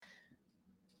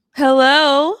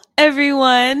Hello,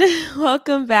 everyone.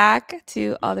 Welcome back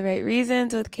to All the Right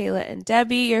Reasons with Kayla and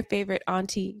Debbie, your favorite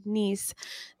auntie niece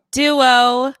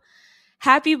duo.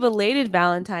 Happy belated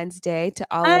Valentine's Day to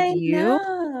all of I you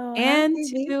know. and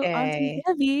Happy to Auntie V-Day.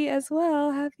 Debbie as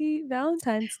well. Happy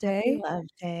Valentine's Happy Day. Love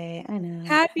Day. I know.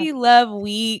 Happy Love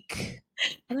Week.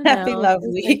 I don't Happy know. Love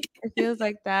Week. It feels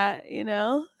like that, you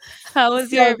know? How was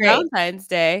So your great. Valentine's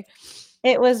Day?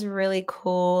 It was really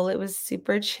cool. It was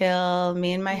super chill.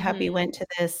 Me and my hubby Mhm. went to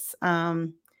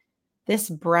this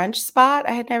brunch spot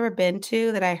I had never been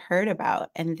to that I heard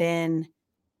about. And then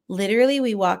literally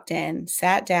we walked in,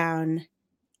 sat down,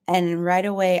 and right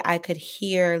away I could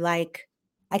hear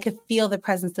I could feel the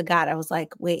presence of God. I was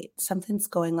like, wait, something's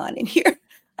going on in here.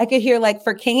 I could hear like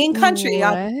for King and Country.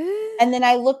 What? And then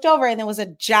I looked over and there was a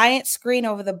giant screen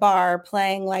over the bar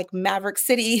playing like Maverick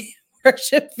City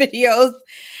worship videos.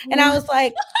 And I What? was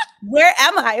like, where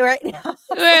am I right now? I was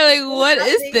like, We're like, what's what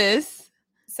is happening? this?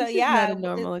 So This is not yeah, a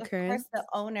normal of course occurrence. the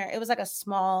owner, it was like a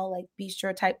small like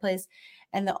bistro type place.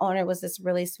 And the owner was this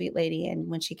really sweet lady. And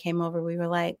when she came over, we were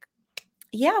like,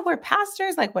 yeah, we're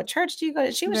pastors. Like, what church do you go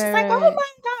to? She was just Right, like, oh right.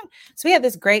 my God. So we had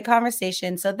this great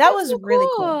conversation. So that That's was so really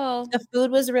cool. cool. The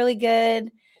food was really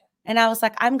good. And I was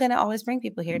like, I'm gonna always bring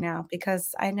people here now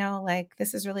because I know like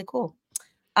this is really cool.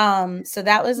 So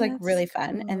that was like That's really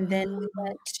fun. And then cool.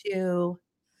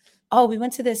 we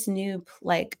went to this new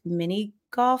like mini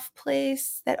golf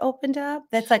place that opened up.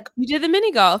 That's like You did the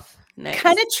mini golf. kind Nice.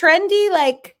 of trendy,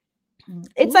 like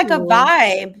it's like a Ooh.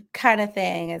 vibe kind of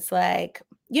thing. It's like,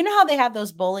 you know how they have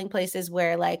those bowling places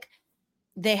where like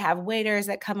they have waiters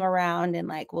that come around and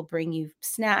like will bring you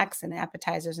snacks and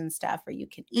appetizers and stuff, or you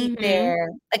can eat Mhm. there.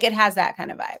 Like it has that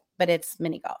kind of vibe, but it's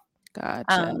mini golf.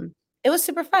 Gotcha. It was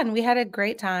super fun. We had a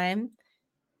great time.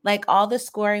 Like all the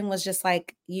scoring was just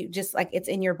like you just like it's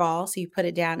in your ball, so you put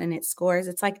it down and it scores.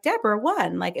 It's like Deborah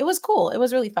won. Like it was cool. It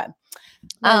was really fun.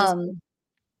 That is Um, cool.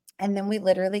 and then we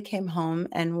literally came home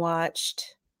and we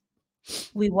watched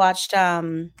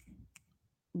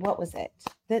what was it?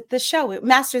 The show,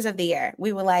 Masters of the Air.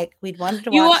 We were like, we'd wanted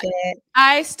to You watch what? it.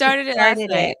 I We started it last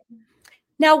started it. night.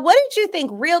 Now, what did you think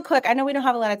real quick? I know we don't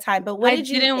have a lot of time, but what I did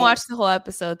you didn't think? watch the whole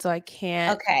episode, so I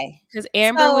can't. Okay. Because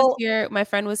Amber was So here, my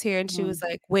friend was here, and she was mm,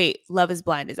 like, "Wait, Love is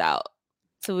Blind is out."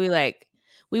 So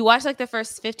we watched like the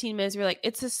first 15 minutes. We were like,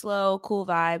 "It's a slow, cool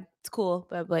vibe. It's cool,"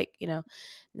 but like and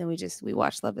then we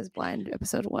watched Love is Blind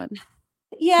episode 1,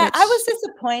 yeah, I which was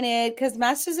disappointed because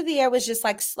Masters of the Air was just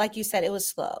like you said, it was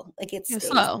slow. Like it it was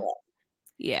stays slow. slow.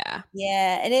 Yeah.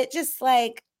 Yeah. And it just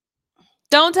like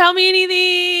Don't tell me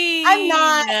anything.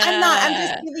 I'm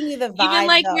just giving you the Even vibe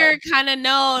like though. you're kind of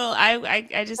no.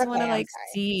 I just want to Okay, I'm like sorry.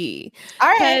 see All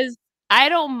right. because I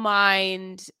don't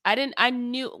mind. I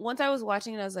knew once I was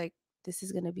watching it, I was like, this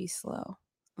is gonna be slow,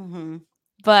 Hmm.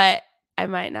 but I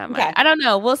might not mind. Okay. I don't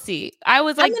know. We'll see. I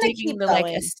was I'm like gonna digging keep the like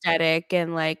going. aesthetic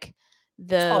and like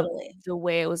the Totally. the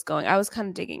way it was going. I was kind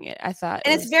of digging it. I thought it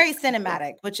And it's was very cool.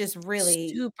 cinematic, which is really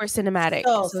Super cinematic,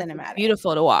 so so it's like, cinematic.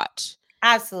 beautiful to watch.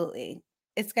 Absolutely.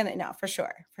 It's gonna no, for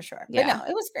sure, for sure. But Yeah, no,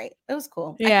 it was great. It was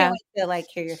cool. I can't yeah. wait to like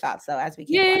hear your thoughts though as we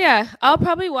Yeah, keep yeah, watching. yeah. I'll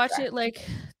probably watch Sure. it like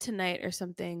tonight or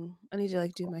something. I need to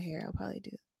like do my hair. I'll probably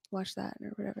do watch that or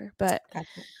whatever. But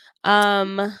Gotcha.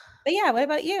 um But yeah, what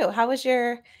about you? How was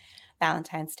your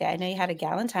Valentine's Day? I know you had a it was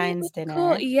Galentine's cool. dinner the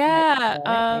night Yeah. before,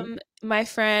 right? My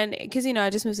friend, because I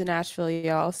just moved to Nashville,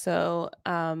 y'all. So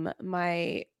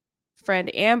my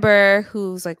friend Amber,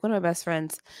 who's like one of my best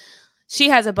friends, she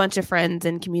has a bunch of friends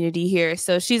and community here.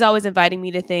 So she's always inviting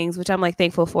me to things, which I'm like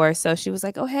thankful for. So she was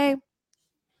like, oh hey,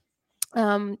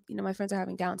 my friends are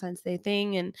having Valentine's Day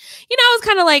thing. And I was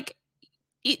kind of like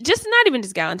just not even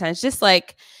just Valentine's, just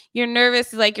like you're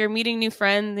nervous, like you're meeting new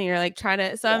friends and you're like trying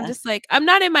to. So I'm Yeah. just like, I'm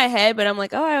not in my head, but I'm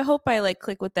like, oh, I hope I like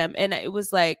click with them. And it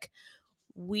was like,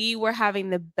 we were having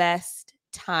the best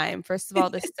time. First of all,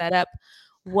 the setup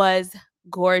was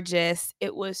gorgeous.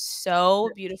 It was so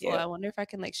beautiful. Cute. I wonder if I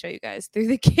can like show you guys through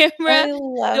the camera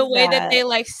I the love way that that. they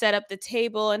like set up the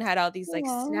table and had all these like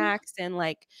Aw. snacks and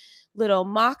like little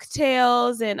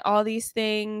mocktails and all these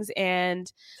things.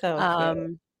 And So cute.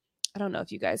 um I don't know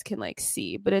if you guys can like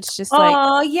see, but it's just like,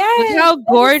 Oh look yes. how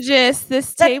gorgeous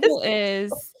this That is table so is.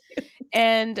 cute.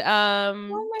 And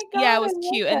Oh my yeah, it God, I was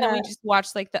love cute. And then we that. just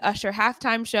watched like the Usher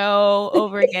halftime show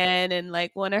over again. And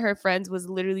like one of her friends was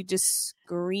literally just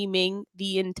screaming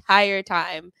the entire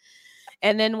time.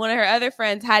 And then one of her other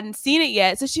friends hadn't seen it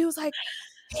yet. So she was like,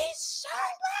 he's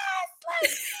shirtless,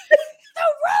 like the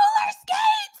roller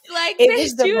skates. It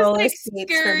was the She was roller like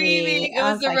skates for screaming. me. It I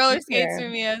was was the like, roller you skates better for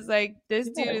me. I was like, this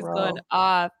you dude better is going roll.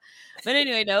 off. But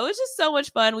anyway, no, it was just so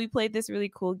much fun. We played this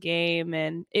really cool game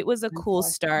and it was a That's cool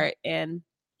awesome. start. And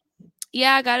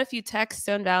Yeah, I got a few texts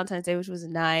on Valentine's Day, which was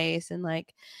nice, and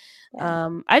like,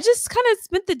 Yeah. I just kind of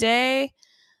spent the day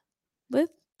with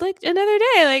like another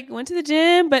day. Like, went to the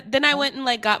gym, but then I went and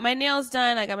like got my nails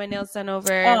done. I got my nails done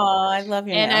over, Oh, I love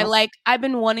your and nails. I've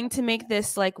been wanting to make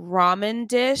this like ramen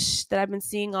dish that I've been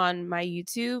seeing on my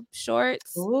YouTube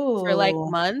shorts for like Ooh.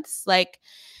 months. Like,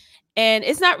 and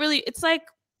it's not really. It's like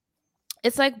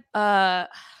it's not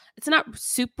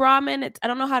soup ramen. I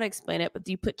don't know how to explain it, but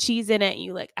you put cheese in it and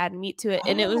you like add meat to it.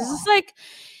 And it was just Oh. like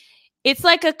it's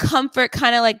like a comfort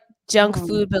kind of like junk Mm.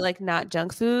 food, but like not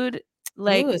junk food.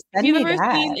 Like Ooh, send me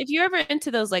that. if you're ever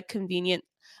into those like convenient,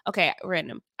 okay,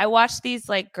 random. I watch these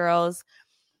like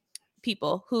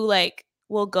people who like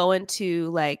will go into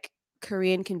like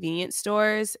Korean convenience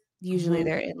stores. Usually Mhm.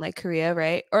 they're in like Korea,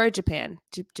 right? Or Japan,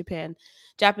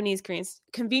 Japanese Korean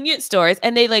convenience stores,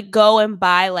 and they like go and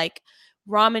buy like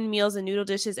ramen meals and noodle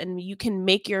dishes, and you can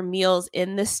make your meals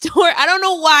in the store. I don't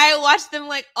know why I watch them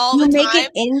like all You the make time.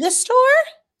 it in the store?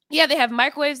 Yeah, they have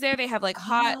microwaves there. They have like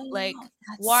hot like Oh,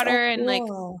 that's so water and like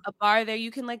cool. a bar there.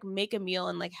 You can like make a meal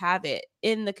and like have it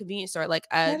in the convenience store, like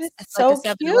That is it's like a so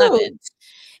 7-Eleven. cute.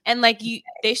 And like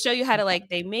they show you how to like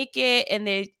they make it, and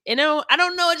I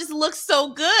don't know, it just looks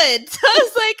so good. So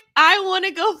it's like I want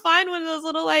to go find one of those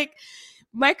little like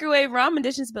microwave ramen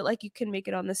dishes, but like you can make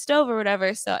it on the stove or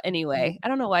whatever. So anyway, I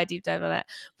don't know why I deep dive on that,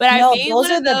 but I No, made those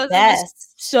one are of the those. It was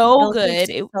best. so Those are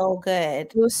good. so good.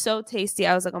 It was so tasty.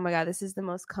 I was like, oh my God, this is the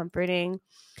most comforting.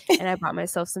 And I bought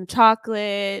myself some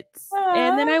chocolates.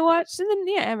 And then Aw, I watched, and then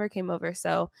yeah, Amber came over.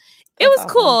 So it that's was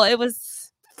awesome. cool. It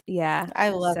was, yeah. I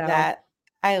love So that.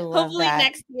 I love hopefully that.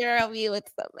 next year I'll be with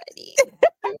somebody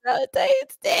for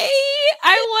Valentine's Day.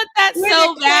 I want that We're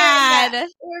so declaring that. bad.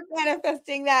 We're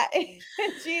manifesting that in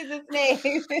Jesus' name.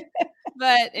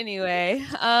 But anyway,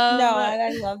 No, and I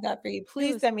love that for you. it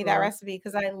Please was send me that cool. recipe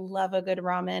because I love a good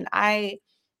ramen. I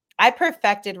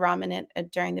perfected ramen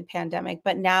during the pandemic,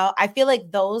 but now I feel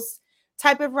like those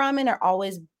type of ramen are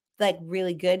always like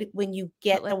really good when you Put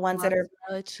get the like ones that are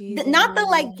mozzarella cheese in not the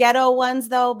like it. ghetto ones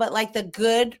though, but like the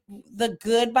good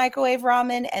microwave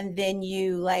ramen, and then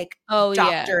you like Oh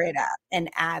yeah. doctor it up and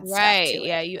add stuff to Right. it.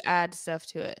 Yeah, you add stuff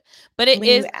to it. But it When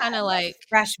you is add kind of like like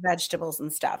fresh vegetables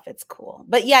and stuff, it's cool.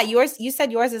 But yeah, you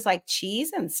said yours is like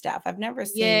cheese and stuff. I've never yeah,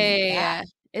 seen yeah, that. yeah.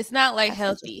 It's not like That's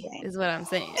healthy, interesting. is what I'm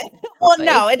saying. Well, But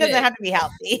it's no, it doesn't good. have to be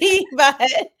healthy,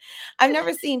 but I've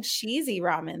never seen cheesy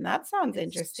ramen. That sounds It's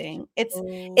interesting. It's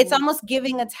so almost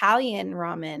giving Italian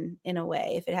ramen in a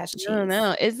way if it has I don't cheese.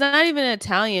 know. It's not even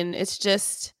Italian. It's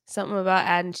just something about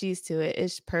adding cheese to it.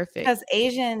 It's perfect. Because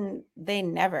Asian, they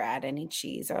never add any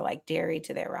cheese or like dairy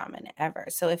to their ramen ever.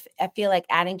 So if I feel like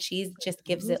adding cheese just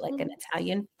gives it like an Mhm.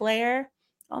 Italian flair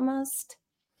almost.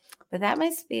 But that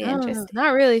must be I don't know. interesting.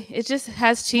 Not really. It just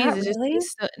has cheese. Not really?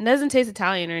 It doesn't taste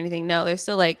Italian or anything. No, they're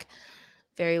still like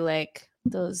very like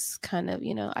those kind of,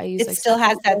 I use It like still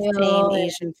has sesame that same oil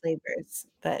Asian flavors,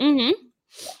 but and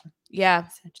yeah.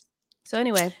 that's interesting. So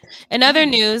anyway, in other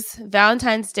Yeah. news,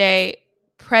 Valentine's Day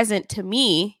present to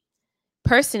me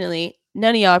personally,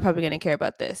 none of y'all are probably going to care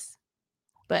about this,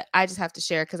 but I just have to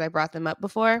share because I brought them up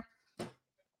before.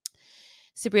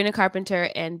 Sabrina Carpenter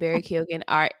and Barry Keoghan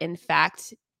are in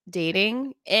fact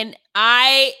dating, and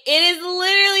it is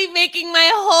literally making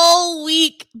my whole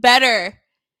week better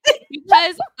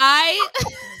because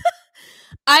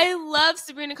I love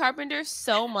Sabrina Carpenter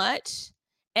so much,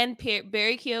 and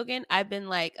Barry Keoghan, I've been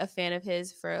like a fan of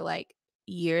his for like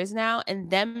years now, and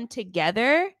them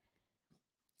together,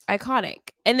 iconic.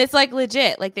 And it's like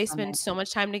legit. Like they spend so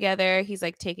much time together. He's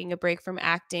like taking a break from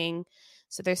acting,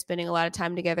 so they're spending a lot of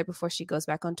time together before she goes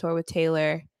back on tour with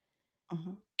Taylor.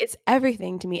 Mhm. It's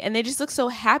everything to me, and they just look so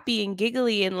happy and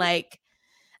giggly, and like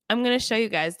I'm gonna show you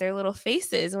guys their little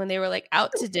faces when they were like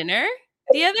out to dinner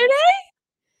the other day.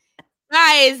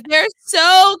 Guys, they're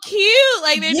so cute.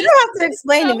 Like they're You just don't have to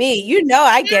explain to so me. You know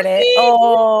I get it. happy.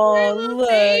 Oh, Their little look.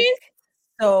 face.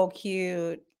 So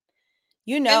cute.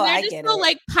 You know And they're I just get so it.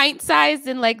 like pint sized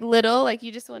and like little. Like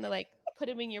you just want to like put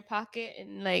them in your pocket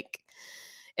and like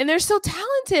and they're so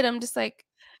talented. I'm just like,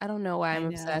 I don't know why I'm I know.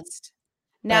 obsessed.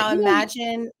 But Now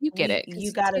imagine you get it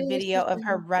you because got a Taylor video Swift of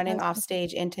her and running Beyonce. off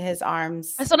stage into his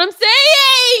arms. That's what I'm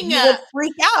saying. You would That's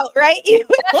freak out, right? You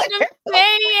would what I'm literally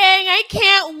saying. I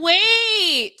can't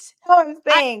wait. what I'm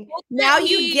I saying. hope that Now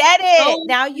you he get it. goes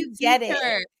Now and you sees get it.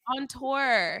 her on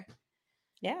tour.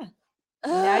 Yeah.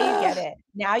 Now you get Ugh. it.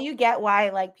 Now you get why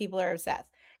like people are obsessed.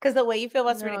 Because the way you feel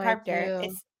about No, Sabrina I Carpenter, do.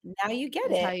 it's now you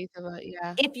get Is how it. you feel about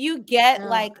yeah. If you get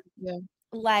No, I do.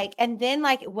 and then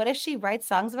like what if she writes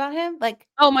songs about him? Like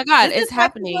Oh my god, this is it's why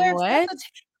people happening. are obsessed What? with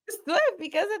Taylor Swift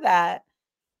because of that.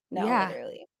 No, Yeah.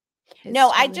 literally. No,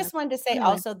 It's I turning up. just wanted to say Anyway,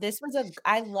 also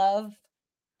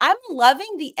I'm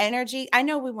loving the energy. I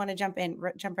know we want to jump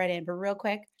right in, but real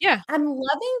quick, yeah. I'm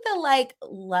loving the like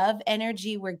love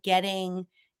energy we're getting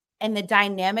and the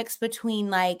dynamics between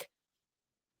like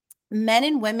men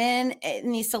and women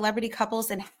in these celebrity couples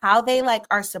and how they like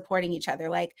are supporting each other.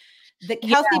 Like the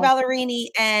Kelsey Yeah. Ballerini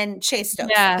and Chase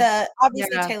Stokes, Yeah. the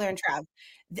obviously Yeah. Taylor and Trav.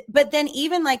 But then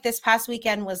even like this past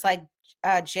weekend was like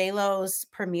J-Lo's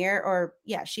premiere, or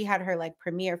yeah, she had her like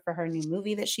premiere for her new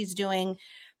movie that she's doing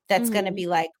that's going to Mhm. be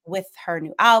like with her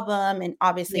new album, and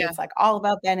obviously Yeah. it's like all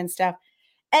about Ben and stuff.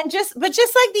 And just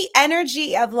like the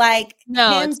energy of like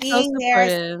No, him it's so being there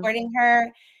supportive. supporting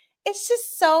her, it's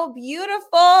just so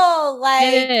beautiful. It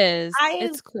Like, is. I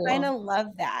It's cool. kinda love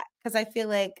that because I feel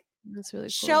like It's really cool.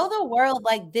 show the world,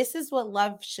 like, this is what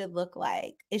love should look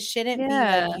like. It shouldn't be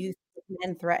like Yeah. you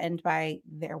men threatened by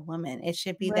their woman. It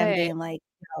should be them Right. being like,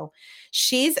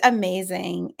 "She's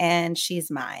amazing and she's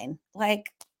mine."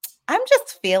 Like, I'm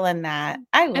just feeling that.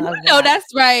 I And love I know that.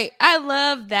 that's right. I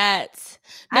love that.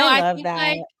 No, I I love think, that.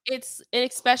 like, it's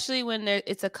especially when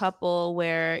it's a couple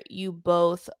where you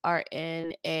both are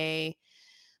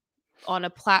on a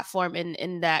platform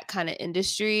in that kinda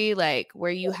industry, like,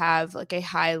 where you have, like, a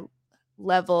high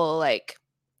level, like,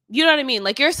 you know what I mean?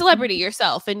 Like, you're a celebrity Mhm.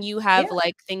 yourself, and you Yeah. have,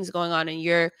 like, things going on,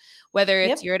 and whether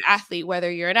it's Yep. you're an athlete,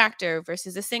 whether you're an actor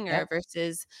versus a singer Yep.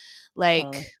 versus, like,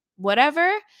 Totally.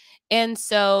 whatever, and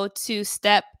so to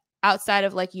step outside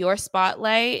of, like, your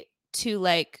spotlight to,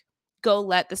 like, go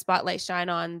let the spotlight shine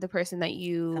on the person that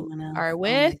you Someone else. are Oh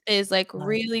with my is, like, love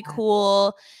really that.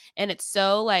 cool, and it's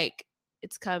so, like,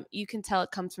 you can tell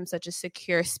it comes from such a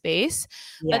secure space.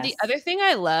 But the Yes. other thing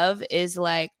I love is,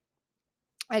 like,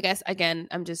 I guess, again,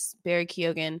 I'm just Barry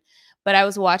Keoghan, but I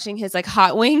was watching his, like,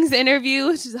 Hot Wings interview,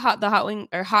 which is the Hot Wing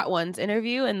or Hot Ones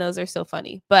interview, and those are so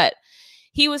funny. But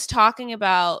he was talking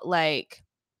about, like,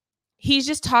 he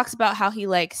just talks about how he,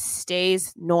 like,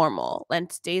 stays normal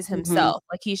and stays Mhm. himself.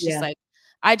 Like, he's just Yeah. like,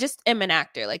 "I just am an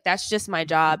actor. Like, that's just my Mhm.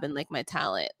 job and, like, my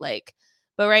talent." Like,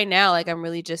 but right now, like, I'm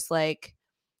really just like,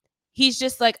 he's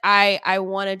just like, I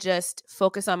wanna just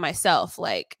focus on myself,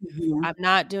 like, Mhm. I'm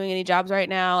not doing any jobs right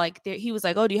now, like, he was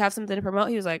like, "Oh, do you have something to promote?"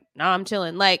 He was like, "No, I'm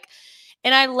chilling," like,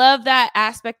 and I love that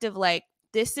aspect of, like,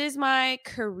 this is my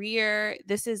career,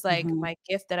 this is, like, Mhm. my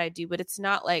gift that I do, but it's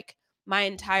not, like, my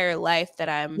entire life that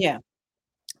I'm Yeah.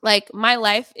 like, my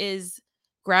life is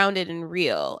grounded and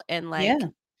real, and, like, Yeah.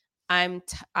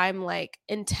 I'm, like,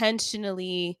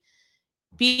 intentionally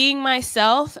being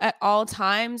myself at all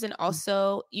times, and Mm.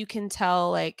 also you can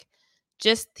tell, like,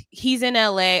 just he's in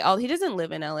LA. He doesn't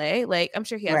live in LA. Like, I'm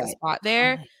sure he has a Right. spot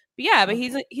there. Totally. But yeah, but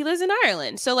Totally. he lives in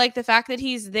Ireland. So, like, the fact that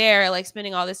he's there, like,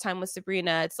 spending all this time with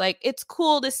Sabrina, it's like it's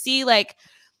cool to see, like,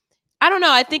 I don't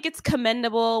know, I think it's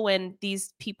commendable when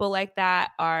these people like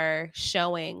that are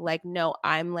showing, like, no,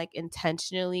 I'm, like,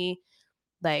 intentionally,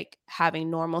 like, having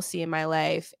normalcy in my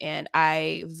life, and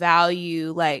I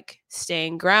value, like,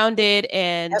 staying grounded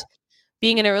and Yep.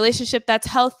 being in a relationship that's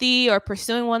healthy or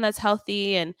pursuing one that's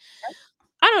healthy, and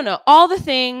I don't know, all the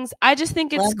things. I just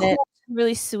think it's Love it. cool,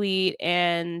 really sweet,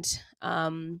 and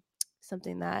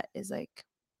something that is, like,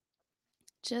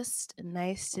 just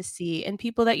nice to see and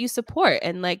people that you support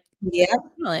and, like, Yep.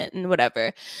 talent and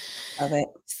whatever. Love it.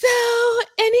 So,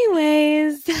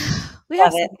 anyways, we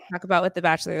have Love it. something to talk about with The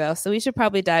Bachelor, though, so we should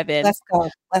probably dive in. Let's go.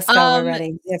 Let's go. We're Um,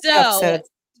 ready. We have 2 so, episodes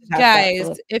to talk about, so guys,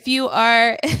 let's if you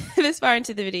are this far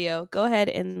into the video, go ahead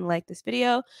and like this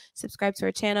video, subscribe to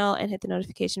our channel, and hit the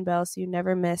notification bell so you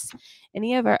never miss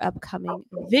any of our upcoming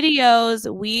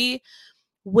videos. We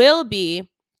will be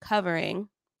covering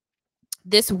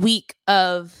this week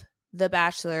of The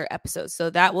Bachelor episodes.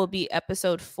 So that will be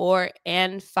episode 4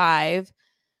 and 5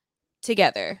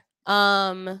 together.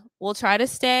 We'll try to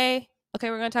stay. Okay,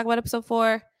 we're going to talk about episode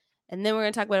 4 and then we're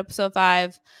going to talk about episode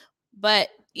 5. But,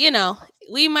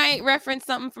 we might reference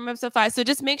something from episode 5. So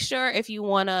just make sure if you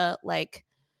want to, like,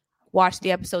 watch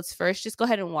the episodes first, just go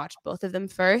ahead and watch both of them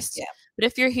first. yeah. But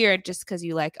if you're here just because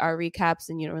you like our recaps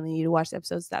and you don't really need to watch the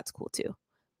episodes, that's cool too.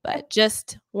 But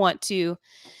just want to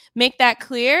make that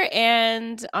clear.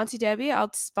 And Auntie Debbie,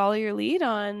 I'll follow your lead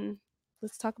on,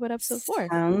 let's talk about episode 4.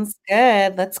 Sounds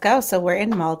good. Let's go. So we're in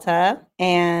Malta,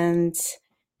 and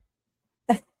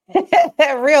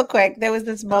real quick, there was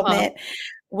this Uh-huh. moment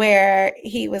where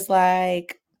he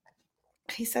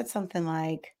said something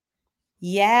like,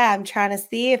 "Yeah, I'm trying to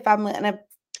see if I'm gonna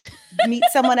meet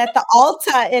someone at the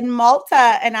altar in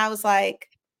Malta." And I was like,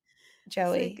 It's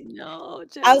like, "Joey." no,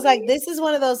 I was like, Joey. "This is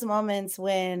one of those moments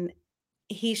when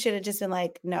he should have just been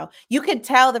like, no. You could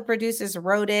tell the producers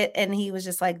wrote it and he was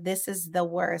just like, this is the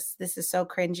worst. This is so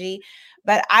cringy.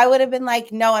 But I would have been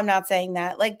like, no, I'm not saying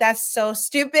that. Like, that's so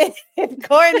stupid and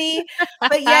corny.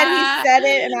 But yet he said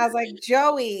it. And I was like,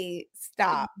 Joey,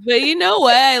 stop. But you know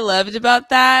what I loved about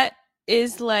that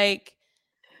is like,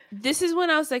 this is when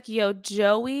I was like, yo,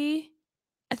 Joey,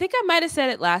 I think I might have said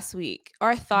it last week, or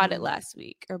I thought it last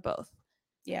week, or both.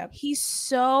 Yeah. He's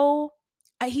so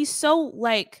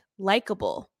like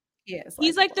likable.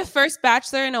 He's like the first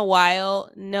Bachelor in a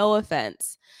while. No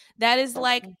offense. That is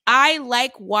like, I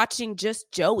like watching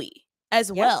just Joey as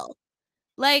well.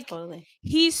 Like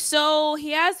he's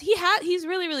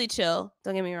really, really chill.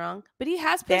 Don't get me wrong, but he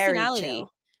has personality.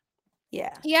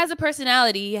 Yeah. He has a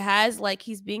personality. He has like,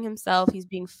 he's being himself. He's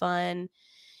being fun,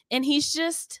 and he's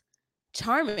just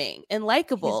charming and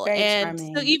likable. And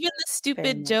charming. So even the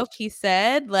stupid joke he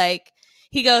said, like,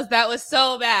 he goes, that was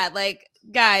so bad. Like,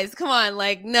 guys, come on.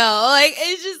 Like, no, like,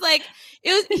 it's just like,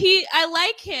 I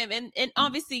like him. And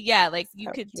obviously, yeah, like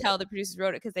you could tell the producers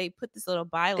wrote it because they put this little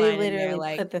byline they literally in there,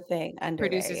 like, put the thing under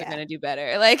producers there, are going to do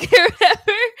better. Like, or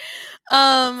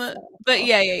whatever. But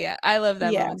yeah. I love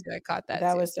that moment too. I caught that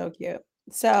That too. was so cute.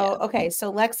 So, okay.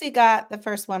 So Lexi got the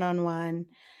first one-on-one.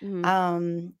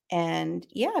 And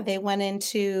yeah, they went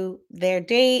into their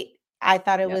date. I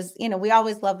thought it was, we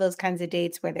always love those kinds of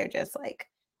dates where they're just like,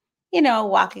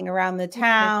 walking around the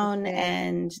town,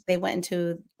 and they went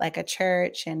into like a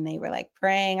church and they were like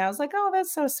praying. I was like, oh,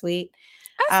 that's so sweet.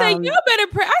 I said, y'all better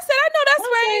pray. I said, I know that's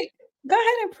right. Go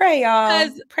ahead and pray, y'all.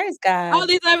 Praise God. All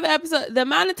these other episodes, the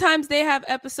amount of times they have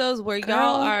episodes where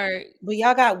y'all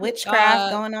got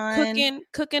witchcraft going on,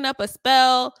 cooking up a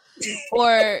spell,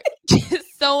 or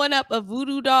sewing up a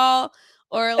voodoo doll,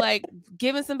 or like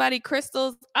giving somebody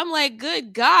crystals. I'm like,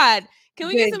 good God, can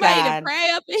we get somebody to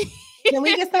pray up in here? Can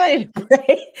we get somebody to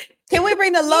pray? Can we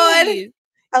bring the Lord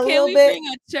a little bit? Bring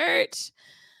a church?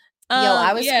 Yo,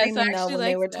 I was screaming though when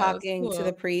they were talking to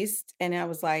the priest, and I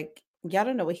was like, y'all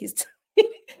don't know what he's talking.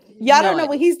 Y'all don't know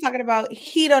what he's talking about.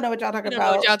 He don't know what y'all talking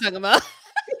about. Know what y'all talking about.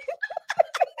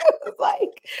 It was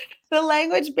like the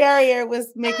language barrier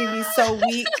was making me so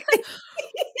weak.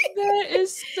 That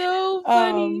is so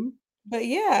funny. But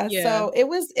yeah, so it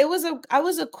was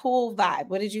a cool vibe.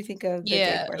 What did you think of the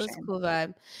date portion? It was a cool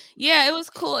vibe. Yeah, it was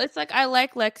cool. It's like, I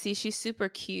like Lexi. She's super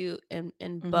cute and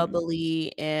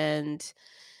bubbly, and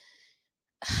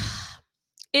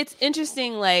it's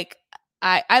interesting. Like,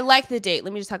 I like the date.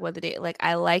 Let me just talk about the date. Like,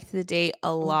 I liked the date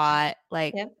a lot.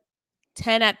 Like,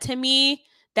 to me,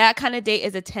 that kind of date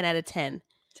is a 10 out of 10.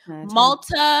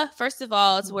 Malta, first of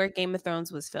all, it's where Game of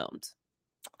Thrones was filmed.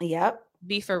 Yep.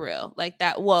 Be for real. Like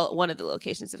that. Well, one of the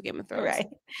locations of Game of Thrones. Right.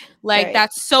 Like,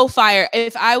 that's so fire.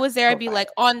 If I was there, I'd be like,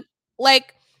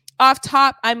 off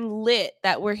top, I'm lit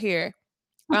that we're here.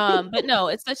 But no,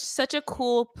 it's such a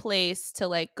cool place to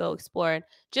like go explore.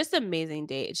 Just amazing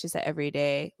date. It's just every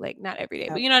day, like not every day,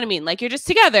 but you know what I mean? Like, you're just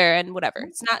together and whatever.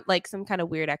 It's not like some kind of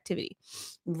weird activity.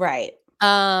 Right.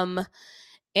 And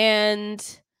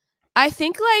I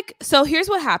think like, so here's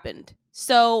what happened.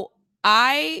 So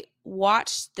I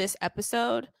watched this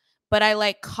episode, but I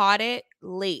like caught it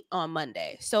late on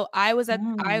Monday. So I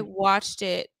watched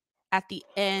it at the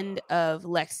end of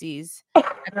Lexi's at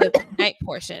the night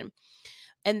portion.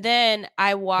 And then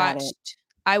I watched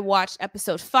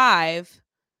episode 5,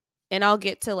 and I'll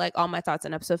get to like all my thoughts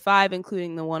on episode 5,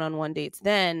 including the one-on-one dates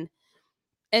then.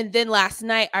 And then last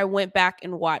night I went back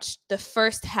and watched the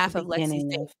first half of Lexi's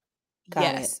day.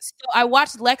 Yes. So I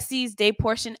watched Lexi's day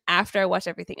portion after I watched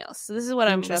everything else. So this is what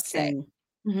I'm going to say.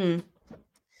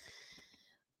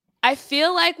 I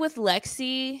feel like with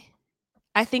Lexi,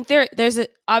 I think there's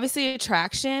obviously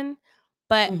attraction,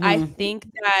 but I think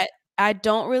that I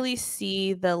don't really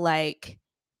see the like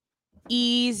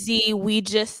easy, we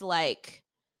just like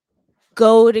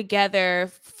go together,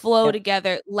 flow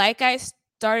together, like I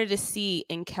started to see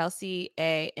in Kelsey,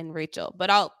 A, and Rachel. But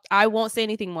I won't say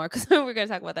anything more because we're gonna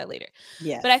talk about that later.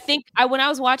 Yeah. But I think when I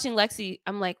was watching Lexi,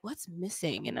 I'm like, what's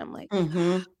missing? And I'm like, that's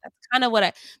kind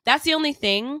of that's the only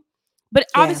thing. But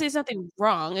obviously there's nothing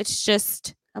wrong. It's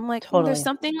just, I'm like, there's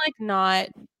something like not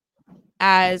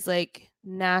as like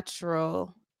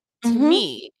natural to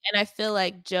me. And I feel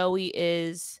like Joey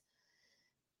is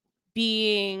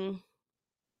being,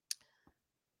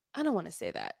 I don't want to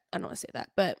say that,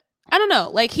 but I don't know.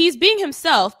 Like, he's being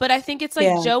himself, but I think it's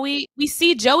like Joey, we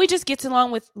see Joey just gets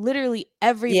along with literally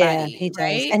everybody. Yeah, he does.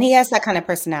 Right? And he has that kind of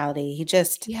personality. He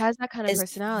has that kind of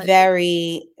personality.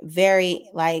 Very, very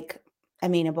like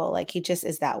amenable. Like, he just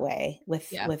is that way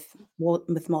with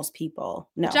most people.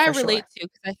 No, which I relate to,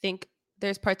 because I think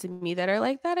there's parts of me that are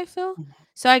like that, I feel.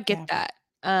 So I get that.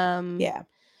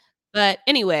 But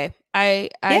anyway, I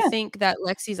Yeah. think that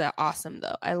Lexi's awesome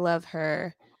though. I love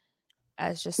her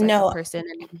as just like a No, person.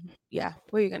 And yeah,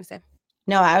 what are you gonna say?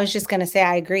 no, I was just gonna say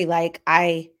I agree. Like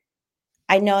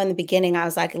I know in the beginning I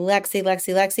was like, Lexi,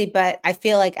 Lexi, Lexi, but I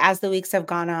feel like as the weeks have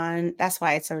gone on, that's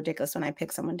why it's so ridiculous when I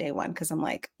pick someone day one because I'm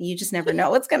like, you just never know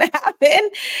what's gonna happen.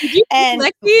 Did you pick And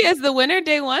Lexi as the winner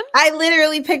day one? I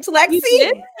literally picked You Lexi.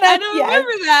 did? I don't Yes,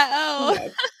 remember that. Oh,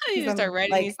 yes, I need because to start I'm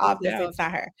writing like these things down. opposites to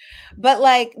her. But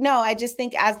like, no, I just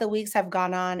think as the weeks have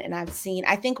gone on and I've seen,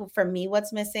 I think for me,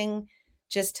 what's missing,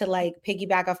 just to like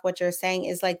piggyback off what you're saying,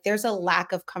 is like there's a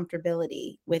lack of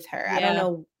comfortability with her. I don't Yeah.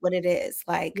 know what it is.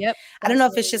 Like, Yep. I don't That's know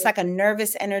if what it's it just is. like a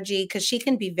nervous energy because she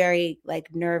can be very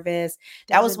like nervous.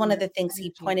 That There's a was one of nervous the things he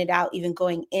energy. pointed out, even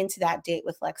going into that date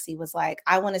with Lexi, was like,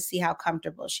 I want to see how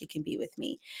comfortable she can be with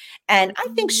me. And I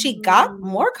think she got Mm.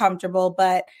 more comfortable,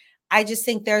 but I just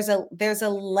think there's a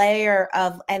layer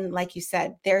of, and like you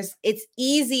said, it's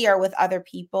easier with other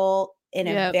people in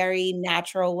a Yep. very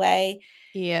natural way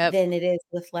Yep. than it is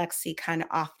with Lexi kind of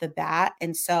off the bat.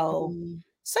 And so Mm.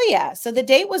 yeah, so the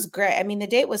date was great. I mean, the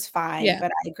date was fine, Yeah.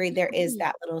 but I agree there is Mhm.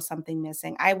 that little something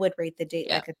missing. I would rate the date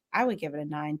Yeah. like I would give it a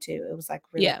 9 too. It was like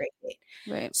really Yeah. great date.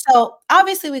 Right. So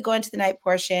obviously we go into the night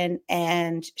portion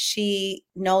and she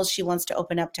knows she wants to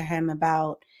open up to him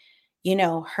about,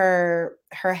 her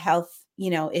health,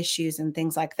 issues and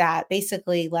things like that.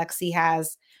 Basically, Lexi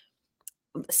has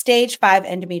stage 5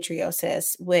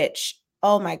 endometriosis, which,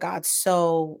 oh my God,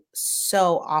 so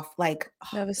off, like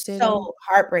Devastating. so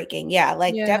heartbreaking. Yeah,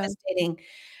 like Yeah. devastating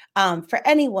for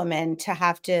any woman to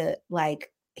have to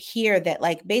like hear that,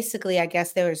 like basically, I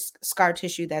guess there's scar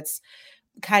tissue that's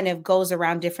kind of goes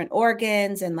around different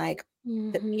organs and like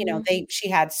Mhm. she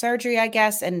had surgery, I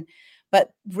guess, and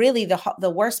but really the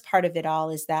worst part of it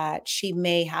all is that she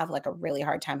may have like a really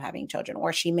hard time having children,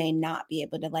 or she may not be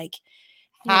able to like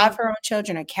Yeah. have her own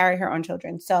children or carry her own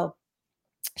children. So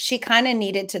she kind of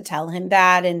needed to tell him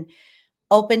that and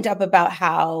opened up about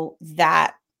how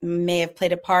that may have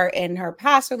played a part in her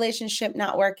past relationship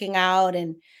not working out.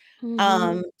 And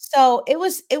Mhm. so it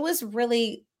was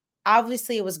really,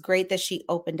 obviously it was great that she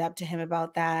opened up to him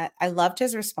about that. I loved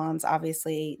his response,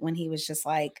 obviously, when he was just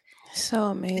like,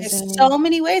 So there's amazing. so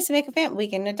many ways to make a family.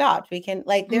 We can adopt. We can,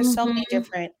 like, there's so many Mhm.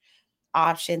 different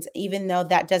options, even though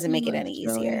that doesn't I make it love any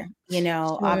Joey. easier. Sure,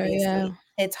 yeah. Obviously,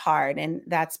 it's hard and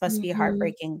that's supposed to be a Mhm.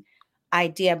 heartbreaking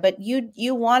idea, but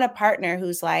you want a partner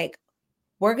who's like,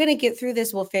 we're going to get through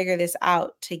this, we'll figure this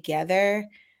out together.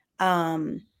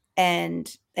 Um and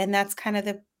that's kind of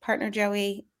the partner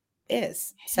Joey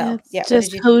is. So, It's yeah, what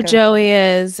just did you who think of Joey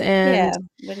is, and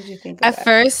yeah, what did you think of at that?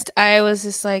 first, I was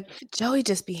just like, Joey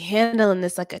just be handling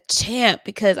this like a champ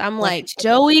because I'm Like a like, chick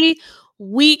Joey,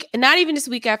 week, not even just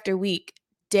week after week,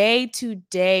 day to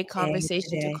day, day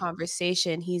conversation to today.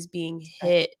 conversation, he's being Right.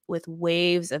 hit with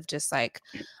waves of just like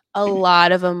a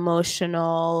lot of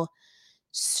emotional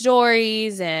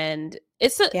stories. And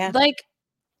Yeah.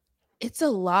 it's a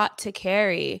lot to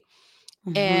carry.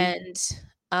 Mhm. And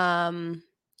um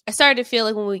I started to feel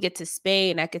like when we get to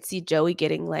Spain, I could see Joey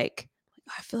getting like,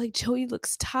 I feel like Joey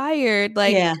looks tired.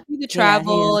 Like it Yeah. could be the Yeah, he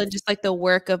travel is. and just like the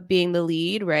work of being the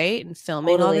lead, right? And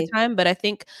filming all the Totally. time. But I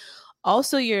think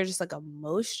also you're just like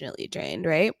emotionally drained,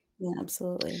 right? Yeah,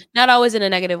 absolutely. Not always in a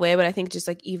negative way, but I think just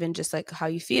like even just like how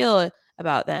you feel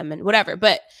about them and whatever.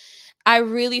 But I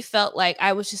really felt like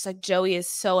I was just like, Joey is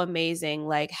so amazing.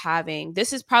 Like having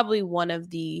this is probably one of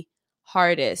the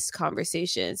hardest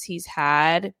conversations he's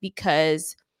had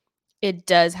because it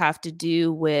does have to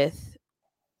do with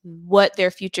what their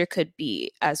future could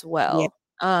be as Yeah, well.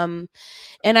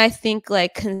 And I think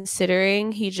like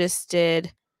considering he just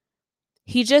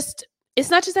it's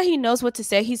not just that he knows what to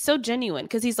say, he's so genuine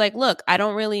because he's like, look, I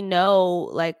don't really know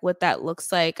like what that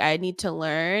looks like. I need to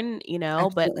learn, but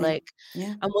absolutely. like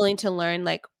Yeah. I'm willing to learn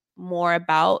like more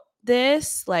about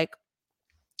this, like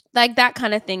that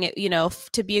kind of thing,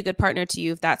 to be a good partner to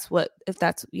you if that's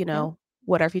Yeah.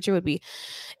 what our future would be.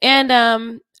 And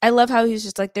I love how he's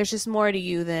just like, there's just more to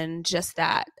you than just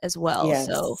that as well. So Yes,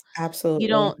 you absolutely.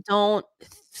 don't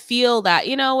feel that,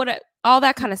 all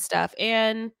that kind of stuff.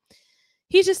 And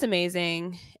he's just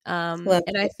amazing. Love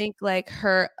And I it. think like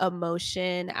her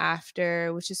emotion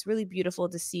after was just really beautiful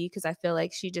to see because I feel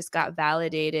like she just got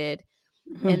validated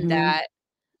in Mhm. that,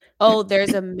 oh,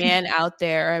 there's a man out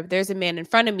there, or there's a man in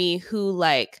front of me who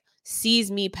like sees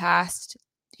me past,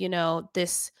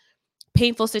 this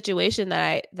painful situation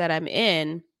that I'm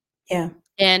in. Yeah.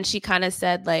 And she kind of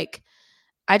said like,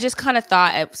 I just kind of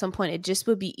thought at some point it just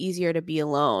would be easier to be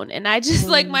alone. And I just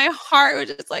like my heart was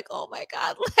just like, oh my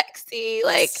God, Lexi.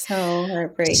 Like so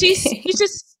heartbreaking. she's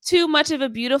just too much of a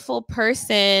beautiful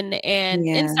person and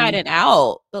inside and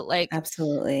out. But like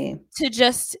absolutely to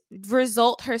just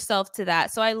result herself to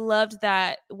that. So I loved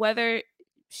that whether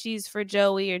she's for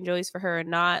Joey and Joey's for her or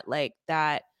not, like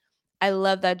that. I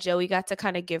love that Joey got to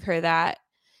kind of give her that.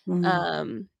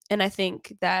 And I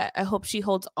think that I hope she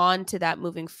holds on to that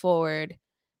moving forward.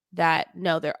 That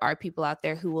no, there are people out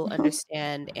there who will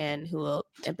understand and who will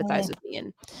empathize with me.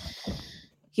 And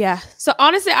yeah, so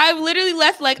honestly, I've literally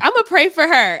left like I'm gonna pray for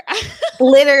her.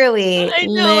 literally, I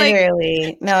know, literally.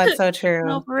 Like, no, it's so true.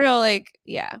 No, for real. Like,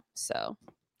 yeah. So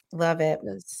love it. I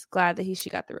was glad that she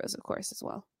got the rose, of course, as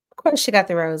well. Of course, she got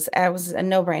the rose. It was a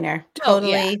no-brainer.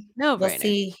 Totally, yeah. No-brainer. We'll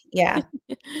see. Yeah.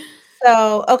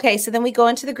 So okay, so then we go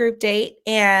into the group date,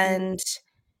 and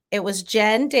it was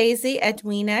Jen, Daisy,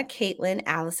 Edwina, Caitlin,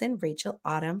 Allison, Rachel,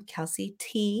 Autumn, Kelsey,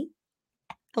 T.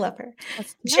 I love her.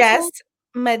 Jess,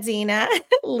 Medina,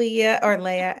 Leah,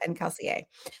 and Kelsey A.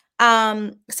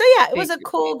 So yeah, it was a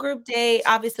cool group date.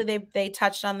 Obviously, they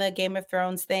touched on the Game of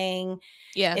Thrones thing.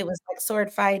 Yeah, it was like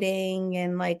sword fighting,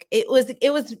 and like it was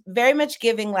very much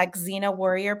giving like Xena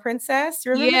Warrior Princess.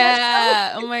 Remember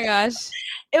that show? Oh my gosh.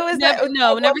 It was never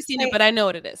seen it, but I know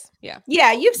what it is.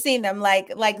 Yeah, you've seen them, like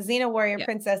Xena Warrior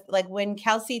Princess. Like when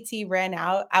Kelsey T ran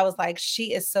out, I was like,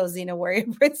 she is so Xena Warrior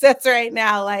Princess right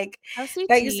now. Like Kelsey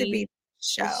that T used to be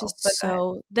show.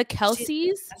 So the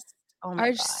Kelseys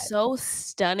are so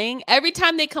stunning. Every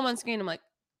time they come on screen, I'm like,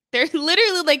 they're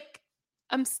literally like,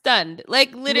 I'm stunned.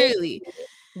 Like literally.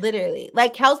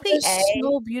 Like Kelsey A,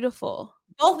 so beautiful.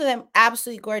 Both of them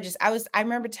absolutely gorgeous. I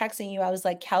remember texting you. I was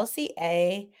like, Kelsey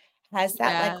A has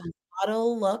that like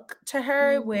model look to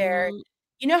her where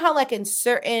you know how like in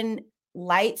certain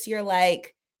lights you're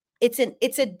like it's a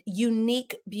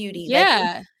unique beauty.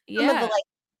 Yeah. Like some of the like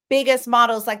biggest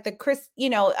models, like the Chris, who's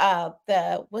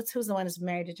the one who's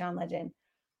married to John Legend?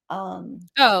 Good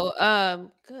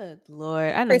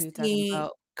Lord. I know who you're talking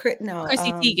about.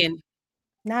 Chrissy Teigen.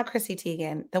 Not Chrissy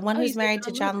Teigen. The one who's married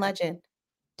to John Legend.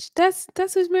 That's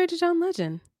who's married to John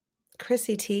Legend.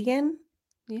 Chrissy Teigen?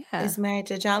 Yeah. Is married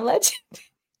to John Legend.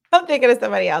 I'm thinking of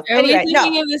somebody else. Are we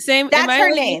thinking of the same? That's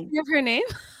her name. Of her name?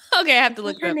 Okay, I have to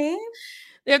look her name.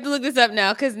 We have to look this up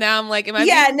now because now I'm like, am I?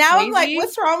 Yeah, now crazy? I'm like,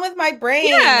 what's wrong with my brain?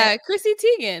 Yeah, Chrissy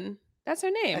Teigen. That's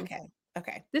her name.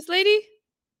 Okay. This lady,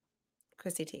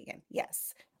 Chrissy Teigen.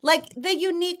 Yes, like the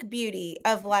unique beauty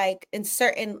of like in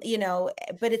certain,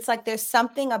 but it's like there's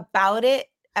something about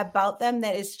them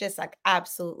that is just like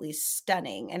absolutely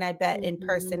stunning. And I bet in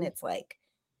person it's like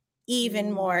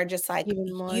even more, just like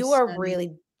you are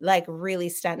really like really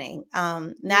stunning.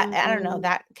 I don't know,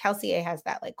 that Kelsey A has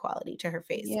that like quality to her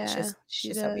face. Yeah,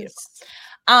 she's so beautiful.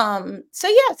 So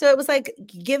it was like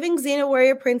giving Xena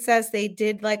Warrior Princess. They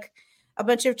did like a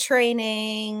bunch of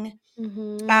training.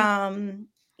 There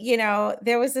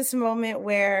was this moment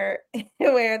where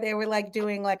they were like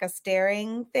doing like a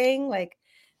staring thing, like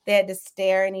they had to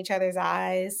stare in each other's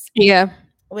eyes. Yeah.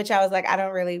 Which I was like, I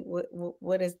don't really,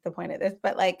 what is the point of this?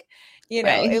 But like,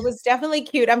 it was definitely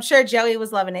cute. I'm sure Joey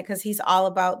was loving it because he's all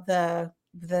about the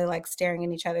like staring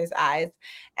in each other's eyes.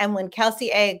 And when Kelsey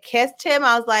A kissed him,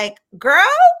 I was like, girl,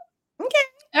 okay.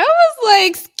 I was like,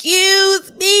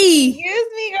 excuse me,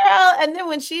 girl. And then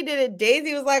when she did it,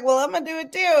 Daisy was like, well, I'm going to do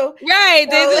it too. Right.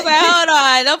 So, Daisy was like, hold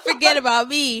on, don't forget about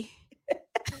me.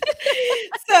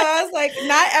 So I was like,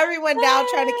 not everyone now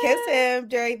trying to kiss him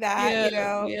during that,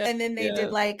 and then they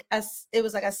did like it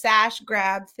was like a sash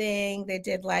grab thing. They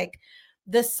did like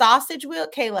the sausage wheel.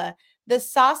 Kayla, the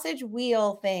sausage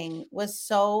wheel thing was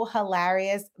so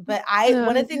hilarious. But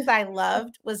one of the things I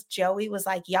loved was Joey was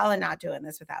like, y'all are not doing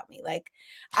this without me. Like,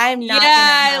 I'm not gonna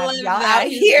have y'all out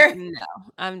here. No,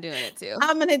 I'm doing it too.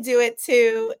 I'm gonna do it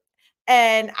too.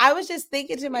 And I was just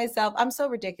thinking to myself, I'm so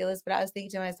ridiculous, but I was thinking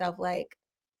to myself, like,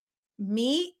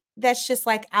 meat that's just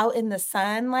like out in the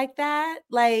sun like that,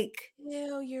 like,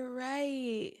 you're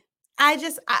right.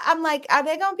 I'm like, are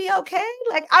they gonna be okay?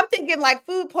 Like, I'm thinking like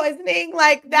food poisoning,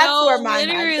 like that's where my mind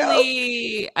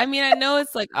goes. I mean, I know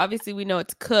it's like obviously we know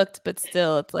it's cooked, but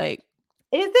still, it's like,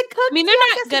 is it cooked? I mean, they're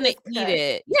not gonna eat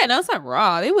it. Yeah, no, it's not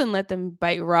raw. They wouldn't let them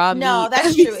bite raw meat. No,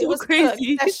 that's true. It was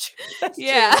crazy. That's true. That's true.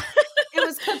 It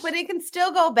was cooked, but it can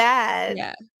still go bad.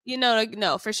 Yeah,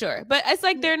 no, for sure. But it's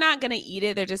like they're not gonna eat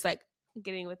it. They're just like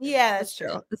getting with them. Yeah, that's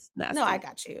true. No, I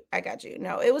got you.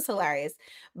 No, it was hilarious,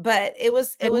 but it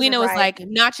was Lena was like,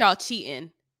 not y'all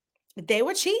cheating. They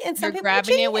were cheating. You're Some people were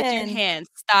grabbing it with your cheating. hand.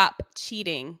 Stop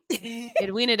cheating.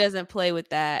 Edwina doesn't play with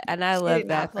that, and I She love did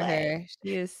not that for play. her.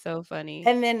 She is so funny.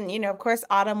 And then, of course,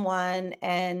 Autumn won,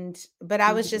 but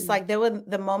I was just Mhm. like, there was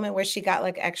the moment where she got,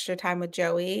 like, extra time with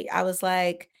Joey. I was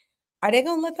like, "Are they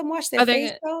gonna let them wash their Are they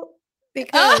face gonna though?" oh!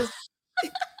 Because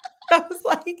I was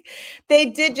like, they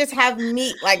did just have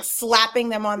meat, like, slapping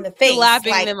them on the face,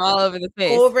 Slapping like, them all over the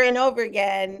face. over and over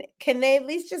again. Can they at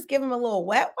least just give him a little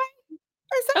wet wipe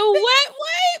or A something? wet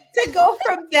wipe? To go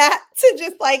from that to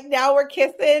just, like, now we're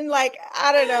kissing, like,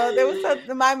 I don't know. There was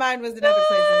some my mind was in other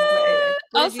places, but anyway,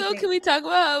 what did you Also, think? can we talk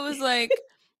about how it was like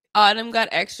Autumn got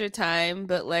extra time,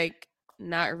 but like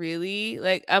not really?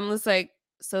 Like I'm just like,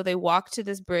 so they walked to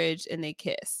this bridge and they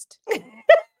kissed.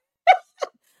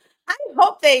 I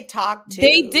hope they talk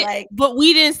They too, did, like, but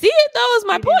we didn't see it. That was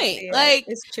my we didn't point. see it. Like,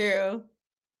 It's true.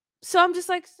 so I'm just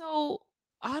like, so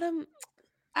Autumn,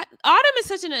 Autumn is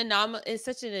such an is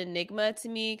such an enigma to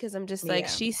me because I'm just like, Yeah,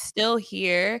 she's still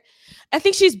here. I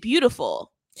think she's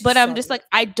beautiful, she's but I'm so just like,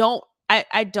 beautiful.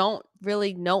 I don't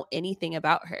really know anything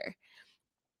about her.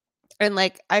 And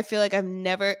like I feel like I've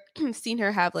never seen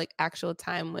her have like actual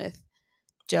time with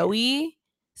Yeah, Joey.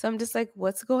 So I'm just like,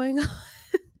 what's going on?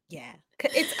 yeah.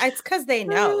 It's because they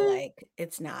know, like,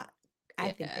 it's not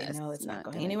I think they Yeah, know it's it's not not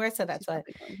going gonna anywhere, so she's that's why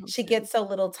probably going home she soon. gets so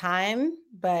little time,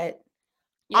 but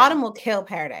Yeah. Autumn will kill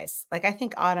Paradise. Like, I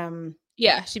think Autumn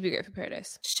Yeah, she'd be great for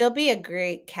Paradise. she'll be a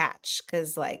great catch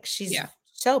because, like, she's Yeah.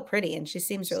 so pretty and she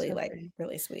seems She's really, so like, pretty.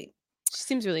 really sweet. She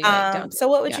seems really like down to So earth.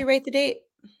 what would Yeah. you rate the date?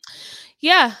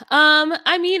 Yeah.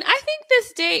 I mean, I think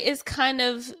this date is kind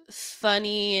of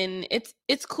funny and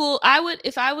it's cool. I would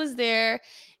if I was there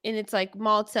and it's like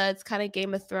Malta, it's kind of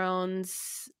Game of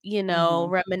Thrones, Mhm.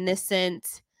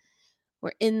 reminiscent.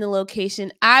 We're in the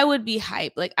location. I would be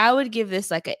hyped. Like I would give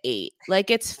this like a 8. Like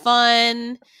it's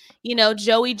fun.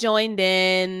 Joey joined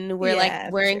in. We're like Yeah,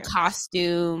 it's wearing true.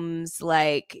 costumes.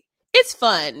 Like it's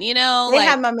fun, They had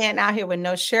like my man out here with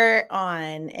no shirt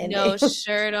on, and no it was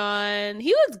shirt on.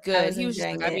 He was I good. was He was just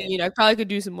enjoying like, I mean, it. I probably could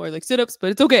do some more like sit-ups, but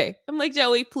it's okay. I'm like,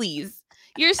 Joey, please.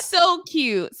 You're so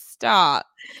cute. Stop.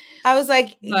 I was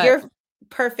like, But "Your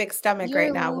perfect stomach right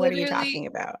you're now. What are you literally talking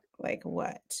about? Like,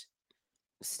 what?"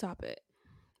 stop it.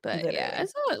 But yeah, Literally.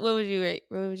 so what would you rate?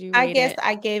 What would you I rate guess it?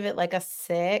 I gave it, like, a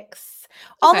 6,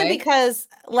 only Okay. because,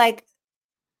 like,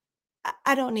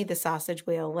 I don't need the sausage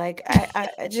wheel, like,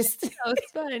 I just No,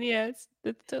 it's fine. Yeah,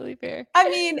 that's totally fair. I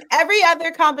mean, every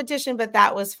other competition, but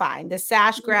that was fine. The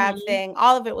sash grab Mhm. thing,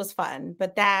 all of it was fun,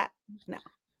 but that no.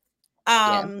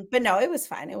 Yeah. But no, it was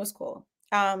fine, it was cool.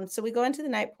 So we go into the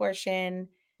night portion,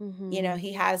 Mhm.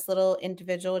 he has little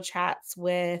individual chats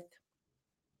with,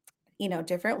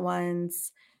 different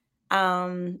ones.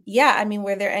 Yeah, I mean,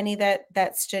 were there any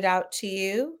that stood out to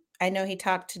you? I know he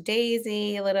talked to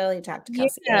Daisy a little, he talked to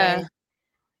Kelsey Yeah.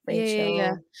 A, Yeah.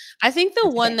 Rachel. I think the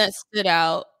What's your one name? that stood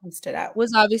out Who stood out?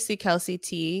 was obviously Kelsey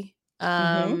T.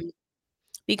 Mhm.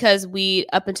 Because we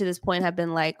up until this point have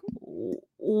been like,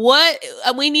 What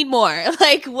we need more."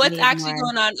 Like, We what's need actually more.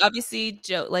 going on? Obviously,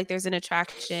 Joe, like, there's an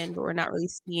attraction, but we're not really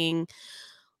seeing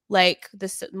like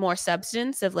this more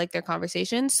substance of like their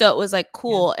conversation. So it was like Yeah.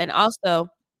 cool, and also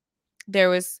there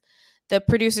was the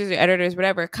producers or editors,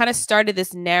 whatever, kind of started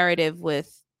this narrative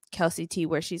with Kelsey T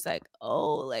where she's like,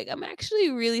 oh, like I'm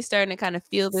actually really starting to kind of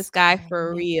feel this guy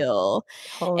for Same. real.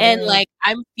 And Totally. like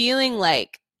I'm feeling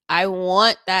like I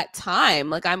want that time.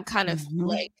 Like I'm kind of Mhm.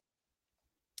 like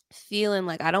feeling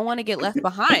like I don't want to get left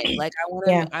behind. Like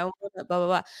Yeah. I want to blah blah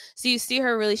blah. So you see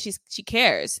her really she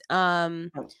cares.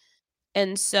 Yep.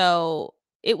 And so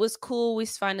it was cool. We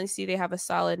finally see they have a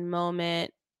solid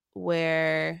moment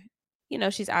where,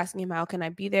 she's asking him, how can I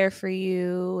be there for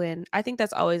you? And I think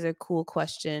that's always a cool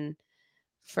question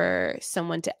for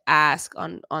someone to ask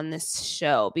on this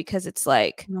show because it's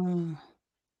like, Mm.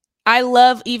 I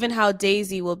love even how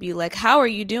Daisy will be like, how are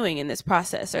you doing in this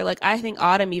process? Or like, I think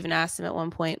Autumn even asked him at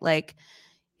one point, like,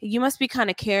 you must be kind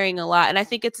of carrying a lot. And I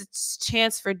think it's a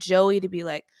chance for Joey to be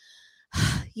like,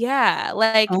 yeah,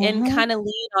 like, and Mhm. kind of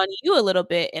lean on you a little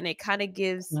bit, and it kind of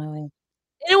gives Really.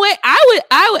 in a way,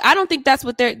 I don't think that's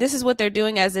what this is what they're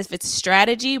doing as if it's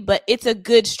strategy, but it's a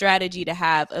good strategy to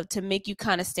have to make you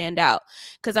kind of stand out.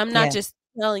 Because I'm not Yeah. just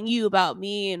telling you about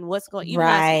me and what's going, even as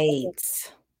an Right.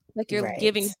 audience, like you're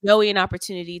giving Right. Joey an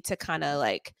opportunity to kind of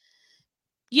like,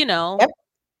 you Yep. know, lean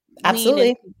into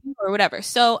Absolutely. you or whatever.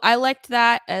 So I liked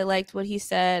that. I liked what he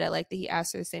said. I liked that he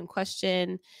asked her the same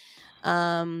question.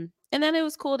 And then it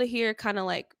was cool to hear kind of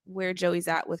like where Joey's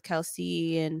at with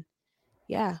Kelsey and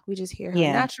yeah, we just hear how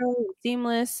Yeah. natural and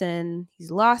seamless, and he's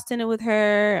lost in it with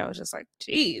her. I was just like,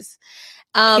 "Jeez."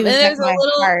 He And was like, there's a "My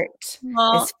little heart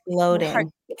small is my heart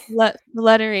floating."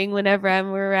 fluttering whenever I'm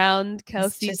around It's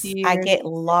Kelsey just T I or get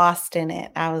lost in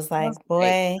it. I was I was like, like,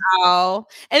 "Boy, "Wow."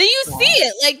 And then you see yeah,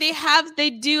 it, like, they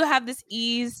do have this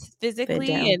ease fit physically,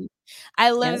 down." and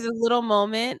I love Yep. this little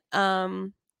moment,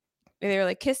 where they were,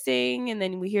 like, kissing, and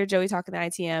then we hear Joey talking to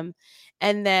ITM,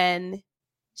 and then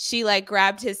she, like,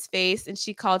 grabbed his face, and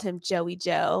she called him Joey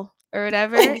Joe or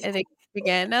whatever, and they kissed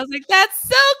again, and I was like, "That's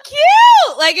so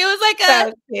cute!" Like, it was like a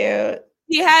So cute.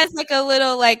 he has, like, a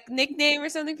little, like, nickname or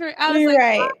something for I was You're like,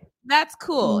 right. that's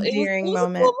cool. It Endearing was a cool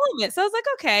moment. moment. So I was like,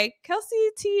 "Okay, Kelsey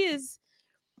T is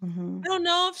Mhm. I don't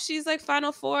know if she's, like,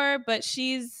 Final 4, but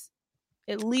she's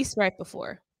at least right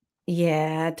before.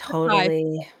 Yeah, Or 5,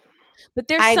 totally. but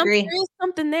I agree. there is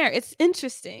something there. It's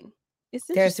interesting. It's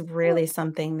There's interesting. really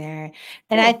something there,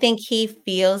 and I Cool. think he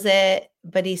feels it,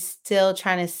 but he's still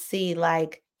trying to see,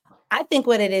 like I think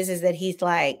what it is that he's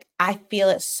like, "I feel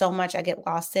it so much, I get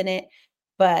lost in it,"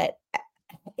 but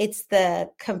it's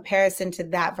the comparison to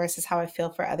that versus how I feel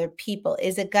for other people.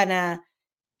 Is it gonna,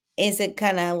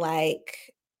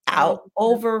 like, out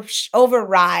 100%.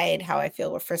 override how I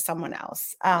feel for someone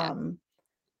else, Yeah.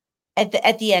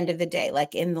 at the end of the day,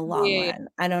 like, in the long Yeah, run?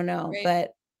 I don't know, right.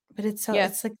 but Yeah.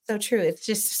 it's, like, so true. It's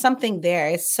just something there.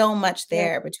 It's so much Yeah.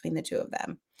 there between the 2 of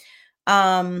them.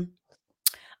 Um,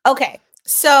 okay,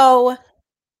 so,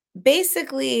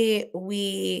 basically,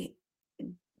 we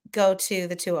go to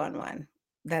the 2-on-1.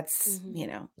 That's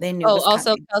Mhm. they knew it Oh, was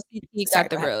also coming. Kelsey T Sorry, got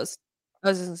go the ahead. rose. I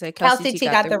was just gonna say Kelsey Kelsey T T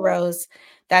got got the the rose. rose.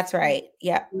 That's Mm. right.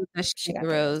 Yep. That she She got the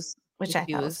got the rose, rose, which and I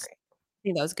she thought was was great. I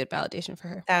think that was good validation for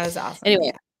her. That was awesome, Anyway,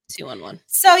 yeah. 2-on-1.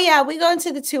 So, yeah, we go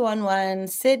into the 2-on-1,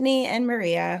 Sydney and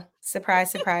Maria.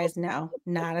 Surprise, surprise, no,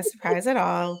 not a surprise at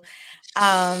all.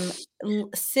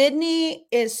 Sydney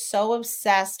is so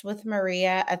obsessed with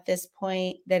Maria at this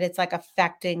point that it's, like,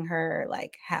 affecting her,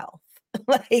 like, health.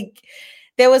 Like,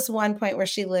 there was one point where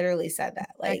she literally said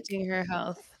that, like, Affecting her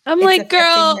health. I'm it's like, affecting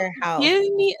 "Girl, her health.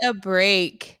 give me a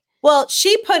break." Well,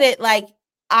 she put it like,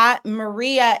 I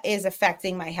Maria is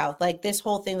affecting my health. Like, this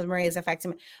whole thing with Maria is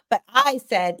affecting me. But I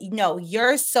said, "No,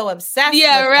 you're so obsessed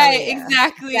Yeah, with right, Maria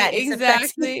exactly, that it's affecting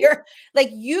exactly. your like,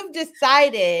 you've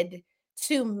decided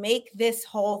to make this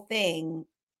whole thing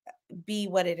be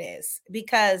what it is."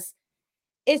 Because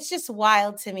it's just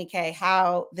wild to me, Kay,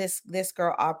 how this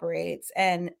girl operates.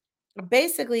 And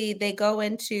basically, they go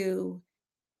into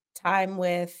time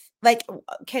with like,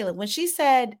 Kayla, when she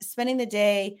said spending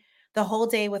the whole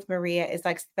day with Maria is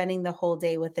like spending the whole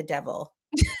day with the devil.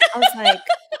 I was like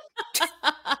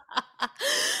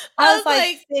I I was was like,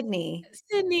 like, "Sydney,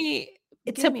 "Sydney,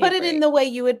 give to me a put it in break." the way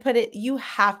you would put it, you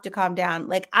have to calm down.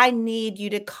 Like, I need you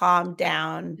to calm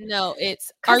down No,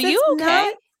 it's, "Are because you it's okay?"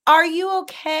 not are you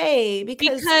okay?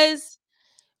 Because Because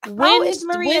how when is sh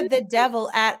Maria the devil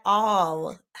at all?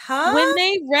 when Huh?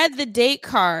 they read the date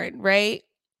card, right,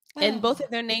 and both Oh,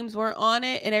 of their names weren't on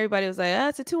it, and everybody was like, "Ah,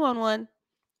 it's a 2-on-1."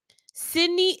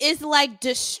 Sydney is, like,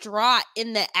 distraught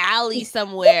in the alley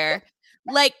somewhere,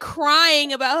 like,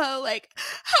 crying about how am I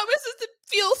supposed to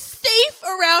feel safe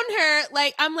around her?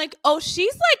 Like, I'm like, "Oh,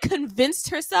 she's, like, convinced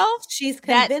herself she's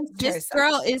that convinced this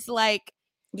girl herself. is, like,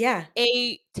 Yeah.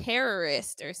 a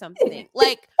terrorist or something."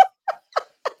 Like,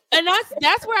 and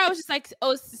that's where I was just like,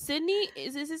 "Oh, Sydney,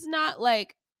 is this is not,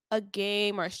 like, a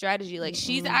game or a strategy." Like,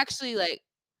 she's Mm-mm. actually, like,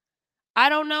 I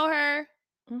don't know her,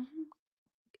 Mhm.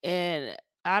 and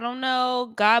I don't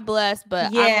know, God bless, but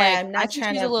I'm Yeah, like, I'm I not think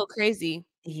trying she's a to little crazy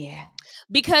yeah,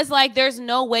 because, like, there's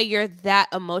no way you're that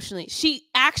emotionally she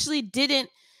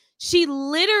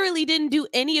literally didn't do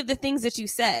any of the things that you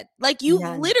said. Like, you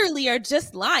none. literally are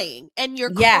just lying, and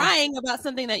you're Yeah, crying about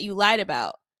something that you lied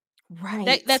about.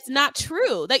 right, That's not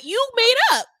true, that you made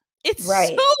up. It's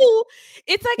right.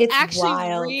 it's, like, It's actually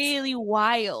wild. really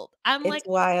wild. I'm It's like,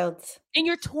 wild. and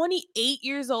you're 28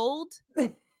 years old?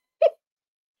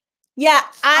 Yeah,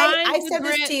 Find I the said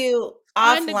this grit to you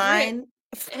find the grit offline.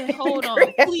 and Find the hold on.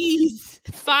 grit. Please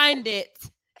find it.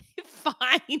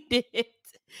 Find it.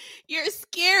 You're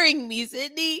scaring me,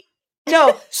 Sydney.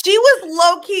 No, she was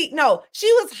low key no,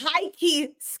 she was high key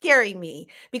scaring me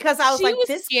because I was She like, was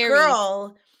 "This scary.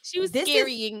 girl, She was this is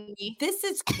scarying me. this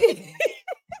is" I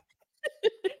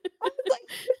was like,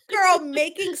 "This girl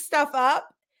making stuff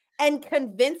up and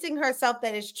convincing herself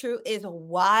that it's true is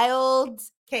wild."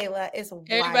 Kayla is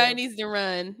Everybody wild. needs to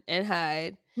run and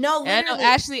hide. No, And I know literally.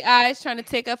 Ashley I is trying to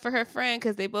take up for her friend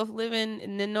because they both live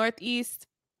in the Northeast.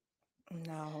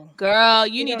 No. Girl,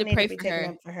 you You need don't to need to pray be for taken her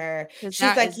up for her. because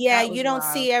She's like, "Yeah, that you was don't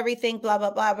wild. see everything, blah,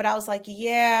 blah, blah." But I was like,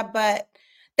 "Yeah, but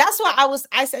That's why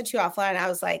I said to you offline, I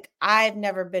was like, I've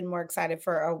never been more excited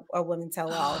for a women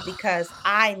tell all because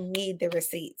I need the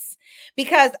receipts.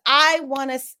 Because I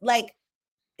want to like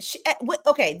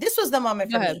okay, this was the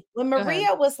moment Go for ahead. me. When Go ahead.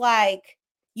 Maria was like,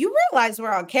 you realize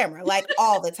we're on camera like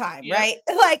all the time, Yep. right?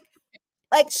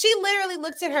 Like she literally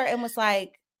looked at her and was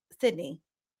like, Sydney,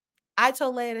 I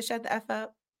told Leia to shut the F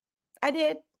up. I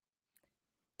did.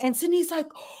 And Sydney's like,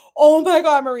 oh my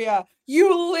God, Maria,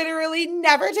 you literally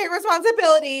never take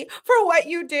responsibility for what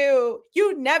you do.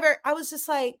 You never. I was just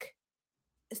like,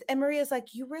 and Maria's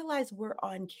like, you realize we're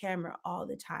on camera all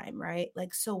the time, right?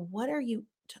 Like, so what are you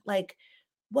like?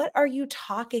 What are you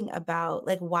talking about?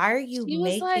 Like, why are you She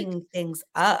was like, making things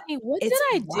up? "Sydney, what did It's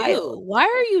I wild. do? Why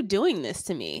are you doing this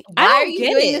to me? I Why are don't you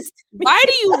get doing it. this to me? Why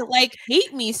do you like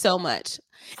hate me so much?"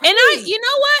 And Right. you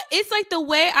know what? It's like the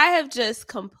way I have just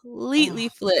completely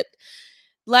Oh, flipped.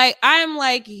 Like I'm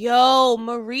like, yo,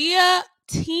 Maria,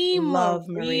 team love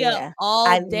Maria Maria. all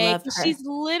I day. love 'Cause her. she's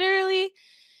literally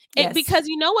Yes. because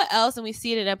you know what else? And we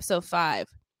see it in episode 5.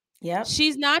 Yep.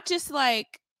 She's not just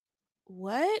like,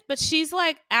 what? But she's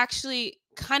like actually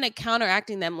kind of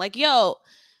counteracting them. Like, yo,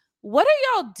 what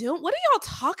are y'all doing? What are y'all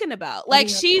talking about? What are Like,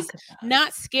 y'all she's talking about?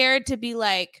 not scared to be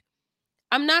like,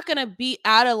 I'm not gonna be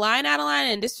out of line,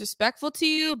 and disrespectful to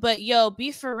you, but yo,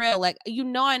 be for real. Like, you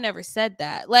know, I never said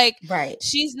that. Like, Right.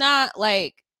 she's not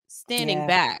like standing Yeah.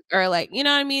 back or like, you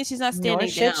know what I mean? She's not Nor standing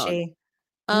should down. she.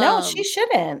 No, she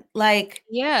shouldn't. Like,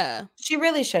 Yeah, she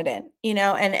really shouldn't,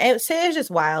 and it was just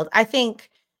wild. I think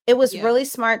it was yeah. really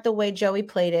smart the way Joey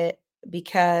played it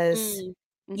because,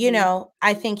 Mm. Mhm.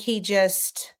 I think he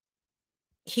just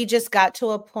got to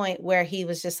a point where he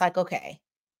was just like, okay,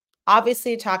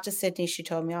 obviously talk to Sydney. She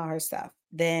told me all her stuff.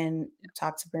 Then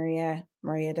talk to Maria.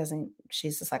 Maria doesn't,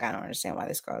 she's just like, I don't understand why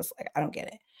this girl is like, I don't get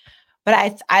it.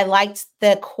 But I liked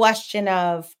the question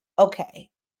of, okay,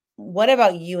 what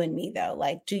about you and me though?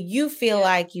 Like, do you feel Yeah.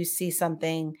 like you see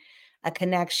something, a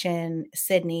connection,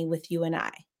 Sydney, with you and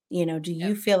I? Do Yep.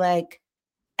 you feel like,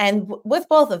 and with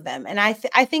both of them, and I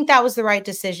think that was the right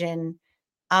decision,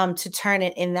 to turn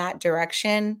it in that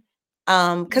direction.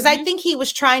 Because I Mhm. think he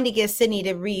was trying to get Sydney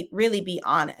to really be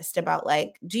honest about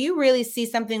like, do you really see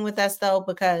something with us though?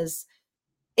 Because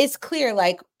it's clear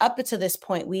like up until this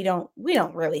point we don't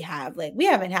really have like we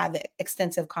haven't had the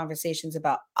extensive conversations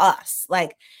about us.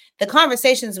 Like the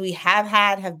conversations we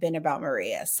have been about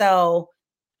Maria. So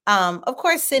of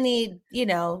course Sydney,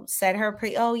 said her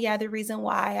oh yeah, the reason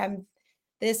why I'm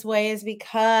this way is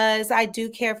because I do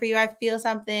care for you. I feel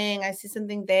something. I see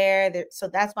something there. So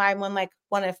that's why I want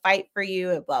to fight for you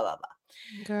and blah blah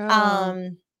blah.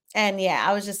 Girl. And yeah,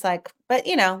 I was just like, but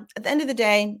at the end of the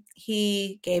day,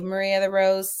 he gave Maria the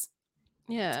rose,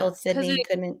 Yeah. told Because Sydney he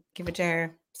couldn't give it to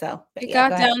her. So, but it yeah, go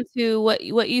got ahead. down to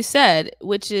what you said,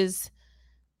 which is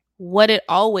what it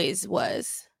always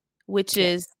was, which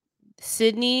is Yes.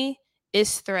 Sydney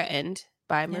is threatened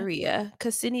by Yeah. Maria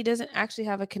because Sydney doesn't actually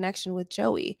have a connection with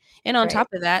Joey. And on top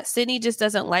Right. of that, Sydney just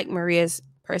doesn't like Maria's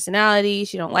personality.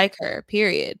 She don't Yep. like her,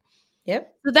 period.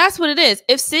 Yep. So that's what it is.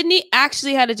 If Sydney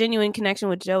actually had a genuine connection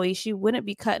with Joey, she wouldn't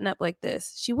be cutting up like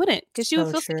this. She wouldn't because she would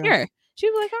So feel true. secure.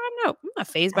 She'd be like, oh, no, I'm not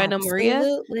phased by no Maria.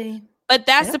 Absolutely. But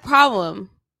that's the Yep. problem.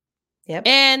 Yep.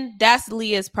 And that's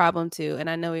Leah's problem too. And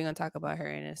I know we're going to talk about her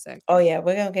in a Oh second. yeah,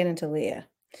 we're gonna get into Leah.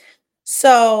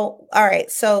 So, all right.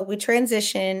 So we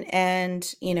transition,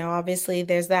 and obviously,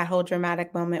 there's that whole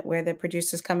dramatic moment where the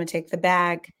producers come and take the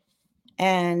bag,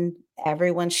 and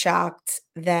everyone's shocked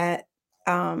that,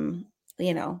 um,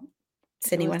 you know, It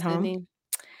Sydney was went home, Sydney.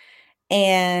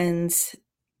 and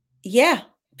yeah,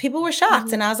 people were shocked,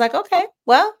 Mhm. and I was like, okay,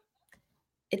 well,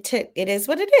 it is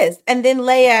what it is, and then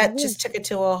Leia just took it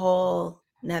to a whole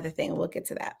another thing. We'll get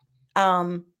to that.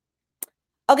 Um,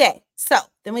 okay, so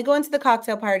then we go into the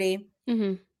cocktail party,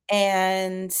 Mhm.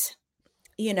 and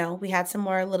we had some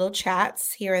more little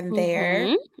chats here and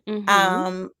there. Mhm.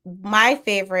 Mhm. My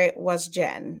favorite was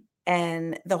Jen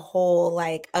and the whole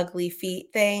like ugly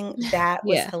feet thing. That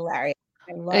was Yeah. hilarious.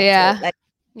 I loved it. Yeah. Like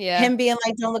Yeah. him being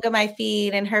like, "Don't look at my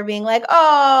feet," and her being like,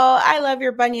 "Oh, I love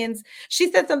your bunions."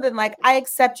 She said something like, "I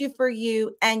accept you for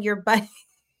you and your bunions."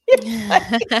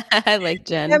 I like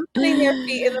Them Jen. putting their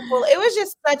feet in the pool. It was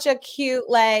just such a cute,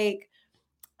 like,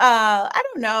 I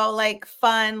don't know, like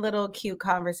fun little cute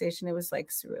conversation. It was like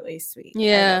really sweet. I love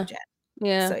Yeah. Jen.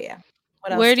 Yeah. So yeah.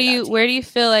 What else stood out to you? Where do you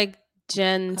feel like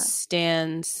Jen Okay.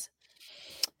 stands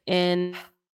in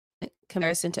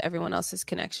comparison to everyone else's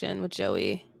connection with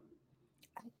Joey?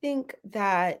 I think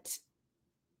that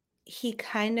he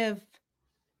kind of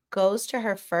goes to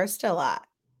her first a lot.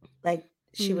 Like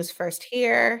she Mm. was first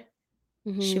here.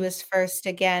 She Mhm. was first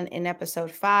again in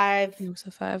episode 5.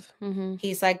 So 5. Mhm.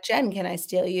 He's like, "Jen, can I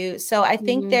steal you?" So I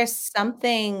think Mhm. there's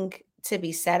something to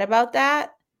be said about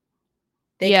that.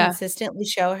 They Yeah. consistently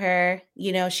show her,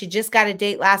 she just got a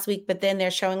date last week, but then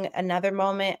they're showing another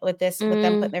moment with them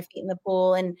putting Mm. their feet in the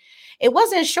pool, and it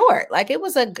wasn't short. Like, it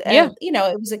was Yeah.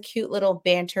 it was a cute little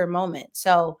banter moment.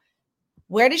 So,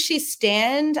 where does she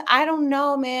stand? I don't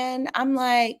know, man. I'm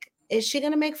like, is she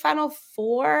gonna make Final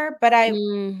 4? But I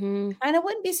Mhm. kinda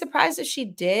wouldn't be surprised if she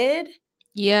did.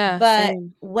 Yeah, But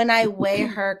same. when I weigh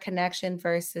her connection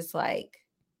versus, like,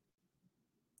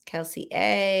 Kelsey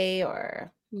A,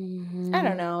 or I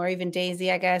don't Mhm. know, or even Daisy,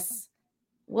 I guess.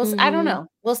 I don't Mhm. know.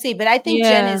 We'll see, but I think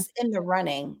Jen Yeah. is in the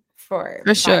running for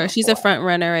For sure. Final She's a 4. front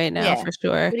runner right now, Yeah. for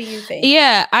sure. What do you think?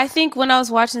 Yeah, I think when I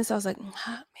was watching this, I was like,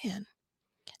 Man,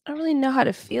 I don't really know how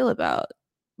to feel about,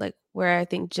 like, where I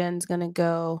think Jen's gonna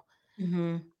go,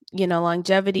 Mhm.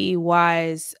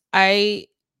 longevity-wise.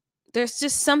 There's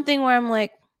just something where I'm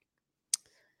like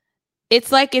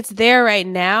it's there right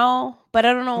now, but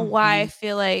I don't know why I Mhm.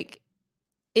 feel like,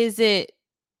 is it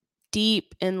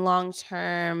deep and long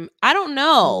term? I don't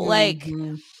know.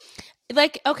 Mhm.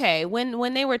 Okay,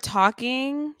 when they were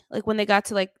talking, like when they got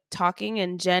to like talking,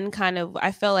 and Jen kind of,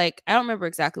 I felt like, I don't remember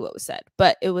exactly what was said,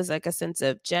 but it was like a sense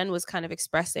of Jen was kind of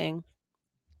expressing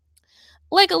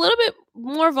like a little bit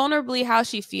more vulnerably how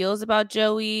she feels about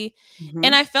Joey. And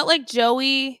Mhm. I felt like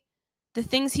Joey, the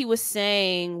things he was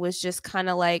saying was just kind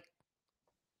of like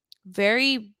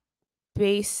very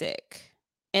basic,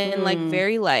 and like Mm.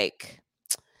 very like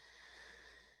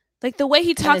the way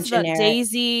he Kinda talks about generic.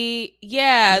 Daisy.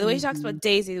 Yeah, the way he talks Mhm. about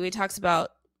Daisy, the way he talks about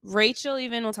Rachel,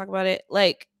 even, we'll talk about it.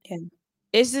 Like, Yeah.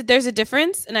 there's a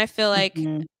difference, and I feel like,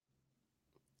 Mhm.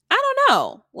 I don't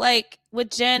know. Like with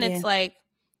Jen, Yeah.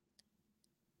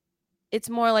 it's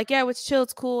more like, yeah, it's chill,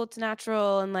 it's cool, it's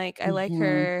natural, and like I like Mhm.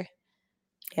 her.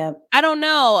 Yep. I don't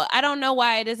know. I don't know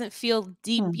why it doesn't feel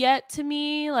deep Hmm. yet to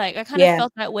me. Like, I kind of Yeah.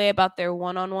 felt that way about their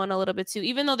one-on-one a little bit too,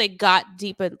 even though they got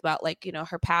deep about, like,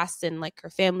 her past and like her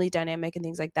family dynamic and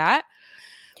things like that.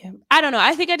 Yep. I don't know.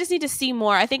 I think I just need to see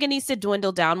more. I think it needs to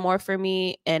dwindle down more for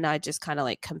me, and I just kind of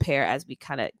like compare as we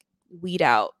kind of weed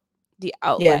out the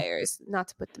Yeah. outliers. Not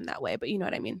to put them that way, but you know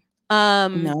what I mean.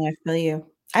 No, I feel you.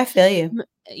 I feel you.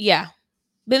 Yeah.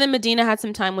 But then Medina had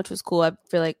some time, which was cool. I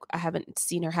feel like I haven't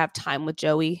seen her have time with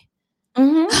Joey,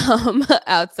 Mhm.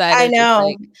 outside I of just know.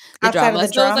 like the Outside of drama.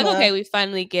 the So it's like, drama. okay, we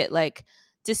finally get like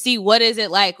to see what is it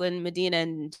like when Medina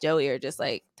and Joey are just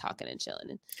like talking and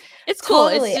chilling. And it's cool.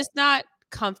 It's Totally. just not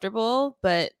comfortable,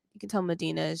 but you can tell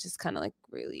Medina is just kind of like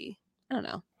really, I don't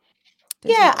know.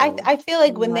 There's Yeah, not I really I feel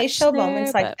like when they much show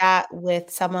moments there, like but that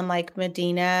with someone like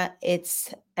Medina,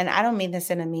 and I don't mean this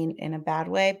in a bad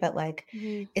way, but, like,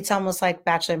 mhm. it's almost like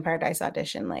Bachelor in Paradise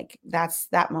audition, like, that's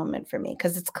that moment for me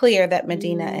because it's clear that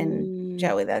Medina and Mm,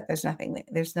 Joey, that there's yeah, no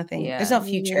there's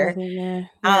future. nothing there.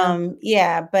 Yeah.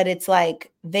 Yeah, but it's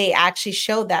like they actually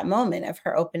showed that moment of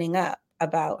her opening up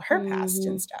about her past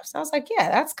and Mhm. stuff. So I was like, "Yeah,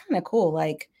 that's kinda cool."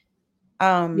 Like,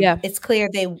 Yeah. it's clear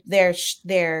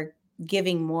they're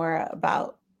giving more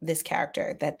about this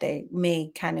character that they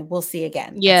may we'll see again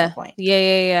at some Yeah. point. Yeah,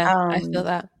 yeah, yeah. I feel Um,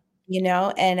 that.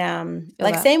 and, Feel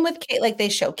like, that. same with like, they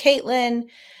show Caitlyn,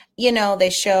 they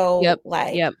Yep. show,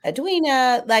 like, Yep.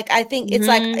 Edwina, like, I think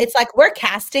Mhm. it's like we're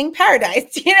casting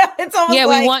Paradise, It's almost Yeah,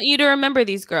 we like, want you to remember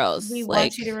these we girls.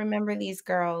 want you to Like, remember these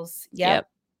girls. yep. Yep,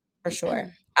 for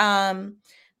sure.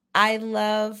 I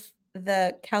love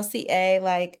the Kelsey A,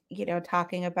 like,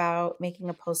 talking about making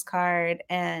a postcard,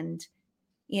 and,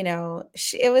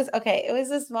 it was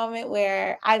this moment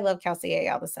where I love Kelsey A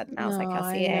all of a sudden. I was like, No, I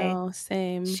Kelsey A, know.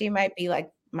 Same. she might be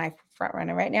like my front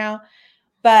runner right now.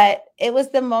 But it was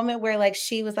the moment where, like,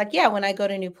 she was like, yeah, when I go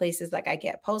to new places, like, I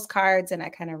get postcards and I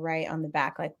kind of write on the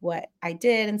back, like, what I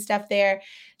did and stuff there.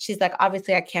 She's like,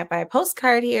 obviously, I can't buy a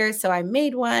postcard here. So I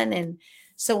made one. And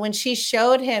so when she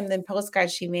showed him the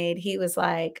postcard she made, he was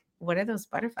like, what are those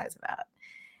butterflies about?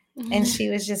 And she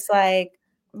was just like,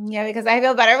 yeah, because I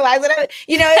feel butterflies. It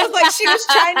was like she was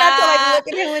trying not to, like, look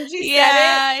at him when she said it.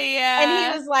 Yeah, And he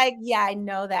yeah. was like, yeah, I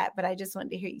know that, but I just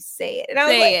wanted to hear you say it. And I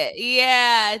was like, Say it.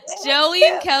 Yeah. that's Joey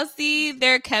and cute. Kelsey,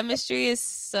 their chemistry is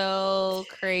so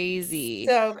crazy.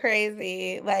 So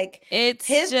crazy. Like, It's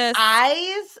his just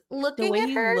eyes the looking way at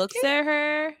he her. looks at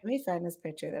her. Let me find this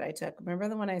picture that I took. Remember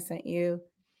the one I sent you?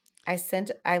 I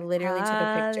literally took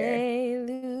a picture.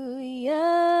 Hallelujah,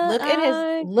 our Look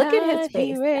at his God, he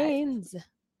face, guys. reigns.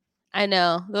 I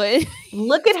know. The way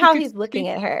Look he at took how his he's looking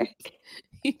screen- at her.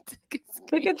 he took a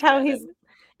Look at how screenshot of he's it.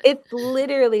 it's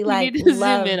literally You like need to zoom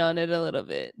love. in on it a little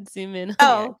bit. Zoom in on the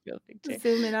Oh, actual picture.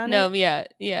 zoom in on No, it. yeah,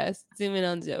 yes. Zoom in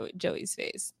on Joey's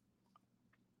face.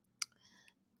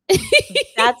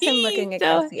 That's him looking at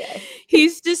So Kelsey A.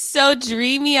 he's just so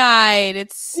dreamy-eyed.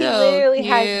 It's He so literally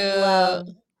has love.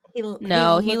 cute. He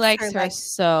No, he looks her likes her like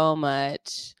so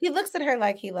much. he looks at her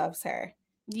like he loves her.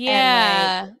 And like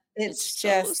Yeah. It's it's so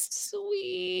just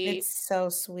sweet. it's so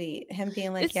sweet. Him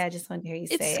being like, yeah, I just want to hear you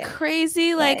say It's it.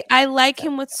 crazy. Like I like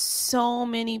him with so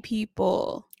many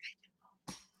people.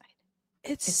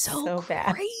 It's so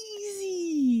bad.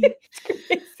 crazy.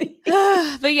 It's crazy.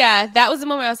 But yeah, that was the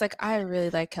moment I was like, I really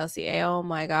like Kelsey A. Oh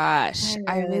my gosh.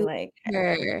 I really like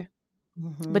her.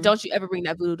 Mm-hmm. But don't you ever bring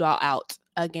that voodoo doll out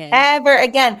again. Ever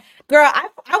again. Girl, I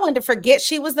wanted to forget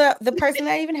she was the person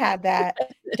that even had that.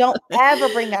 Don't ever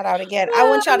bring that out again. I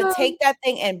want y'all to take that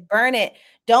thing and burn it.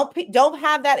 Don't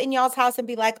have that in y'all's house and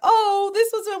be like, oh, this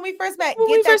was when we first met.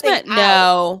 Get that thing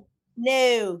out.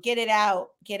 No, get it out.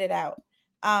 Get it out.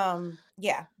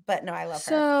 Yeah, but no, I love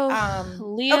her. So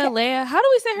Leia, how do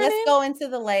we say her name? Let's go into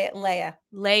the Leia.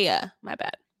 Leia, my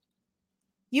bad.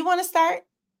 You want to start?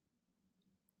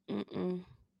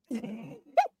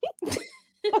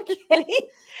 Okay,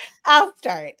 I'll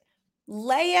start.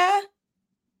 Leia,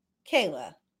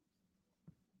 Kayla.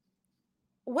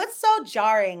 What's so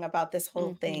jarring about this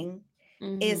whole thing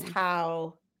is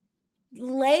how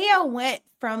Leia went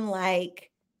from like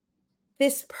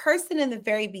this person in the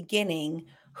very beginning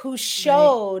who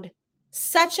showed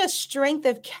such a strength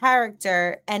of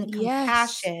character and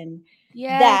compassion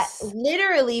that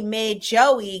literally made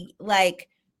Joey like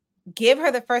give her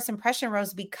the first impression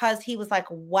rose because he was like,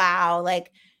 wow,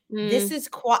 like this is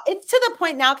it's to the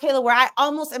point now, Kayla, where I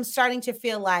almost am starting to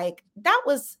feel like that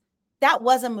was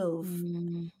a move.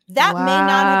 That may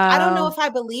not have, I don't know if I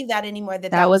believe that anymore,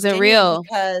 that wasn't real.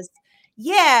 Because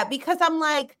I'm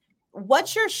like,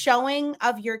 what you're showing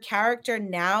of your character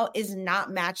now is not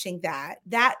matching that.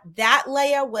 That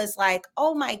Leia was like,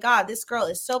 oh my God, this girl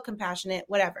is so compassionate,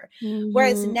 whatever.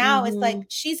 Whereas now it's like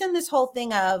she's in this whole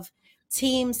thing of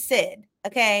Team Sid.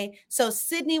 Okay. So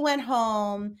Sydney went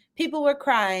home, people were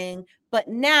crying, but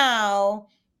now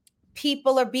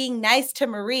people are being nice to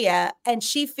Maria and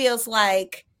she feels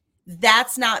like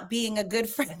that's not being a good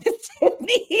friend to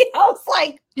Sydney. I was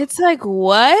like, it's like,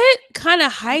 what kind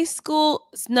of high school?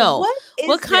 No,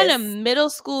 what kind of middle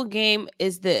school game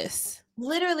is this?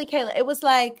 Literally, Kayla, it was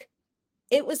like,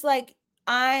 this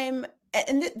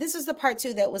is the part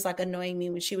too that was like annoying me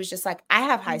when she was just like, I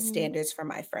have high standards for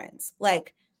my friends.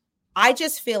 Like, I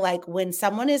just feel like when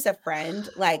someone is a friend,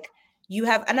 like you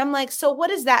have, and I'm like, so what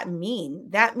does that mean?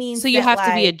 That means so you have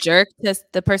to be a jerk to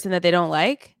the person that they don't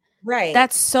like? Right.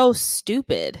 That's so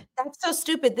stupid.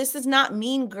 This is not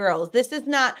Mean Girls. This is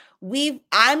not,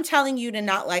 I'm telling you to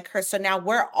not like her. So now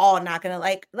we're all not going to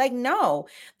like, no,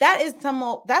 that is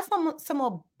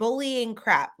some bullying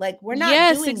crap. Like we're not doing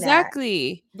that. Yes,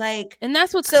 exactly. Like, and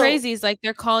that's what's crazy is like,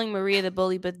 they're calling Maria the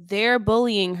bully, but they're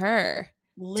bullying her.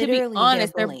 Literally, to be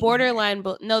honest, they're borderline.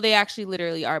 No, they actually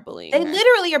literally are bullying. They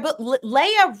literally are. But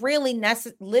Leia really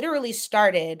literally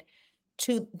started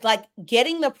to like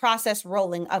getting the process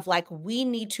rolling of like, we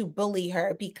need to bully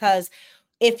her because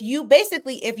if you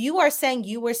are saying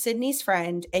you were Sydney's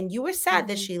friend and you were sad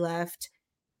that she left,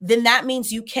 then that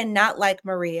means you cannot like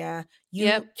Maria.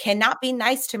 You cannot be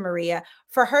nice to Maria.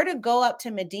 For her to go up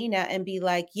to Medina and be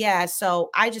like, yeah, so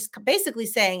I just basically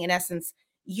saying in essence,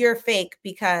 you're fake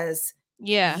because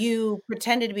you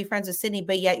pretended to be friends with Sydney,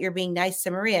 but yet you're being nice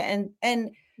to Maria. And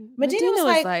Medina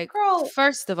was like, girl,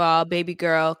 first of all, baby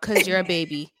girl, because you're a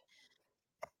baby.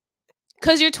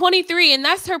 Because you're 23 and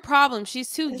that's her problem. She's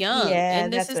too young. Yeah,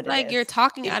 and this is like, you're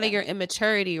talking out of your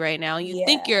immaturity right now. You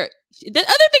think the other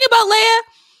thing about Leia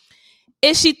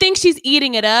is she thinks she's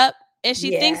eating it up. And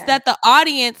she thinks that the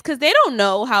audience, because they don't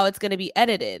know how it's going to be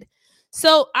edited.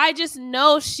 So I just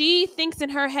know she thinks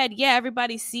in her head,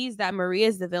 everybody sees that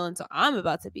Maria's the villain. So I'm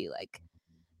about to be like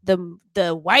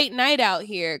the white knight out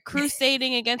here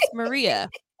crusading against Maria.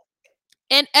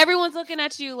 And everyone's looking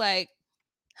at you like,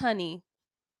 honey,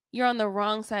 you're on the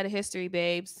wrong side of history,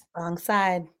 babes. Wrong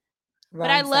side.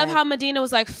 But I love how Medina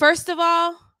was like, first of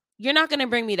all, you're not going to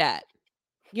bring me that.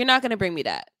 You're not going to bring me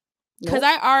that. Because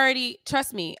I already,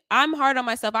 trust me, I'm hard on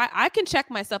myself. I can check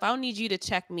myself. I don't need you to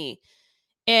check me.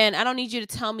 And I don't need you to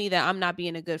tell me that I'm not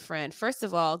being a good friend. First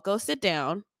of all, go sit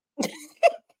down.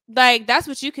 Like, that's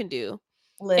what you can do.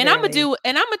 Literally. And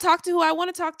I'm gonna talk to who I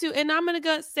want to talk to. And I'm going to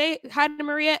go say hi to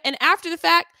Maria. And after the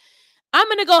fact, I'm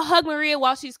going to go hug Maria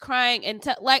while she's crying. And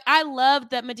like, I love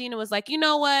that Medina was like, you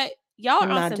know what? Y'all are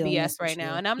on some BS right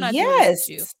now. And I'm not doing this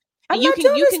with you. And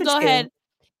you can go ahead.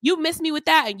 You miss me with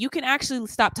that. And you can actually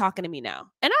stop talking to me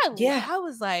now. And I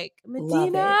was like,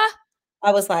 Medina,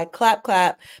 I was like, clap,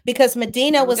 clap. Because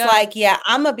Medina Here we was go. like, yeah,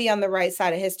 I'm going to be on the right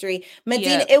side of history.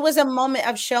 Medina, Yep. it was a moment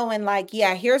of showing like,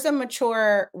 yeah, here's a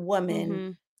mature woman.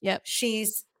 Mm-hmm. Yep.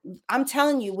 I'm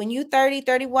telling you, when you 30,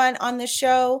 31 on the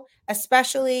show,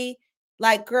 especially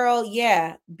like, girl,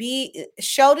 yeah,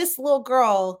 show this little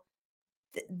girl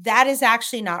that is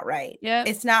actually not right. Yep.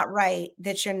 It's not right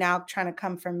that you're now trying to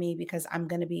come for me because I'm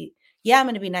going to be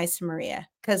nice to Maria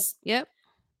because Yep.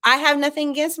 I have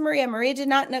nothing against Maria. Maria did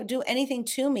not do anything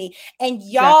to me. And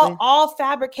y'all Exactly. all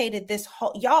fabricated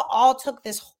y'all all took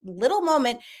this little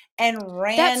moment and That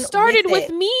ran with started with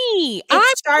it. me. It I'm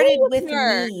started cool with with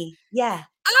her. me. Yeah.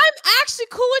 I'm actually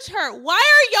cool with her. Why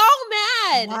are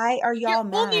y'all mad? Why are You're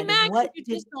y'all only mad? mad because What you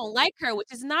did, just don't like her,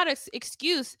 which is not an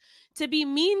excuse to be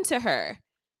mean to her.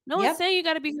 No one's yep. saying you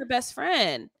got to be her best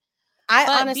friend, I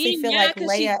but honestly being feel mad like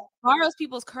because she Leia, borrows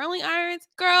people's curling irons,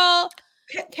 girl,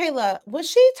 Kayla, when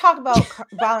she talked about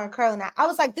borrowing curling, I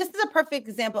was like, this is a perfect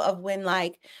example of when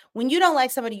you don't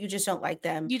like somebody, you just don't like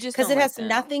them. you just Because don't it like has them.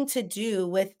 nothing to do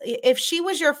with if she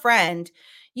was your friend,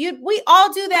 we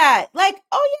all do that. Like,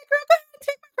 oh yeah, girl, go ahead,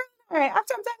 take my curling iron.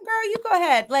 After I'm done, girl, you go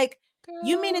ahead. Like,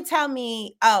 you mean to Girl, tell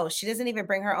me, oh, she doesn't even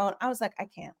bring her own? I was like, I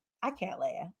can't,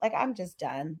 Leia. Like, I'm just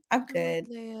done. I'm I love good.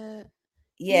 Leia.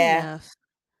 Yeah. Enough.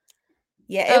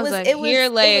 Yeah. I was like, here,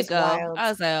 It Leia, was go. wild. I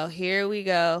was like, oh, here we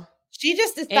go. She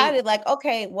just And decided like,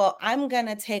 okay, well, I'm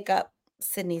gonna take up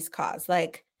Sydney's cause.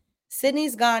 Like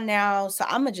Sydney's gone now, so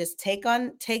I'm gonna just take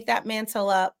that mantle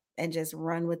up and just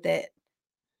run with it.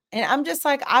 And I'm just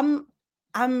like, I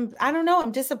don't know,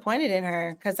 I'm disappointed in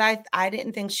her because I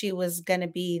didn't think she was gonna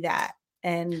be that.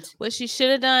 And what she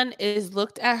should have done is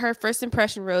looked at her first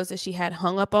impression rose that she had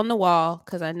hung up on the wall,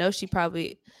 because I know she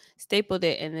probably stapled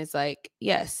it and is like,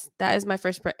 yes, that is my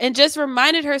and just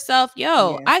reminded herself,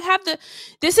 yo, yeah, I have to.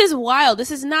 This is wild.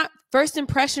 This is not first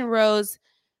impression rose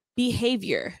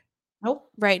behavior nope.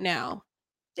 right now.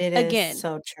 It is Again,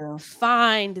 so true.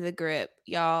 find the grip,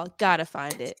 y'all. Gotta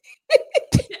find it.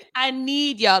 I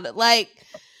need y'all to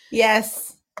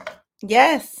Yes.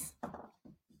 Yes.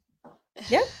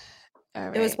 Yep.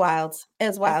 All It was right. wild. It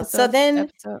was wild. So Episode, then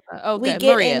episode. Oh, we good.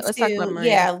 get Maria. Let's talk about into, Maria.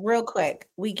 yeah, real quick.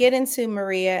 We get into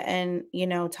Maria and,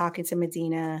 talking to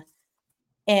Medina.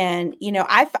 And,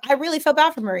 I really felt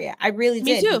bad for Maria. I really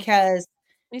Me did too. because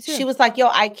Me she too. was like, yo,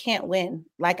 I can't win.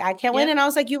 Like, I can't win. Yep. And I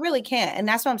was like, you really can't. And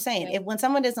that's what I'm saying. Yep. If when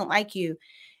someone doesn't like you,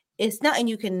 it's nothing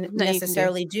you can Nothing you can do.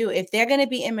 necessarily do. If they're going to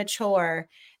be immature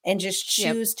and just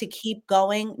Yep. choose to keep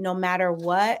going no matter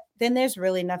what, then there's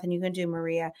really nothing you can do,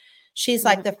 Maria. She's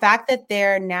like, Yep. the fact that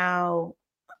they're now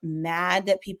mad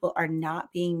that people are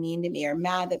not being mean to me or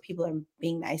mad that people are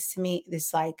being nice to me,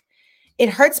 it's like, it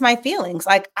hurts my feelings.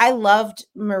 Like, I loved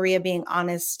Maria being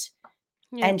honest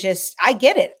Yep. and just, I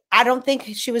get it. I don't think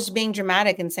she was being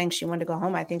dramatic and saying she wanted to go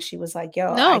home. I think she was like,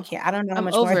 yo, I No, can't, I don't know how I'm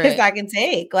much more over of this it. I can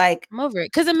take. Like, I'm over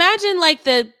it. Cause imagine like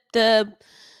the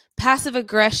passive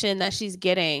aggression that she's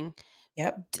getting,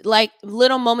 yep. like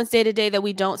little moments day to day that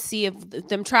we don't see of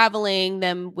them traveling,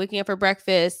 them waking up for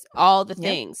breakfast, all the Yep.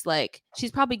 things. Like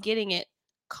she's probably getting it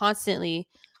constantly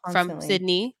from Constantly.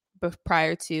 Sydney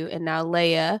prior to, and now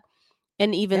Leia,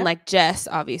 and even Yep. like Jess.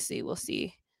 Obviously, we'll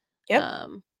see. Yep.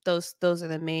 Those are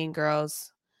the main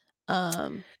girls.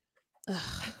 Um, ugh,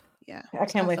 yeah, I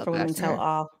can't I wait felt for bad Women for Tell her.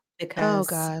 All Oh because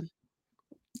God.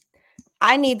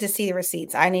 I need to see the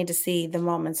receipts. I need to see the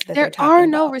moments that they're There talking are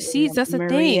no about. receipts, that's the thing.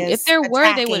 If Maria's there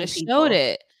were, they would attacking have showed people.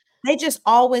 it. They just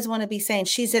always want to be saying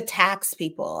she's attacks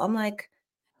people. I'm like,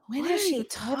 when What has are you she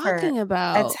ever talking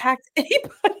about? attacked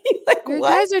anybody? Like, Your what?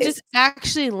 guys are just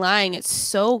actually lying. It's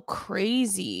so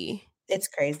crazy. It's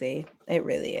crazy. It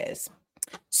really is.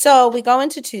 So we go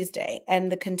into Tuesday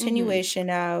and the Mhm. continuation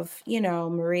of,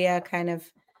 Maria kind of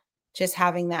just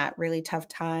having that really tough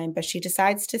time, but she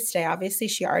decides to stay. Obviously,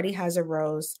 she already has a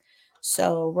rose.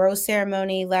 So, rose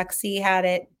ceremony, Lexi had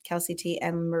it, Kelsey T,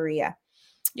 and Maria.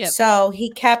 Yep. So,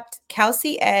 he kept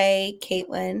Kelsey A,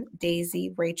 Caitlin,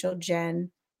 Daisy, Rachel,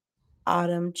 Jen,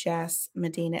 Autumn, Jess,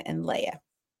 Medina, and Leia.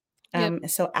 Yep.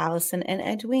 So Allison and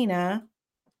Edwina,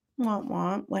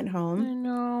 went home. I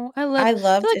know. I I feel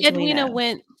loved like Edwina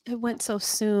Edwina. went so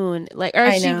soon. Like, or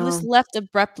I she was know. left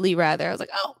abruptly rather. I was like,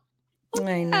 "Oh,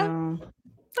 I yeah. know.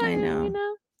 I Bye, know.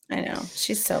 Edwina." I know.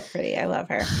 She's so pretty. I love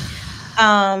her.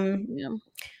 Um, Yeah.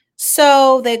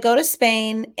 So they go to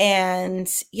Spain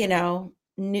and,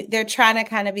 they're trying to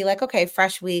kind of be like, okay,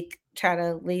 fresh week, try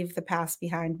to leave the past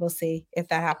behind. We'll see if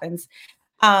that happens.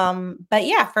 But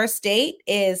yeah, first date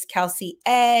is Kelsey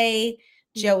A.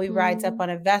 Joey rides up Mhm. on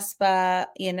a Vespa,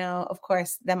 of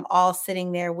course, them all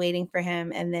sitting there waiting for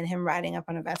him, and then him riding up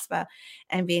on a Vespa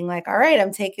and being like, all right,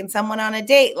 I'm taking someone on a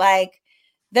date. Like,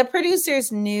 the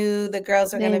producers knew the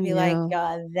girls were They gonna be like, knew.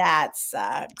 "Yo, that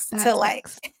sucks," to That like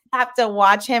sucks. have to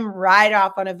watch him ride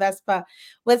off on a Vespa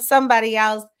with somebody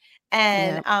else.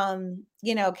 Yeah. And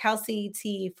Kelsey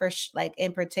T like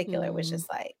in particular was Mm. just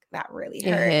like, that really It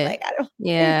hurt. hit. Like, I don't it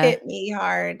Yeah. hit me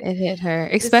hard. It hit her,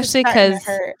 This is especially starting to because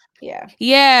hurt. Yeah,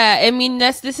 yeah, I mean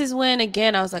this is when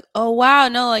again I was like, "Oh wow,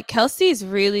 no, like Kelsey's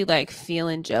really like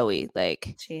feeling Joey."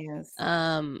 Like she is.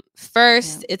 Yeah.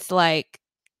 first it's like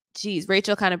geez,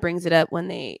 Rachel kind of brings it up when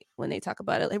they talk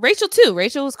about it. Like Rachel too.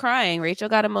 Rachel was crying. Rachel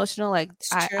got emotional. Like It's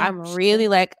true. I'm It's really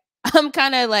true. like I'm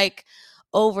kind of like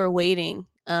overweighting.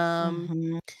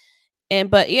 Mhm. And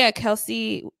but yeah,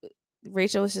 Kelsey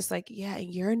Rachel was just like, "Yeah,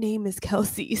 your name is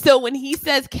Kelsey." So when he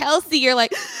says Kelsey, you're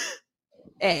like,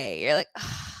 "Hey," you're like,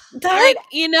 That hurt. like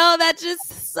that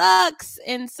just sucks.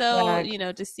 And so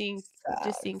That just seeing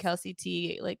sucks. Kelsey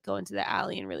T like go into the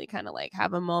alley and really kind of like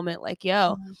have a moment, like,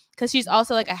 yo, Mhm. because she's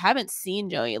also like, I haven't seen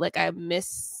Joey, like I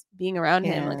miss being around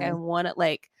him, like I Yeah. want to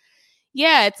like,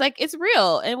 yeah, it's like it's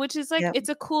real, and which is like Yep. it's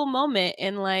a cool moment,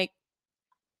 and like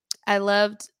I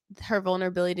loved her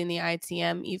vulnerability in the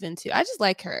ITM even too. I just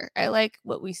like her. I like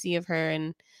what we see of her,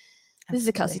 and this is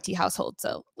a Kelsey Absolutely. T household,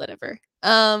 so whatever.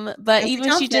 But Kelsey even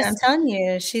she Thompson, I'm just telling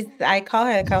you, I call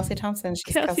her Kelsey Thompson. She's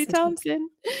Kelsey Kelsey T. Thompson.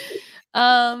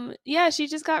 Yeah, she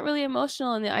just got really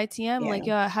emotional in the ITM. Like,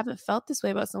 Yeah. yo, I haven't felt this way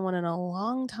about someone in a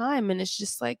long time. And it's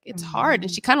just like, it's hard.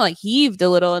 And Mhm. she kind of like heaved a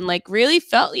little and like really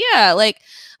felt, yeah, like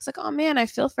it's like, oh man, I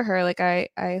feel for her. Like I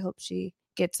hope she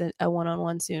gets a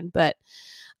one-on-one soon.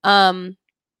 Um,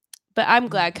 but I'm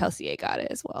glad Mhm. Kelsey A got it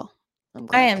as well. I'm I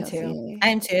glad am too. I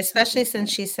am too, Kelsey especially A got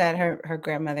since it. she said her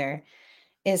grandmother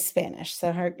is Spanish.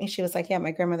 So she was like, "Yeah,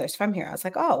 my grandmother's from here." I was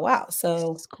like, "Oh, wow."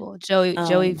 So, It's cool. Joey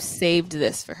um, saved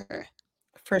this for her,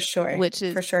 which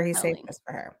for is sure he saved telling. this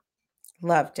for her.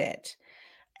 Loved it.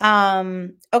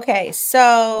 Okay,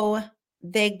 so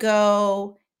they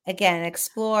go again,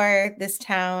 explore this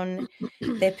town.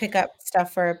 They pick up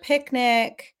stuff for a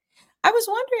picnic. I was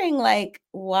wondering, like,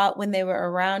 what when they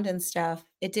were around and stuff,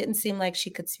 it didn't seem like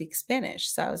she could speak Spanish.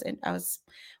 So I was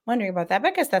wondering about that. But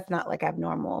I guess that's not like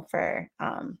abnormal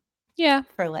Yeah,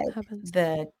 for like happens.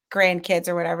 the grandkids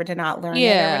or whatever to not learn it or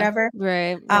Yeah, whatever.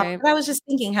 right, right. But I was just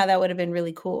thinking how that would have been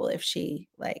really cool if she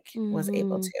like was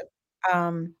able Mhm.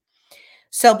 to.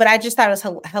 But I just thought it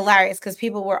was hilarious because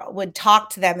people would talk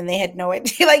to them and they had no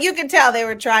idea. Like you could tell they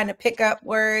were trying to pick up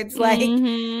words, like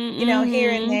Mhm,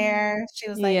 here and mhm. there. She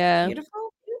was like, Yeah.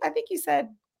 "Beautiful." I think you said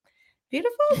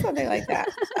beautiful, something like that.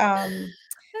 Um,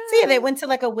 so yeah, they Ah. went to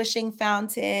like a wishing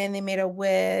fountain. They made a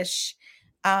wish.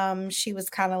 She was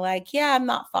kind of like, "Yeah, I'm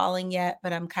not falling yet,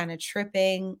 but I'm kind of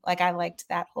tripping." Like I liked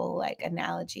that whole like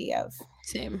analogy of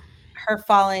Same. her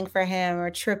falling for him or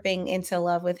tripping into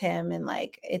love with him, and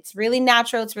like it's really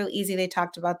natural, it's really easy. They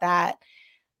talked about that.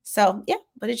 So yeah,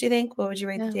 what did you think? What would you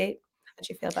rate the Yeah. date? How'd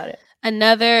you feel about it?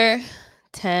 Another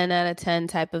 10 out of 10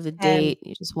 type of a And date.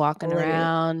 You're just walking literally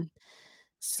around,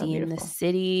 so seeing the beautiful.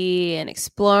 city and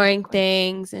exploring Exactly.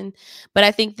 things, but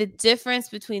I think the difference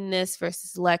between this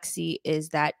versus Lexi is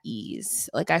that ease.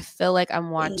 Like I feel like I'm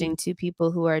Please. watching two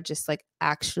people who are just like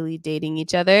actually dating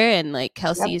each other, and like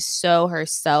Kelsey Yep. is so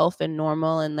herself and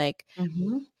normal, and like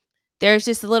Mhm. there's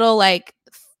just a little like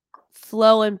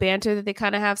flow and banter that they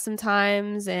kind of have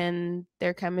sometimes, and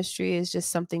their chemistry is just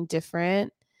something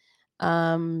different.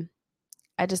 Um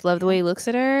I just love the way Yep. he looks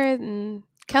at her, and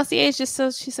Kelsey A is just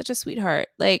she's such a sweetheart.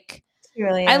 Like She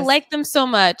really I is. like them so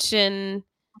much, and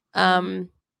Mhm.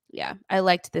 yeah, I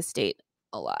liked this date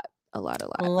a lot, a lot, a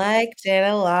lot. Liked it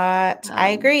a lot.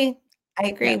 I Um, agree. I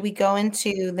agree. yeah, We go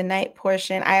into the night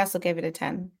portion. I also gave it a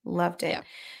 10. Loved yeah. it.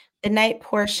 The night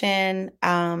portion,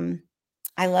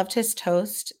 I loved his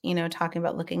toast, talking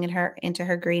about looking at her into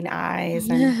her green eyes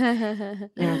and,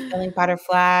 feeling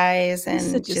butterflies He's and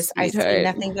such a just I see sweetheart.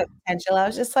 nothing but potential. I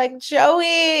was just like,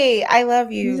 "Joey, I love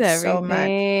He's you so much."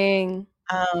 everything.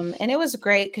 And it was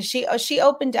great because she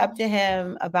opened up to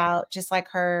him about just like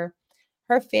her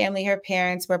family, her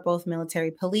parents were both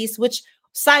military police, which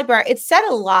sidebar, it said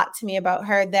a lot to me about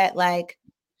her that like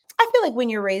I feel like when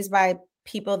you're raised by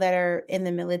people that are in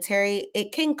the military,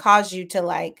 it can cause you to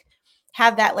like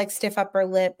have that like stiff upper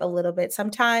lip a little bit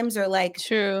sometimes, or like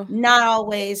True. not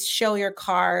always show your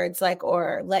cards, like,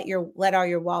 or let all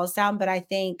your walls down. But I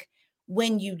think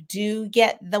when you do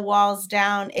get the walls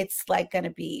down, it's like going to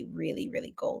be really,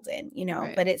 really golden.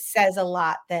 Right. But it says a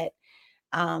lot that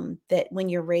when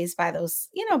you're raised by those,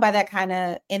 by that kind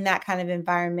of in that kind of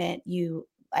environment,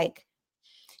 like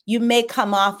you may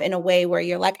come off in a way where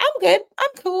you're like, "I'm good. I'm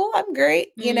cool. I'm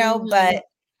great," Hmm. but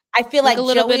I feel Like a like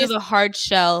little Joey bit of is a hard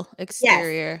shell yes,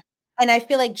 exterior. and I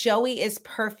feel like Joey is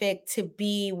perfect to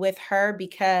be with her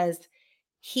because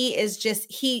he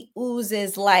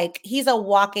oozes like he's a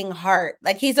walking heart.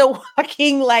 Like he's a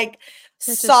walking like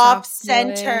Such a soft soft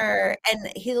boy. center,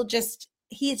 and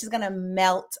he's just gonna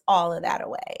melt all of that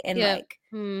away. And Yep. like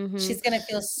Mhm. she's gonna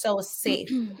feel so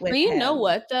safe with But you know him.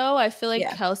 what though? I feel like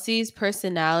Yeah. Kelsey A's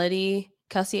personality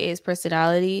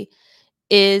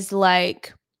is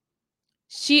like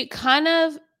she kind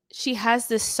of she has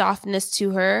this softness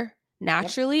to her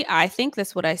Yep. naturally. I think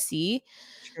that's what I see.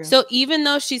 True. So even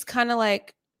though she's kind of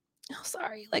like, oh,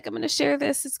 sorry, like I'm gonna share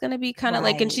this, it's gonna be kind of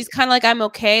like, and Right. she's kind of like, I'm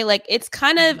okay. Like it's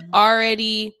kind of Mhm.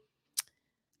 already.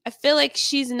 I feel like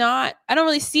she's not. I don't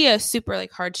really see a super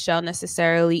like hard shell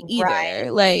necessarily Right.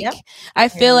 either. Yep. Like I I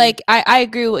hear feel you. like I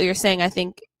agree with what you're saying. I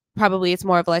think probably it's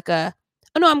more of like a,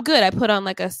 oh no, I'm good. I put on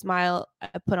like a smile. I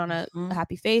put on a Mhm.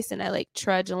 happy face and I like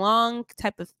trudge along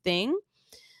type of thing.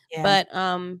 Yeah. But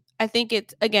I think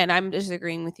it's again. I'm just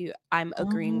agreeing with you. I'm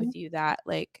agreeing Mhm. with you that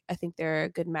like I think they're a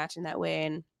good match in that way.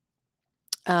 And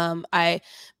I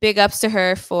big ups to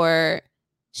her for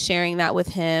sharing that with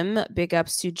him. Big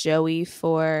ups to Joey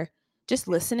for just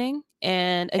listening.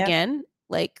 And Yep. again,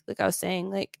 like I was saying,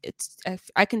 like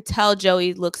I can tell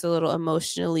Joey looks a little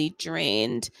emotionally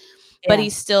drained, but Yeah.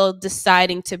 he's still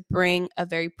deciding to bring a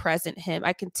very present him.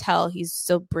 I can tell he's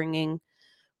still bringing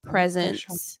For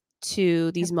sure. presence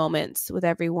to these Yep. moments with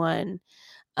everyone.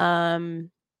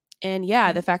 Um and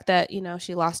yeah, the Yep. fact that,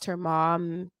 she lost her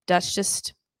mom, that's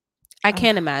just I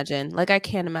can't Ugh, imagine. Like, I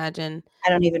can't imagine. I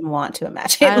don't even want to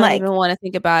I imagine, don't even like, wanna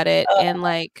think about it, uh, and,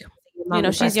 like, your mom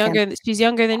with she's breast cancer.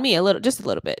 younger than me, just a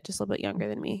little bit, younger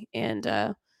than me, and,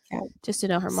 Yeah, just to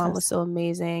know her so mom was sad. so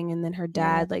amazing, and then her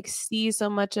Yeah. dad, like, sees so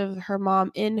much of her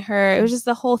mom in her. It was just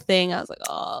the whole thing. I was like,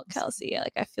 "Oh, So sad. Kelsey,"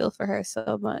 like, I feel for her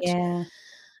so much. Yeah,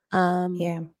 Um,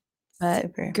 yeah, but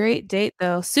super, great date,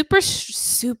 though. Super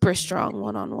strong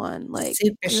one-on-one, like,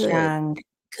 super good strong.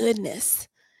 goodness.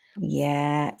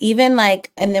 Yeah, even,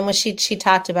 like and then when she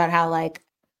talked about how, like,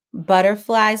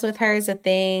 butterflies with her is a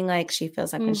thing, like, she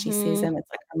feels like when she sees Mhm. them, it's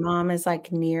like her mom is,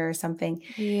 like, near or something,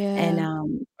 and, Yeah.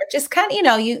 or just kinda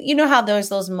you know how there's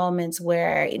those moments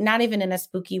where not even in a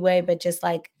spooky way, but just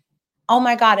like, oh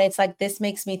my god, it's like, this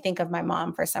makes me think of my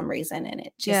mom for some reason, and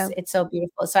Yeah. it's so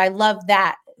beautiful. So I love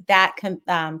that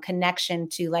connection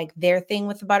to, like, their thing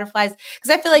with the butterflies because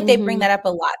I feel like they bring Mhm. that up a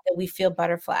lot, that we feel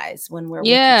butterflies when we're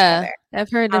with each Yeah, other.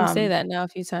 I've heard them say Um that now a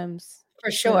few times. for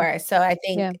Yeah, sure. So I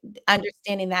yeah, think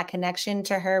understanding that connection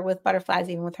to her with butterflies,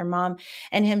 even with her mom,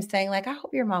 and him saying, like, "I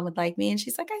hope your mom would like me." And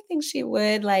she's like, "I think she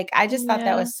would." Like, I just thought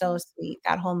that yeah, was so sweet,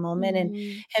 that whole moment. And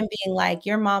mhm, him being like,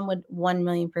 "Your mom would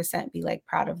 1,000,000% be like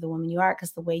proud of the woman you are,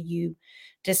 because the way you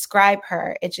describe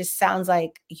her, it just sounds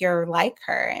like you're like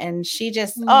her." And she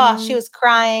just, oh, she mhm. was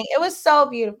crying. It was so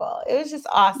beautiful. It was just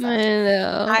awesome.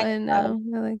 I I loved, know,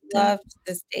 I liked it. loved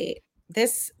this date.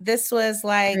 This was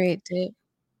like, Great date.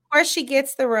 course she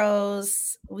gets the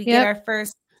rose. Yep.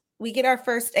 We get our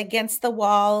first against the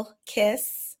wall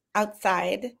kiss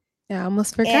outside. I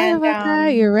almost forgot And, about that,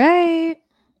 you're right.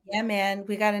 yeah, man,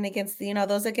 we got an against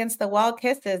those against the wall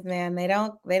kisses, man, they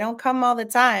don't come all the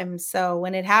time. So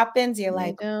when it happens, you're They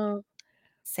like don't.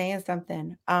 saying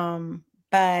something.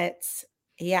 But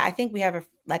yeah, I think we have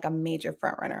a major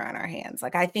front runner on our hands.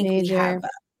 Like, I think we have Major. a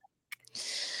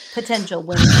potential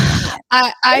winner on our hands.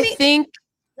 Let I me think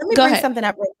let me Go bring ahead. something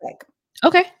up real quick.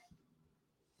 Okay.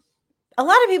 A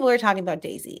lot of people are talking about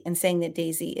Daisy and saying that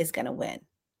Daisy is gonna win,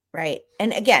 right?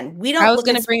 And again, we I don't was look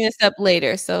at gonna bring this up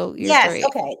later, so you're yes, great.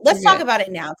 okay, You're let's talk good. about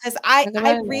it now, because Talk I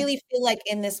about it now. really feel like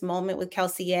in this moment with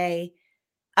Kelsey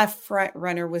a front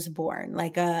runner was born,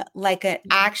 like an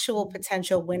actual Mhm.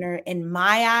 potential winner in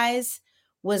my eyes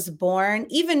was born,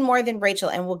 even more than Rachel,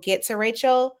 and we'll get to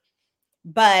Rachel,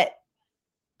 but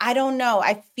I don't know,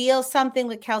 I feel something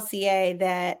with Kelsey A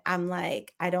that I'm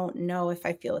like, I don't know if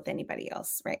I feel with anybody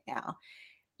else right now.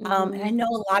 And I Mhm. know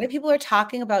a lot of people are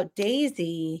talking about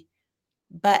Daisy,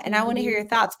 but and I wanna hear your Mhm.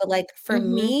 thoughts, but, like, for Mhm.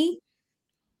 me,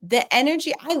 the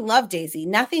energy I love Daisy,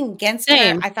 nothing against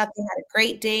her, Same. I thought they had a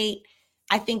great date.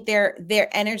 I think their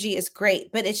energy is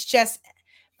great, but it's just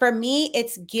for me,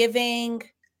 it's giving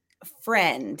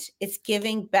friend, it's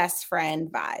giving best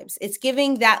friend vibes. It's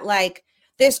giving that, like,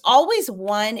 there's always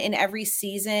one in every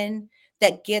season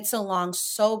that gets along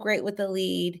so great with the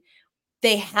lead,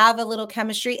 they have a little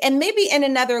chemistry, and maybe in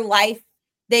another life,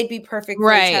 they'd be perfect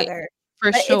for each Right. other.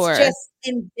 For But it's sure. just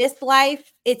in this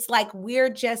life, it's like we're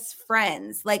just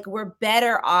friends. Like, we're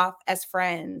better off as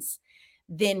friends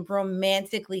than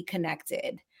romantically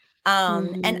connected.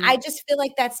 And Mhm. I just feel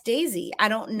like that's Daisy. I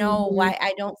don't know Mhm. why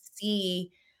I don't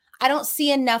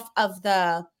see enough of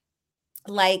the,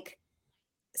 like,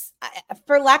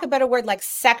 for lack of a better word, like,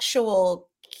 sexual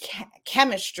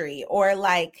chemistry, or,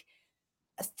 like,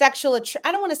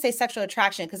 I don't want to say sexual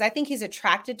attraction because I think he's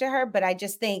attracted to her, but I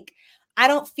just think I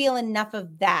don't feel enough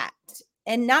of that.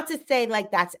 And not to say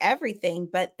like that's everything,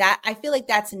 but that I feel like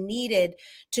that's needed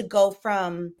to go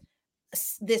from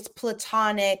this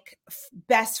platonic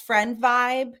best friend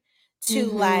vibe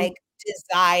to Mm-hmm. like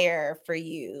desire for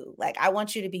you. Like I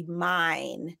want you to be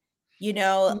mine.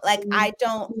 Like I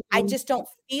Mm-hmm. just don't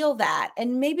feel that.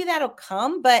 And maybe that'll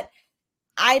come, but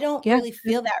I don't Yeah. really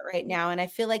feel that right now, and I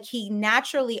feel like he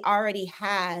naturally already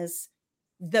has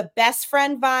the best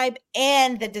friend vibe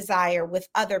and the desire with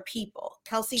other people.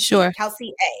 Kelsey T, Sure.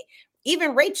 Kelsey A,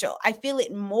 even Rachel. I feel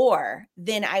it more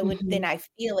than Mm-hmm. I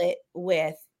feel it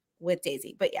with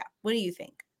Daisy. But yeah, what do you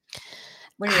think?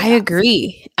 What are your I thoughts?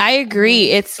 agree. I Mhm.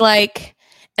 agree. It's like,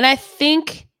 and I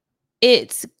think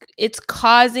it's it's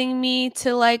causing me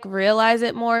to like realize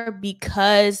it more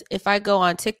because if I go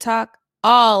on TikTok,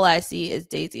 all I see is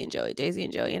Daisy and Joey,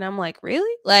 and I'm like,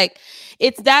 really? Like,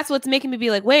 that's what's making me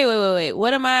be like, wait,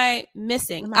 what am I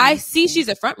missing? What am I I see missing? she's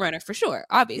a front runner for sure,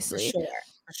 For obviously, sure,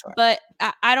 for sure. but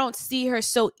I don't see her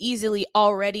so easily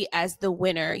already as the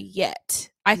winner yet.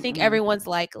 I think Mm-mm. everyone's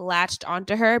like latched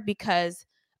onto her because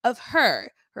of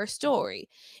her story.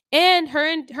 And her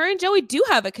and Joey do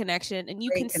have a connection and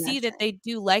you can Great see that connection, they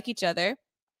do like each other.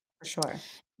 for sure.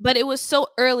 But it was so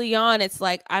early on, it's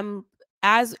like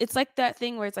it's like that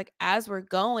thing where it's like as we're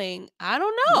going, I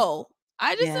don't Mm, know.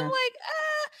 I just am yeah. like,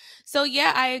 ah. So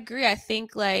yeah, I agree. I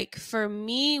think like for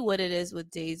me, what it is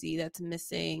with Daisy that's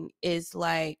missing is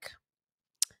like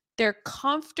they're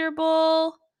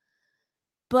comfortable,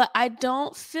 but I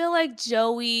don't feel like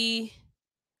Joey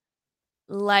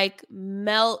like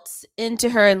melts into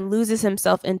her and loses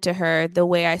himself into her the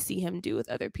way I see him do with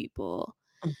other people.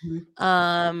 Mhm.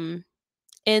 Um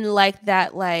in like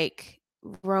that like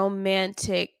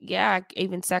romantic, yeah,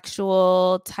 even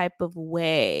sexual type of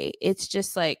way. It's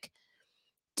just like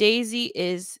Daisy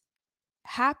is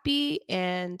happy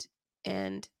and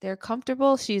they're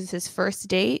comfortable. She's his first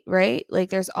date, right? Like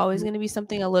there's always Mhm. going to be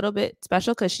something a little bit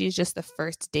special cuz she's just the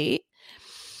first date.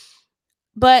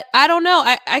 But I don't know.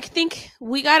 I think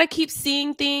we got to keep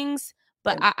seeing things,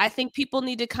 but Yeah. I think people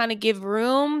need to kind of give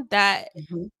room that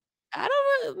Mhm. I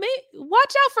don't know.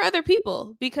 Watch out for other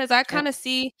people because I Yep. kind of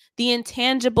see the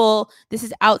intangible. This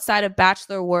is outside of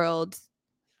Bachelor world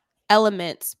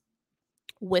elements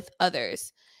with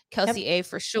others. Yep. Kelsey A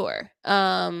for sure.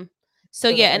 So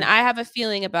yeah, and Absolutely. I have a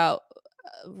feeling about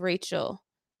Rachel,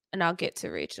 and I'll get to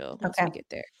Rachel once we Okay. get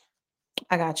there.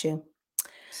 I got you.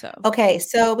 So Okay,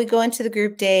 so we go into the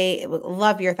group date.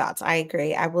 Love your thoughts. I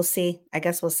agree. I will see. I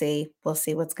guess we'll see. We'll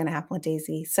see what's going to happen with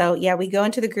Daisy. So yeah, we go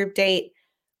into the group date.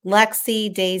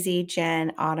 Lexi, Daisy,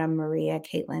 Jen, Autumn, Maria,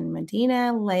 Caitlin,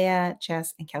 Medina, Leah,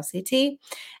 Jess, and Kelsey T.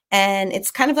 And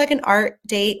it's kind of like an art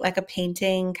date, like a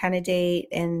painting kind of date.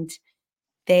 And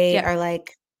they yeah, are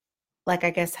like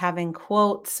I guess having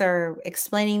quotes or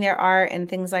explaining their art and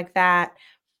things like that.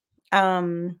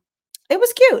 Um, it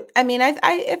was cute. I mean, I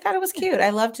thought it was yeah, cute. I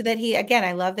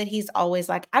love that he's always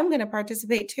like, "I'm gonna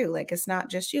participate too." Like, it's not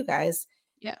just you guys.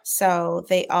 yeah. So,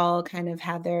 they all kind of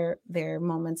had their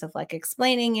moments of, like,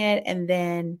 explaining it, and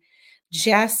then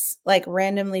Jess, like,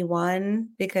 randomly won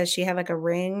because she had, like, a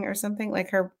ring or something,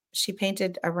 like, she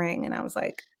painted a ring, and I was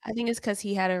like, I think it's because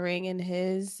he had a ring in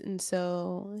his, and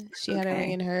so she had a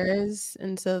ring "Okay." in hers,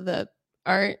 and so the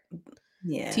art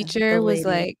Yeah, the teacher was lady.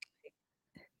 like,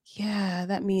 "Yeah,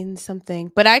 that means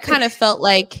something." But I kind of felt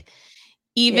like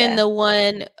even Yeah. the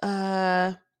one,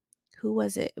 who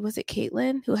was it? Was it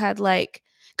Caitlin who had like?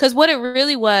 Because what it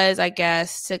really was, I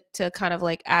guess, to kind of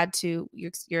like add to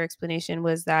your explanation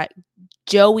was that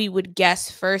Joey would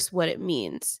guess first what it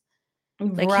means.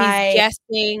 Like he's Right,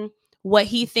 guessing what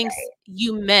he thinks right.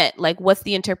 you meant. Like what's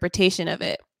the interpretation of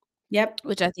it? Yep.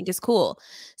 Which I think is cool.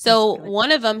 That's So really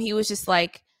one of them, he was just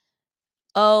like,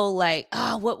 "Oh, like,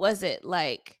 oh, what was it?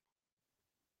 Like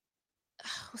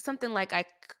something like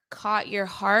caught your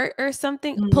heart or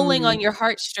something, pulling on mm, your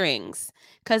heartstrings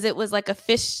because it was like a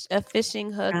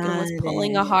fishing hook and got was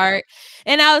pulling a it. heart."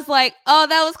 And I was like, "Oh,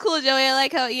 that was cool, Joey. I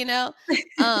like how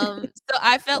So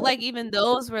I felt Yep. like even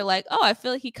those were like, oh, I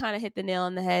feel like he kind of hit the nail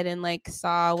on the head and like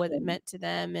saw what it Good. meant to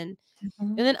them.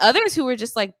 Mhm. And then others who were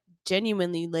just like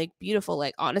genuinely like beautiful,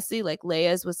 like honestly, like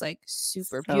Leia's was like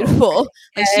super So beautiful.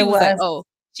 Like yeah, she it was like, was. oh,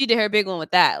 she did her big one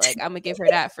with that. Like I'm gonna give her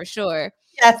that for sure.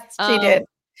 Yes, she did. um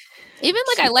Even,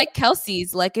 like, I She like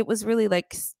Kelsey's, like, it was really, like,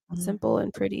 s Mhm. simple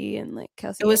and pretty, and, like,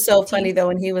 It Kelsey was had some so funny teeth. though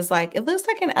when he was like, "It looks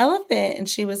like an elephant," and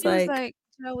she was She was like, like,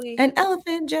 "Joey, "An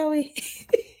elephant, Joey."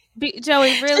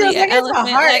 Joey, She really, was an like, "It's a elephant?"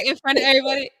 heart." Like, in front of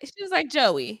everybody? She was like,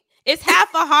 "Joey, it's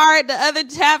half a heart, the other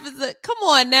half is a" come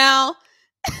on now.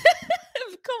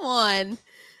 Come on.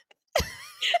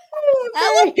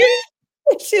 Elephant?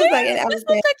 She was like, an This looks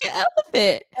elephant. like an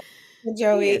elephant. He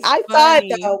Joey. is I saw it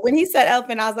funny. though. When he said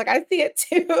elephant, I was like, I see it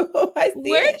too. I see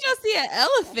Where did it. y'all see an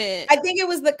elephant? I think it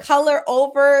was the color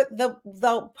over the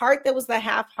part that was the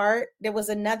half heart. There was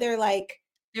another like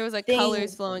There was like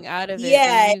colors thing. flowing out of it, but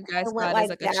Yeah, you it guys went saw it as like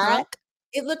like a that. trunk.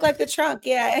 It looked like the trunk.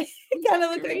 Yeah, it kind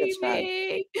of looked like the trunk.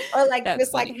 Screaming. Or like That's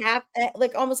just like funny. half,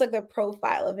 like almost like the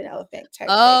profile of an elephant type thing.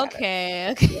 I don't know. Okay.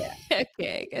 Okay. Yeah.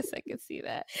 Okay. I guess I can see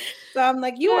that. So I'm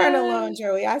like, you weren't Uh, alone,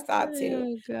 Joey. I saw it too.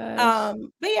 oh gosh.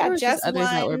 But yeah, There was just Jess others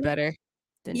that were won. better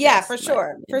than Yeah, Jess, for in my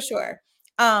sure, for opinion. sure.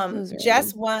 It was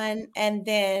Jess random. won, and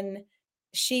then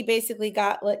she basically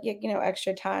got like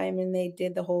extra time, and they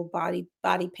did the whole body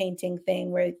painting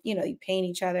thing where you paint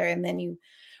each other and then you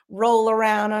roll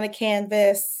around on a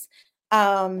canvas.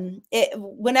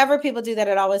 Whenever people do that,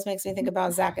 it always makes me think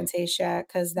about Zach and Tasha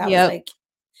because Yep.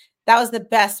 that was the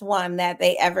best one that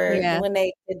they ever Yeah. when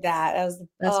they did that. That was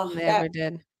That's what they that ever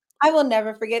did. I will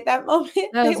never forget that moment.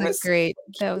 That They was a were so great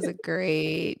that was cute. a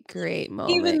great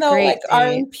Even moment. though Great like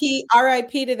date.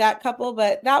 RIP to that couple,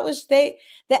 but that was the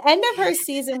end of her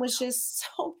season was just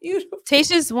so beautiful.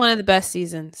 Tasha's one of the best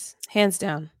seasons, hands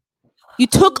down. You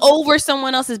took Oh, over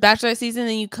someone else's Bachelor season,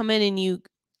 and you come in and you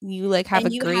like have a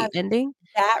and you great have ending.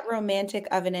 that romantic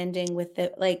of an ending with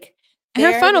the like And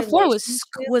her their final four relationship.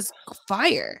 was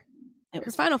fire. It Her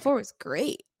was final fire. four was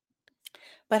great.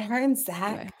 But her and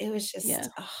Anyway, Zach, it was yeah, just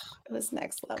it was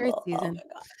next great level. Oh season. my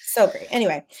god. So great.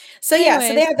 Anyway, so yeah,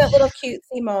 so they Anyways, had that little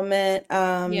cutesy moment.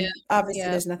 yeah, Obviously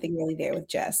yeah, there's nothing really there with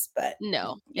Jess, but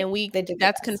no, yeah, and they did their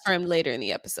that's best. confirmed later in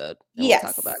the episode, and we'll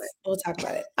talk about it. Yes, we'll talk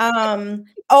about it.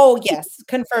 Oh yes,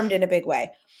 confirmed in a big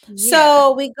way. Yeah.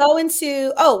 So we go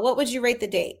into what would you rate the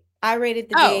date? I rated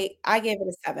the Oh, date. I gave it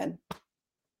a 7.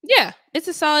 yeah, it's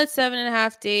a solid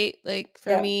 7.5 date, like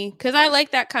for Yep. me, because I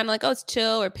like that kind of like it's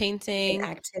chill or An painting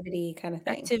activity kind of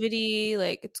thing. activity,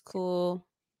 like it's cool.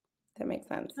 That makes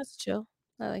sense. That's chill.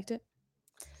 I liked it.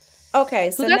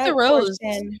 Okay, Who so got the night rose?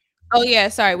 portion. Oh yeah,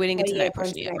 sorry, we didn't Oh get to yeah, night going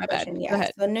portion to yet. night My bad. portion. Go Yeah.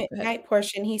 ahead. So Go ahead. night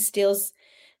portion, he steals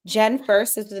Jen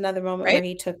first. This was another moment where Right?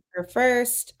 he took her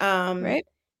first. Right?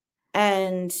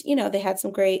 And they had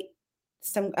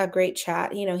a great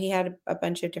chat. He had a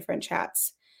bunch of different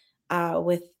chats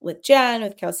with Jen,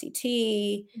 with Kelsey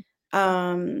T,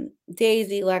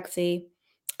 Daisy, Lexi.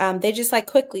 They just like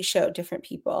quickly showed different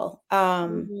people.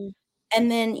 Mhm.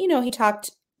 And then, he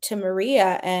talked to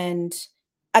Maria, and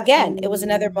again, it was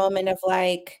another Mm. moment of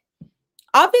like,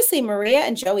 obviously Maria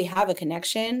and Joey have a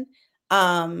connection.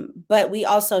 But we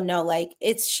also know like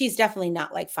she's definitely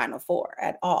not like Final Four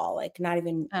at all, like I not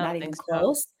don't even think so.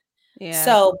 close. Yeah.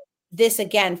 So this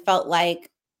again felt like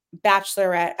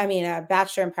Bachelor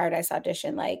in Paradise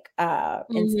audition, like in the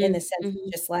Mhm. sense of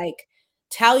Mhm. just like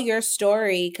tell your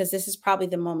story because this is probably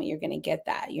the moment you're gonna get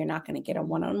that. You're not gonna get a Mhm.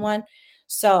 one-on-one.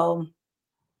 So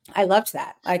I loved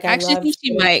that. Like I I actually think loved she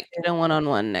the might reaction. get a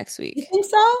one-on-one next You week. think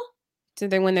so? So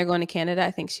then when they're going to Canada,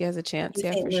 I think she has a chance. You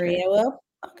Yeah, think for sure. Maria will?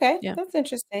 Okay, Yeah. that's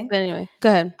interesting. But anyway, go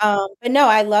ahead. But no,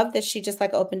 I love that she just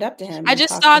like opened up to him I and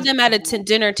just talked to saw him them at a about.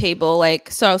 dinner table, like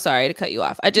so sorry to cut you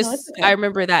off. No, it's I okay.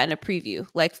 remember that in a preview.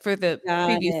 Like for the Got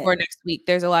preview it. for next week,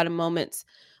 there's a lot of moments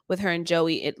with her and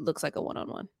Joey. It looks like a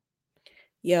one-on-one.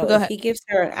 Yo, But go if ahead. he gives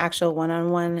her an actual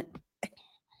one-on-one,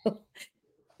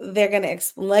 they're gonna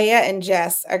Leia and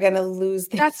Jess are gonna lose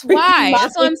their That's freaking why.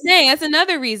 That's what I'm minds. saying. That's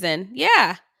another reason.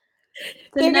 Yeah.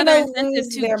 It's They're another gonna incentive lose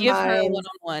to their give her a minds.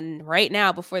 one-on-one right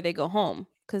now before they go home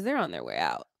because they're on their way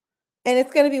out. And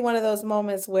it's gonna be one of those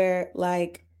moments where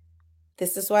like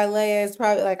this is why Leia is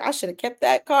probably like, I should have kept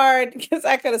that card because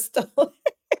I could have stolen.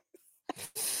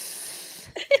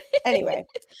 Anyway.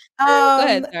 Go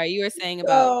ahead. Um Sorry, you were saying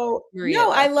about So, Maria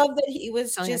no, I though, love that he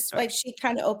was telling her just story. like she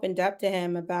kinda opened up to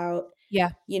him about, Yeah.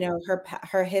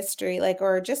 her history, like,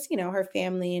 or just, her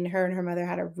family, and her mother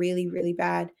had a really, really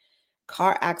bad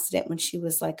car accident when she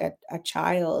was, like, a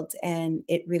child, and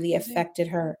it really Okay. affected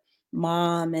her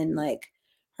mom and, like,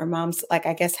 her mom's, like,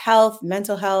 I guess, health,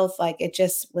 mental health, like, it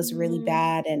just was really Mhm.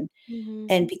 bad, Mhm.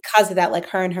 and because of that, like,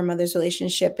 her and her mother's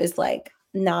relationship is, like,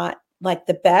 not, like,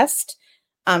 the best.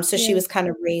 So she Yeah. was kind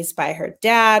of raised by her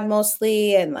dad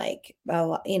mostly and, like, a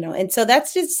lot and so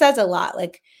that's just says a lot,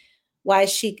 like, why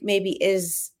she maybe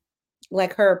is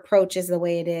like, her approach is the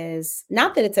way it is.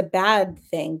 Not that it's a bad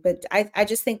thing, but I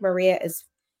just think Maria is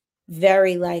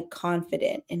very, like,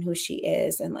 confident in who she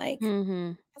is, and, like,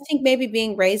 Mhm. I think maybe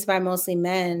being raised by mostly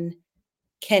men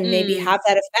can maybe Mm. have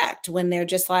that effect when they're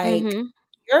just like, Mhm.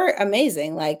 "You're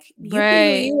amazing, like, you be who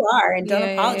Right. you are and don't Yeah,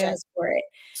 yeah, yeah. apologize for it."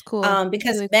 It's cool. It's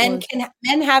Because really cool.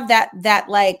 men have that,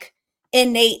 like,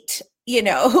 innate,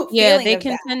 Yeah, feeling of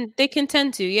that they can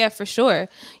tend to. Yeah, for sure.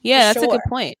 for Yeah, that's a sure. good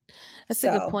point. That's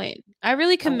a good point. I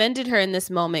really commended her in this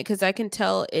moment because I can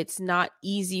tell it's not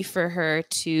easy for her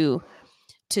to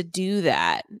do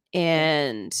that.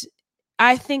 And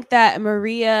I think that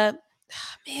Maria,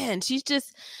 man, she's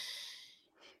just,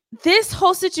 this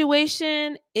whole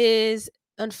situation is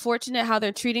unfortunate how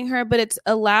they're treating her, but it's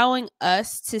allowing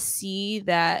us to see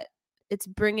that it's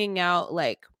bringing out,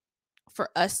 like, for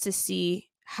us to see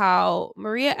how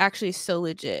Maria actually is so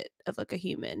legit of like a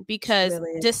human, because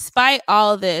really despite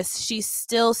all this, she's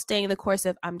still staying the course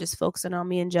of, I'm just focusing on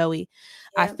me and Joey.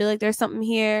 I feel like there's something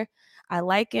here. I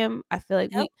like him. I feel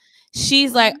like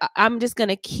she's like, I'm just going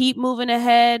to keep moving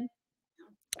ahead.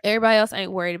 Everybody else I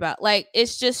ain't worried about. Like,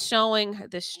 it's just showing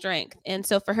the strength. And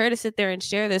so for her to sit there and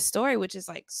share this story, which is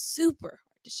like super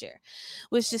hard to share,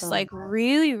 was just like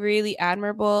really, really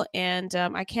admirable. And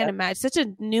I can't imagine such a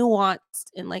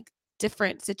nuanced and like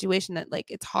different situation that like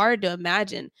it's hard to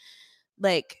imagine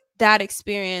like that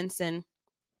experience. And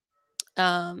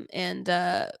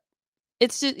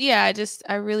it's just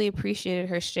I really appreciated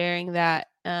her sharing that.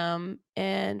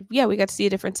 And yeah, we got to see a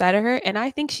different side of her, and I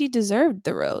think she deserved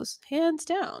the rose, hands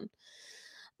down.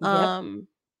 I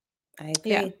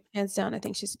agree. Yeah, hands down, I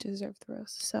think she deserved the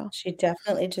rose. So she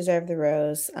definitely deserved the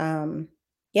rose.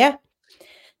 Yeah.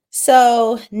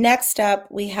 So next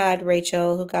up, we had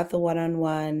Rachel, who got the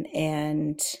one-on-one,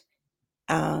 and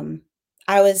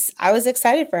I was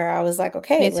excited for her. I was like,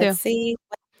 okay, let's see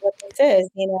what this is.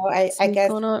 You know, I guess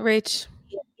going on, Rach.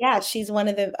 Yeah, she's one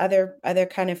of the other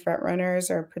kind of front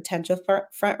runners or potential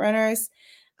front runners.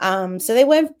 So they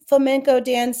went flamenco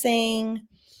dancing.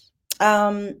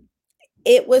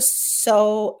 It was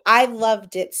I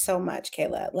loved it so much,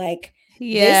 Kayla. Like,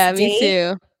 yeah, me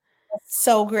too.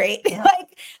 So great.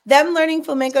 Like them learning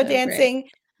flamenco dancing,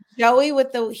 great. Joey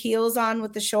with the heels on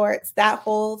with the shorts, that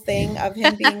whole thing of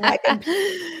him being like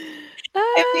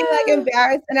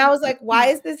embarrassed. And I was like, why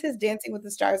is this his Dancing with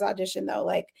the Stars audition though?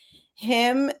 Like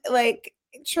him like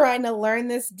trying to learn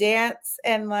this dance,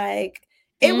 and like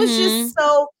it was just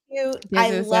so cute.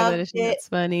 I loved it. That's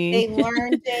funny. They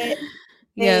learned it.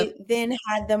 They then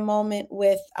had the moment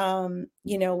with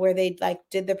you know, where they like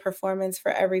did the performance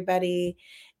for everybody,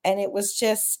 and it was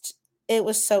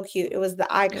so cute. It was the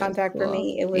eye contact for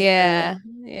me. It was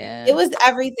it was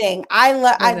everything. I was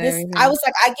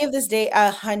like, I give this day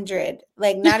 100,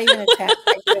 like not even a 10.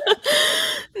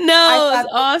 No, it was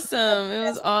awesome. It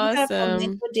was awesome.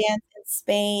 Dance in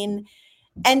Spain,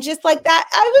 and just like that,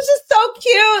 I was just so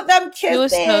cute. Them kissing. It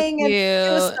was so cute.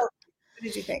 It was so cute. What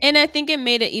did you think? And I think it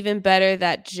made it even better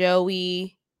that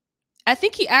Joey, I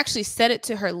think he actually said it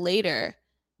to her later,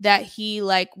 that he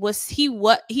like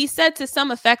he said to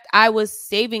some effect, I was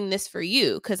saving this for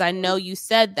you because I know you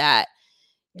said that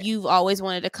you've always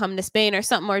wanted to come to Spain or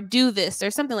something, or do this or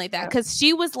something like that, because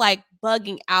she was like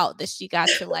bugging out that she got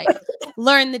to like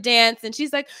learn the dance, and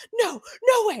she's like, no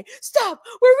way, stop,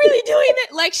 we're really doing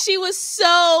it. Like she was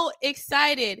so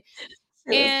excited.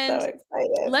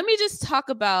 Let me just talk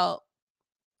about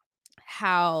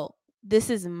how this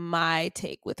is my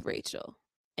take with Rachel.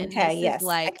 And is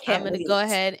like, I'm going to go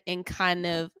ahead and kind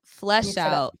of flesh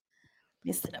out. Let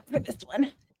me sit up for this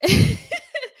one. I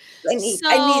need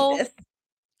this.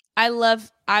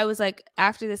 I was like,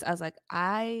 after this, I was like,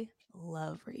 I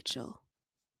love Rachel.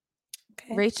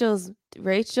 Okay.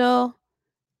 Rachel,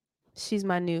 she's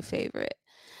my new favorite.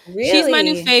 Really? She's my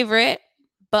new favorite,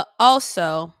 but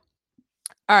also,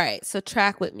 all right, so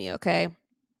track with me, okay?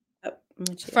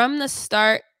 From the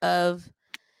start of,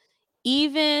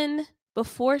 even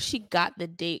before she got the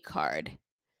date card,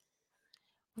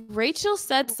 Rachel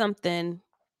said something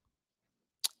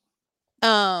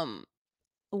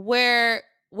where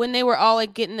when they were all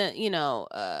like getting the, you know,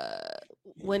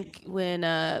 when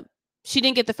she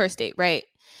didn't get the first date, right?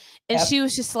 And she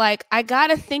was just like, I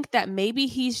gotta think that maybe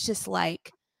he's just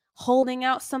like holding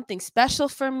out something special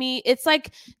for me. It's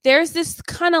like there's this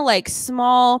kind of like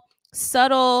small,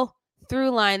 subtle through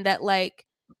line that like,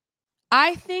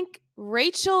 I think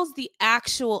Rachel's the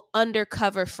actual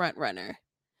undercover front runner,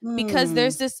 because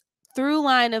there's this through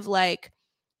line of like,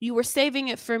 you were saving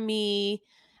it for me.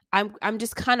 I'm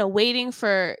just kind of waiting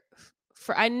for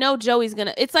I know Joey's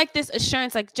gonna, it's like this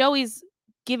assurance, like Joey's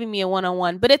giving me a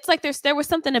one-on-one, but it's like there was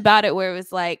something about it where it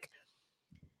was like,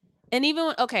 and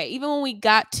even when we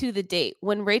got to the date,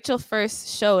 when Rachel first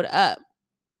showed up,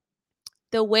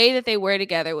 the way that they were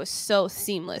together was so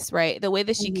seamless, right? The way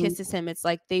that she kisses him, it's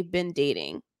like they've been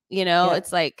dating, you know?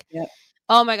 It's like,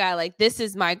 oh my God, like this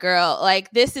is my girl, like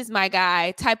this is my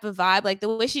guy type of vibe. Like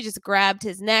the way she just grabbed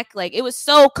his neck, like it was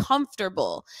so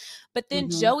comfortable. But then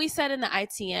Joey said in the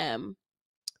ITM,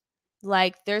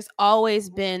 like there's always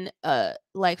been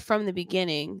like from the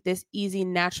beginning, this easy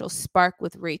natural spark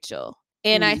with Rachel.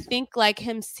 And I think like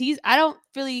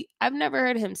I've never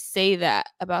heard him say that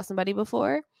about somebody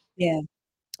before. Yeah.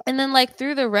 And then like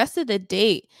through the rest of the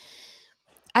date,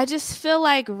 I just feel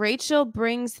like Rachel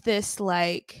brings this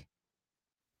like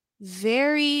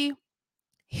very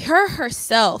her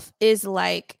herself is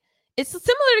like it's similar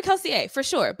to Kelsey A for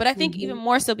sure, but I think even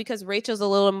more so because Rachel's a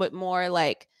little bit more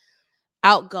like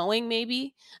outgoing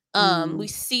maybe. We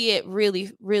see it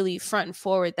really really front and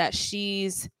forward that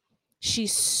she's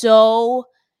so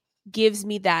gives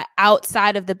me that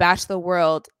outside of the Bachelor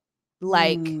world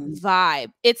like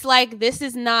vibe. It's like this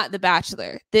is not the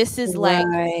Bachelor. This is like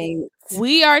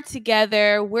we are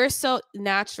together. We're so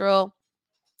natural.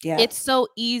 Yeah. It's so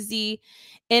easy.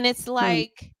 And it's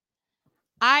like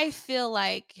I feel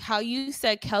like how you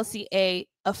said Kelsey A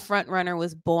front runner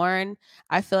was born.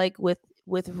 I feel like with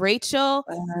Rachel,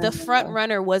 the front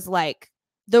runner was like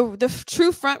the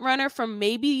true front runner from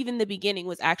maybe even the beginning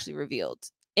was actually revealed.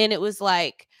 And it was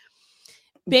like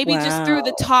maybe just through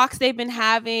the talks they've been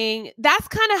having. That's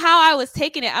kind of how I was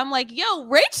taking it. I'm like, yo,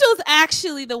 Rachel's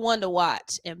actually the one to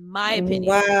watch, in my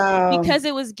opinion. Because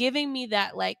it was giving me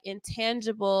that like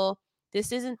intangible,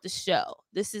 this isn't the show.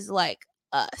 This is like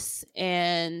us.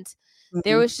 And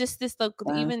there was just this like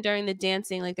even during the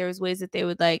dancing, like there was ways that they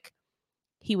would like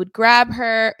he would grab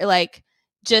her, like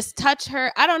just touch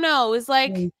her. I don't know. It was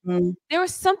like there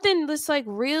was something that's like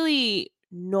really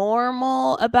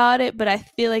normal about it, but I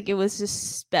feel like it was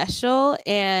just special.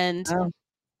 And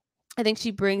I think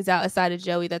she brings out a side of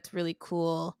Joey that's really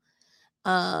cool.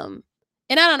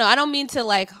 And I don't know. I don't mean to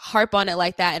like harp on it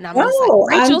like that. And I'm just like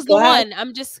Rachel's the one.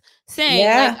 I'm just saying,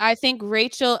 like I think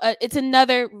Rachel. It's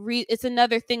another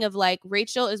thing of like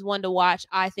Rachel is one to watch.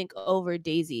 I think over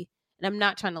Daisy, and I'm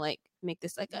not trying to like make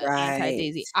this like an anti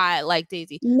Daisy. I like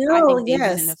Daisy. I think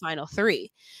Daisy's in the final 3.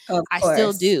 I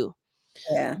still do.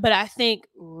 Yeah. But I think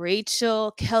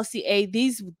Rachel, Kelsey A,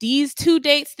 these 2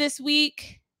 dates this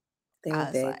week, I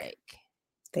was like,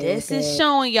 this is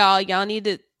showing y'all. Y'all need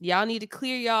to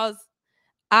clear y'all's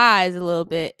eyes a little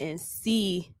bit and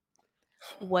see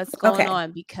what's going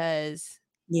on because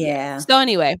So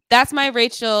anyway, that's my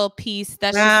Rachel piece.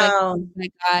 That's just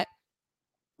like what I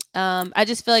got. I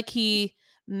just feel like he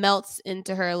melts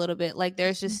into her a little bit. Like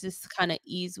there's just this kind of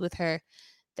ease with her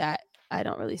that I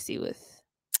don't really see with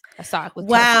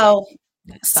Kelsey.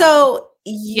 So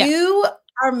you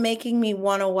are making me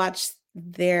want to watch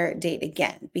their date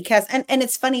again because and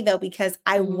it's funny though because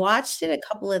I watched it a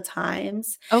couple of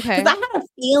times because I had a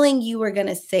feeling you were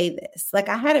gonna say this. Like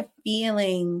I had a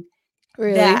feeling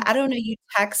that I don't know, you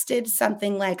texted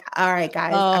something like, all right,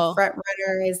 guys, a front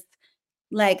runner is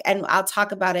like, and I'll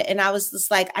talk about it. And I was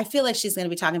just like, I feel like she's going to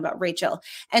be talking about Rachel.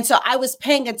 And so I was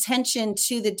paying attention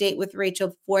to the date with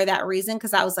Rachel for that reason.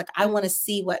 Cause I was like, I want to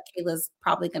see what Kayla's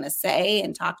probably going to say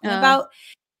and talking about.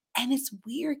 And it's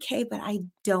weird, Kay, but I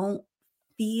don't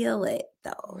feel it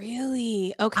though.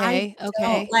 Really? Okay.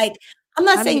 Like, I'm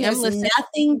not saying there's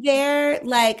nothing there.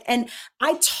 Like, and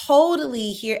I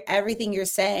totally hear everything you're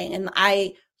saying. And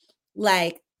I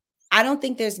don't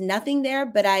think there's nothing there,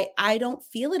 but I don't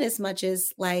feel it as much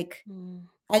as like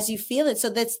as you feel it. So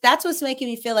that's what's making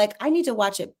me feel like I need to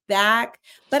watch it back.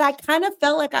 But I kind of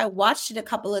felt like I watched it a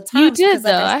couple of times. You did because,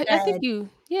 like though. I think you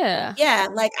Yeah,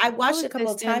 like I watched it a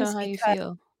couple of times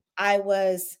because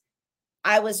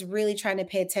I was really trying to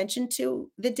pay attention to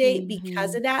the date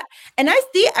because of that. And I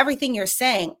see everything you're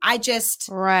saying. I just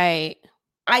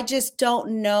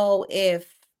don't know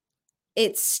if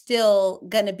it's still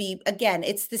going to be, again,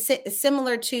 it's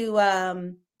similar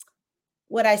to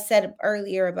what I said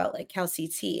earlier about like Kelsey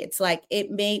T. It's like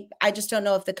I just don't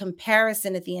know if the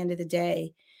comparison at the end of the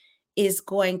day is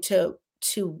going to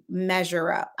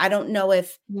measure up. I don't know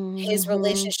if his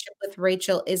relationship with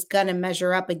Rachel is going to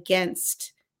measure up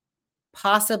against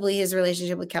possibly his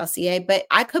relationship with Kelsey A, but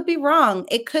I could be wrong.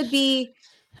 It could be.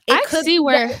 I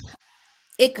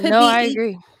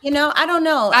agree. You know, I don't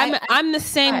know. I'm the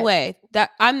same way.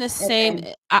 That I'm the same.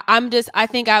 Okay. I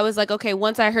think I was like, okay,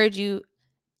 once I heard you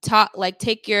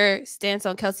take your stance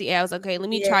on Kelsey A, I was like, okay, let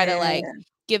me try to like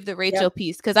give the Rachel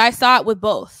piece because I saw it with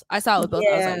both. I was like,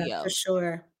 yo, for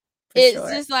sure.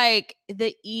 It's just like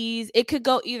the ease. It could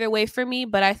go either way for me,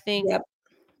 but I think, I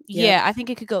think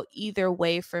it could go either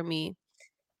way for me.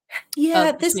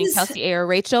 Yeah, between Kelsey A or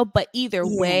Rachel, but either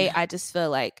way, I just feel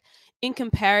like in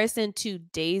comparison to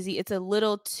Daisy, it's a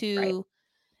little too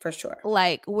for sure.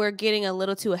 Like we're getting a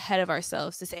little too ahead of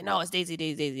ourselves to say no, it's Daisy.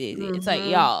 It's like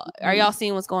y'all, are y'all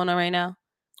seeing what's going on right now?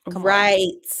 Come on.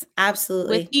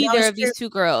 Absolutely. With either of these two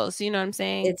girls, you know what I'm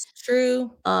saying? It's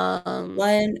true.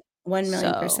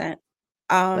 1,000,000%.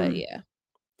 But yeah.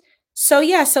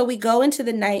 So we go into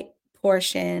the night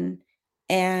portion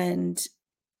and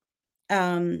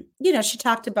she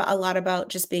talked about a lot about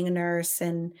just being a nurse,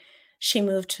 and she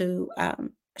moved to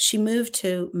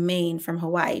Maine from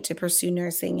Hawaii to pursue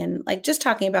nursing, and like just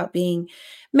talking about being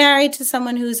married to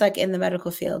someone who's like in the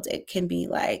medical field. It can be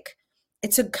like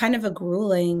it's a kind of a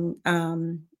grueling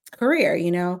career,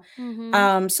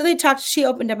 Mm-hmm. So she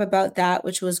opened up about that,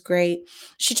 which was great.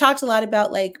 She talked a lot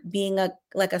about like being a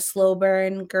slow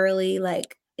burn girly,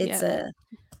 like it's Yep. a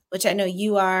which I know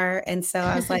you are. And so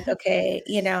I was like, okay,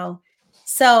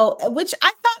 so which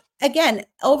I thought again,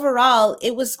 overall,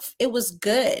 it was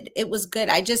good. It was good.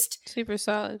 Super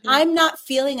solid. Yeah. I'm not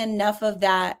feeling enough of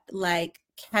that like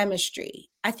chemistry.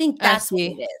 I think I that's what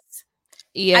see. it is.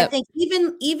 I Yep. think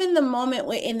even the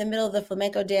moment in the middle of the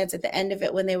flamenco dance at the end of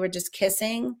it when they were just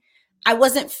kissing, I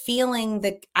wasn't feeling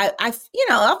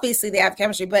obviously they have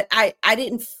chemistry, but I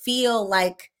didn't feel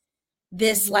like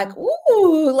this like Mm-hmm.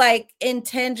 ooh like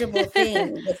intangible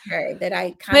thing with her that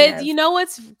I kind But of you know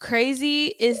what's crazy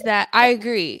is that I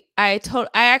agree. I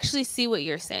actually see what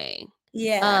you're saying.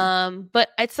 yeah, But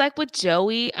it's like with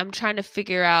Joey, I'm trying to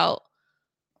figure out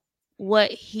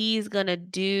what he's gonna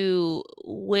do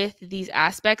with these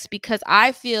aspects because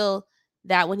I feel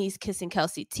that when he's kissing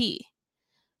Kelsey T,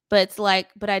 but it's like,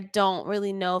 but I don't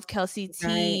really know if Kelsey right.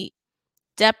 T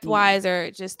depth Yeah. wise or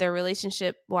just their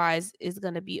relationship wise is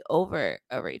gonna be over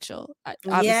a Rachel.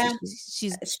 Obviously, Yeah,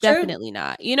 she's it's true. definitely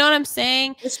not. You know what I'm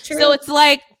saying? It's So true. it's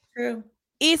like True.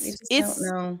 We just don't it's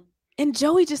know. and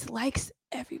Joey just likes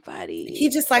He everybody.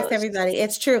 just So likes it's everybody.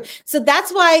 It's true. So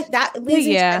that's why that but leads into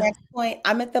my yeah, next point.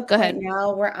 I'm at the go point ahead.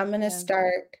 now where I'm going to Yeah.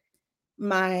 start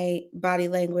my body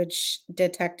language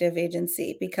detective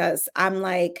agency because I'm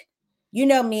like,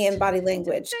 me in body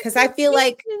language because Detective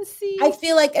I agency.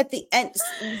 feel like at the end,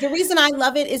 the reason I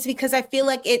love it is because I feel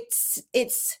like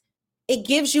it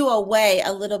gives you away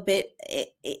a little bit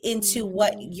into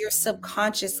what Mhm. you're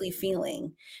subconsciously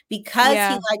feeling because he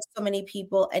Yeah. likes so many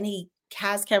people and he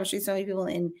has chemistry with so many people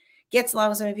and gets along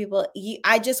with so many people.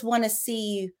 I just want to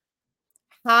see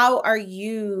how are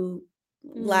you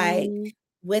like Mhm.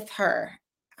 with her?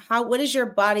 What is your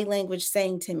body language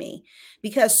saying to me?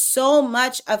 Because so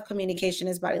much of communication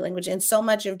is body language and so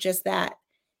much of just that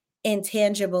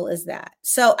intangible is that.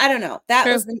 So I don't know.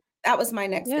 True. That was my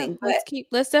next Yeah. thing.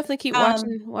 Let's definitely keep But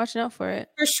watching out for it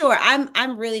for sure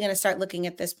I'm really going to start looking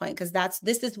at this point because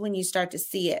this is when you start to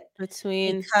see it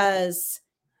between because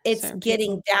it's certain people.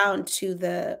 getting down to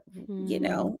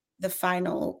Mhm. the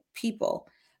final people.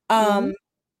 Mhm. Um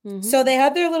Mhm. so they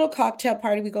had their little cocktail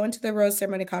party. We go into the rose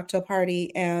ceremony cocktail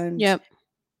party and Yep.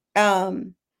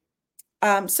 um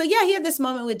so yeah, he had this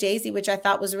moment with Daisy, which I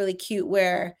thought was really cute,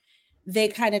 where they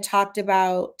kind of talked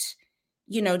about,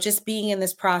 just being in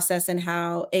this process and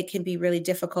how it can be really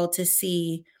difficult to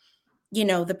see,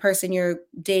 the person you're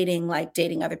dating, like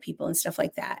dating other people and stuff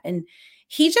like that. And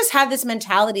he just had this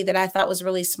mentality that I thought was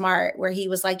really smart, where he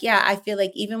was like, yeah, I feel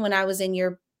like even when I was in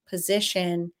your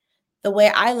position, the way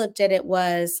I looked at it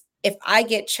was if I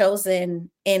get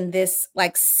chosen in this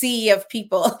like sea of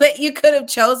people that you could have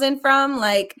chosen from,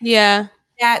 like Yeah.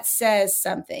 that says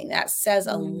something. That says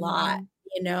a lot,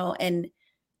 Mhm. and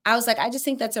I was like, I just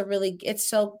think that's a really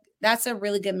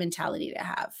good mentality to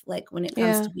have, like when it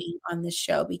comes Yeah. to being on this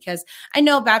show, because I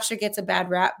know Bachelor gets a bad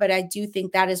rap, but I do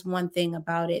think that is one thing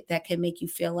about it that can make you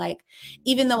feel like,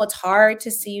 even though it's hard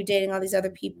to see you dating all these other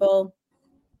people,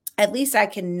 at least I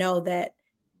can know that,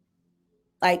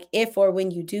 like, if or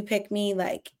when you do pick me,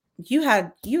 like you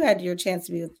had your chance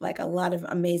to be with like a lot of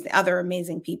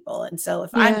amazing people. And so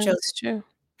if I'm Yeah, chosen, it's true.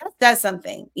 that's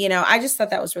something, I just thought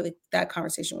that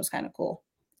conversation was kind of cool.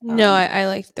 No, Um, I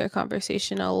liked their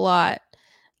conversation a lot.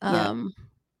 yeah. Um,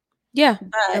 yeah,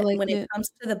 I But liked when it it.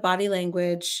 comes to the body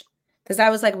language, because I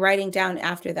was like writing down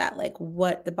after that, like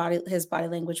what his body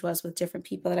language was with different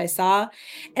people that I saw.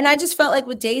 And I just felt like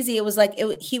with Daisy, it was like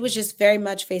he was just very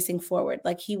much facing forward.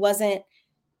 Like he wasn't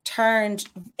turned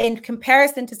in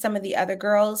comparison to some of the other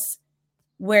girls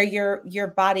where your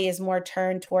body is more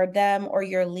turned toward them or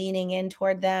you're leaning in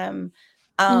toward them.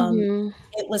 Um, Mhm.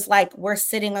 it was like we're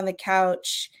sitting on the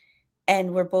couch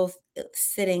and we're both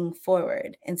sitting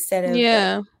forward instead of it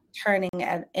Yeah. turning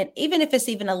and even if it's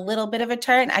even a little bit of a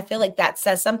turn, I feel like that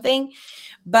says something.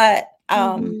 But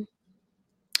Mhm.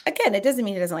 again, it doesn't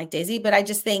mean he doesn't like Daisy, but I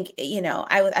just think,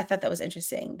 I thought that was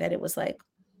interesting that it was like,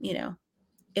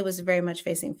 it was very much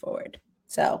facing forward.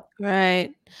 So,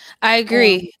 Right. I um,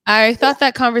 agree. I yeah, thought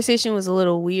that conversation was a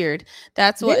little weird.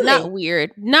 That's what really? not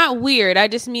weird. Not weird. I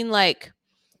just mean like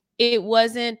it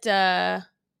wasn't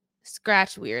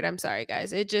scratch weird. I'm sorry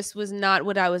guys. It just was not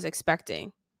what I was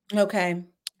expecting. Okay.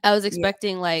 I was Yeah.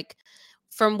 expecting like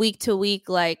from week to week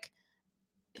like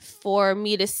for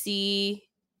me to see,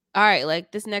 all right,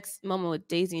 like this next moment with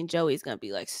Daisy and Joey is gonna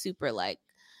be like super like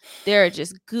they're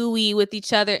just gooey with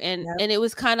each other, and it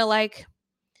was kind of like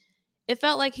it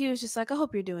felt like he was just like, I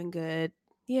hope you're doing good.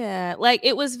 Yeah, like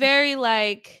it was very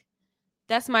like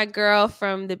that's my girl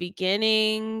from the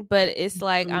beginning, but it's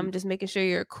like I'm just making sure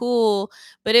you're cool.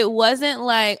 But it wasn't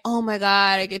like, oh my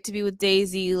god, I get to be with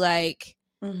Daisy. Like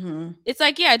it's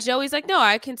like, yeah, Joey's like, no,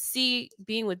 I can see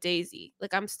being with Daisy.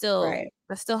 Like I'm still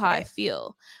that's still how I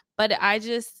feel. But I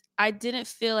didn't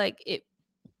feel like it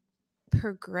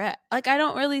progressed. Like I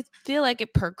don't really feel like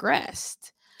it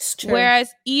progressed.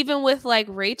 Whereas even with like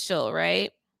Rachel,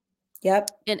 right? Yep.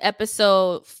 In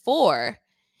episode 4,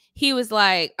 he was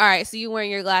like, all right, so you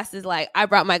wearing your glasses. Like I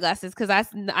brought my glasses because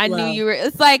I knew you were.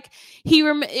 It's like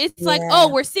it's like,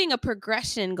 oh, we're seeing a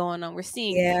progression going on. We're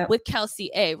seeing with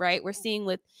Kelsey A, right? We're seeing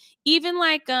with even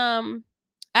like I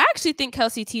actually think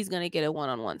Kelsey T is gonna get a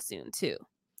one-on-one soon too.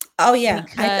 Oh yeah,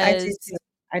 I do too.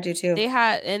 I do too. They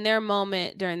had in their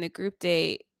moment during the group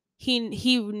date.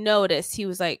 He noticed, he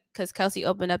was like, because Kelsey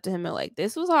opened up to him and like,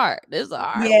 this was hard. This was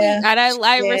hard. Yeah, and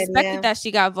I respected that she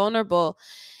got vulnerable.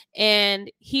 And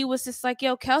he was just like,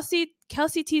 yo, Kelsey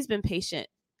T's been patient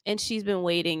and she's been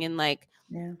waiting. And like,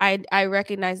 I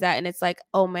recognize that. And it's like,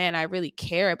 oh man, I really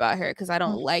care about her because I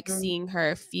don't like seeing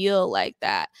her feel like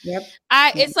that.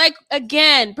 It's like,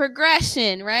 again,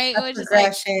 progression, right? It was just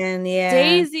like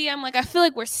Daisy. I'm like, I feel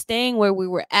like we're staying where we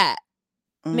were at.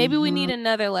 Maybe we need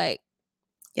another like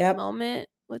moment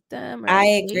with them. I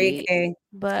agree, Kay.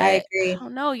 But I agree. I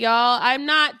don't know, y'all. I'm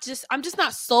just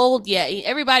not sold yet.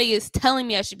 Everybody is telling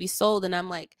me I should be sold, and I'm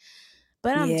like,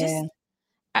 but I'm just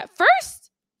at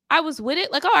first I was with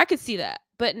it, like, oh, I could see that.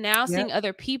 But now seeing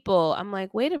other people, I'm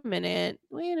like, wait a minute.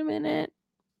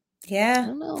 Yeah. I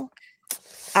don't know.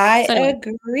 I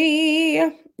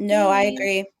agree. No, I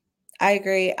agree.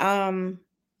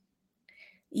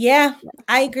 Yeah,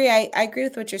 I agree. I agree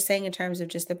with what you're saying in terms of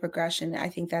just the progression. I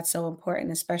think that's so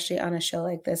important, especially on a show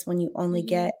like this when you only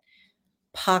get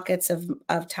pockets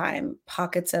of time,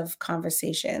 pockets of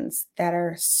conversations that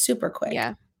are super quick.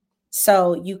 Yeah.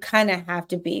 So you kind of have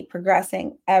to be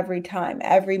progressing every time,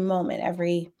 every moment,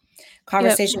 every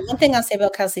conversation. One thing I'll say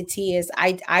about Kelsey T is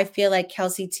I feel like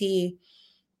Kelsey T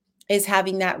is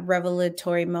having that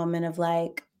revelatory moment of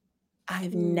like,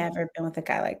 I've never been with a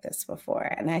guy like this before.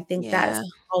 And I think that's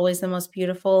always the most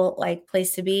beautiful like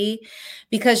place to be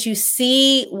because you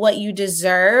see what you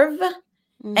deserve.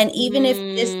 And even if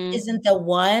this isn't the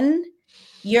one,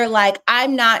 you're like,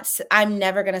 I'm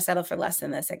never going to settle for less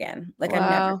than this again. Like I'm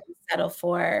never going to settle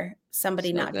for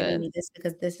somebody not giving me this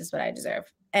because this is what I deserve.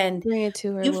 And bring it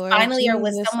to her, you Lord. finally are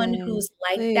with someone who's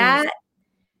like that.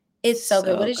 It's so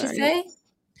good. What did you say?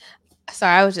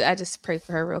 Sorry, I just prayed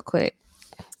for her real quick.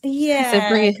 Yeah.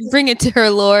 Bring it to her,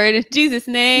 Lord, in Jesus'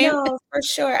 name. No, for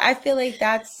sure. I feel like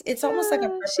it's almost like a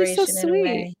preparation in a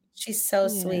way. She's so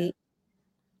sweet.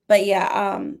 But yeah,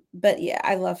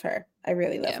 I love her. I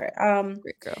really love her.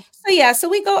 Great girl. So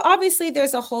we go, obviously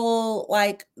there's a whole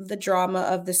like the drama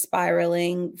of the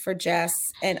spiraling for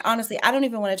Jess. And honestly, I don't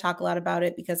even want to talk a lot about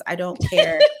it because I don't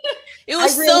care. It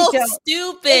was so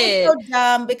stupid. It was so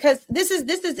dumb because this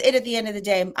is it at the end of the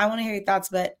day. I want to hear your thoughts,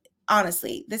 but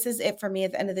honestly, this is it for me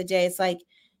at the end of the day. It's like,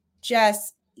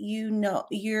 Jess,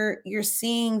 you're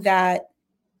seeing that,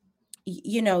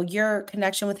 your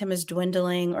connection with him is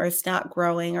dwindling or it's not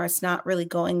growing or it's not really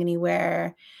going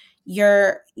anywhere.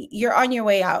 You're on your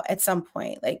way out at some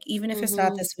point. Like, even if it's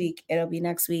not this week, it'll be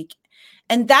next week.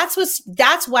 And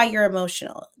that's why you're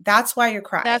emotional. That's why you're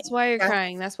crying. That's why you're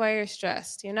crying. That's why you're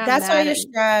stressed. You're not That's why you're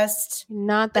stressed. You're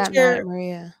not that mad at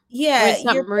Maria. Yeah,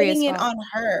 you're putting it on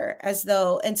her as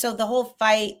though, and so the whole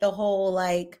fight, the whole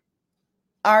like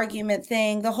argument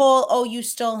thing, the whole, oh, you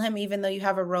stole him even though you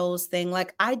have a rose thing.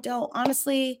 Like, I don't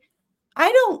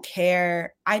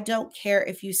care. I don't care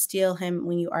if you steal him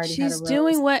when you already had a rose. She's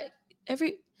doing what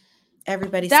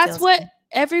everybody that's what him.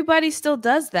 Everybody still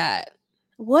does that.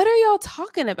 What are y'all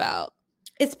talking about?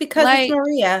 It's because it's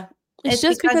Maria. It's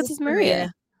just because it's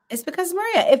Maria. It's because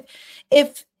Maria.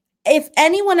 If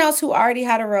anyone else who already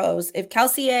had a rose, if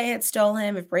Kelsey A had stole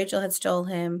him, if Rachel had stole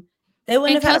him, they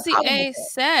wouldn't have had a problem with it. Kelsey A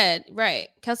said, right.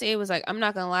 Kelsey A was like, I'm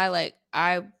not gonna lie, like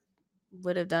I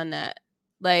would have done that.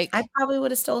 Like I probably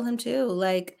would have stole him too.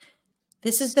 Like,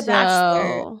 this is the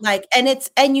Bachelor. Like, and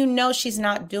she's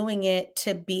not doing it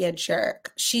to be a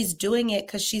jerk. She's doing it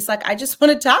because she's like, I just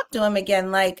want to talk to him again.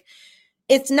 Like,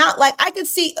 it's not like I could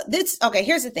see this. Okay,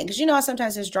 here's the thing. Because how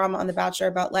sometimes there's drama on The Bachelor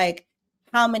about like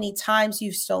how many times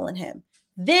you've stolen him.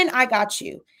 Then I got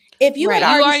you. If you had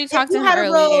already talked to him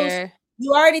earlier,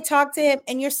 you already talked to him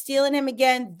and you're stealing him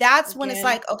again. That's when it's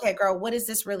like, okay, girl, what is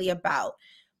this really about?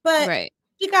 But right.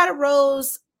 she got a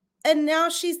rose, and now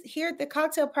she's here at the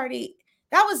cocktail party.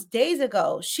 That was days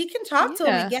ago. She can talk to him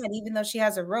Yeah. again, even though she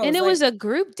has a rose. And it Like, was a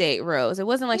group date, Rose. It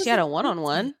wasn't it like she was had a a group date.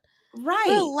 one-on-one. Right.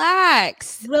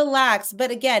 Relax. Relax.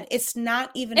 But again, it's not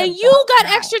even And about you got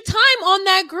that. extra time on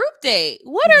that group date.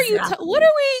 What Exactly. are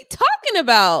we talking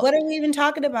about? What are we even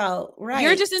talking about? Right.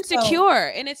 You're just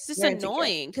insecure, and it's just you're insecure.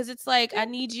 annoying because it's like, Yeah. I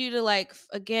need you to like,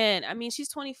 again, I mean, she's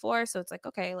 24, so it's like,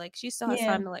 okay, like she still has Yeah.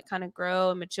 time to like kind of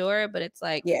grow and mature, but it's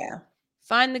like, Yeah.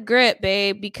 find the grit,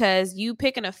 babe, because you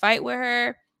picking a fight with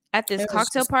her at this It was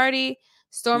cocktail just, party,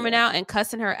 storming yeah, out and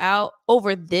cussing her out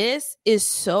over this is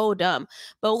so dumb.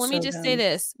 But let me so just say dumb.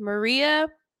 this, Maria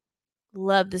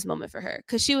loved this moment for her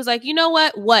because she was like, you know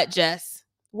what, Jess?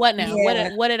 What now?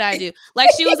 Yeah. What did I do? Like,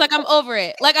 she was like, I'm over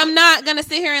it. Like, I'm not gonna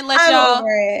sit here and let I'm y'all.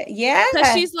 over it. Yeah.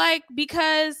 Because she's like,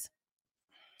 because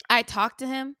I talked to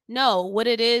him. No, what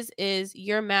it is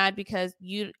you're mad because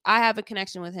I have a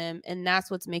connection with him, and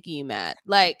that's what's making you mad.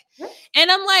 Like,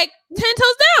 and I'm like, 10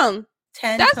 toes down.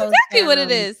 10 That's toes exactly down. what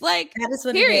it is. Like, That is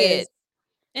what period. it is.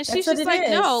 And That's she's what just it like,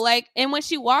 is. no, like, and when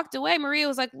she walked away, Maria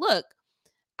was like, look,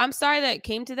 I'm sorry that it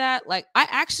came to that. Like, I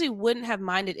actually wouldn't have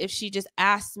minded if she just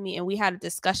asked me and we had a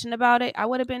discussion about it. I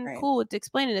would have been Right. cool with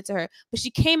explaining it to her. But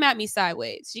she came at me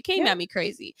sideways. She came Yeah. at me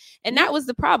crazy. And Yeah. that was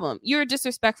the problem. You're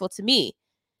disrespectful to me.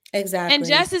 Exactly. And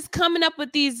Jess is coming up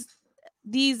with these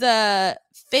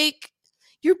fake,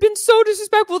 you've been so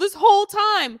disrespectful this whole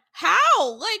time. How?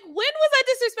 Like, when was I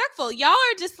disrespectful? Y'all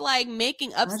are just like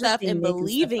making up stuff and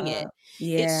believing it.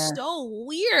 Yeah. It's so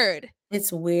weird.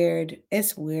 It's weird.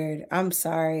 It's weird. I'm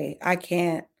sorry. I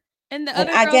can't. And the But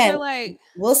other girls again, are like,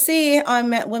 we'll see on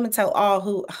Women Tell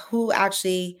All who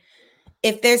actually,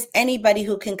 if there's anybody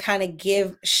who can kind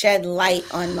of shed light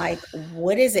on like,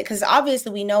 what is it? Because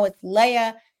obviously we know it's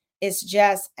Leia, it's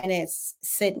Jess, and it's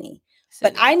Sydney.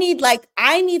 But I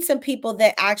need some people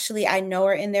that actually I know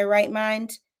are in their right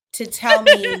mind to tell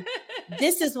me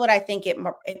this is what I think it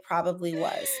probably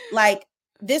was. Like,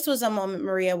 this was a moment,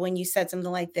 Maria, when you said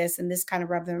something like this, and this kind of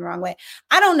rubbed them the wrong way.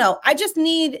 I don't know. I just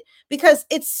need, because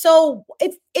it still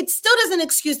doesn't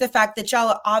excuse the fact that y'all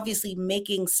are obviously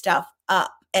making stuff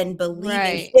up and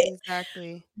believing it.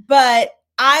 Exactly. But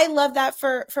I love that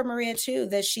for Maria too,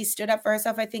 that she stood up for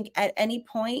herself. I think at any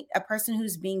point, a person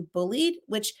who's being bullied,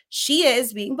 which she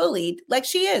is being bullied, like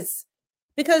she is,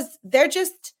 because they're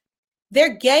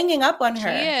ganging up on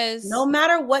her. She is. No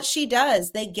matter what she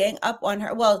does, they gang up on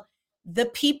her. Well, the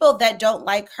people that don't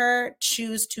like her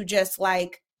choose to just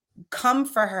like come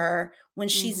for her when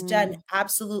she's done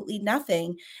absolutely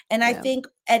nothing. And I think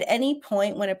at any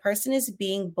point when a person is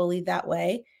being bullied that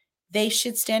way, they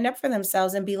should stand up for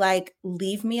themselves and be like,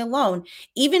 leave me alone.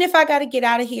 Even if I got to get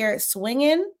out of here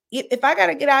swinging, if I got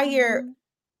to get out here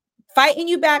fighting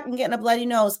you back and getting a bloody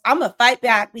nose, I'm going to fight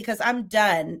back, because I'm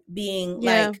done being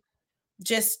like,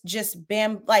 just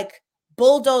bam, like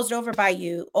bulldozed over by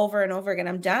you over and over again.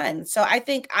 I'm done. So I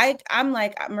think I'm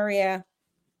like, Maria,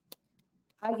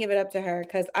 I give it up to her,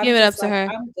 because I'm just like,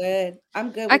 I'm good.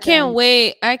 I'm good. I can't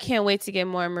wait. I can't wait to get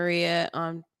more Maria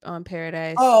on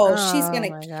Paradise. Oh, she's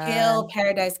gonna kill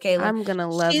Paradise, Kayla. I'm gonna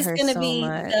love her She's gonna so be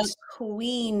much. the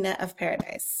queen of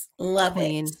Paradise. Love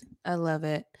it. I love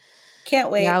it. Can't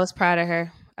wait. Yeah, I was proud of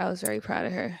her. I was very proud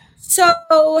of her.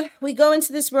 So we go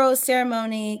into this rose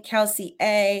ceremony. Kelsey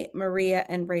A, Maria,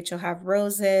 and Rachel have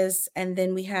roses. And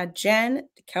then we had Jen,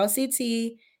 Kelsey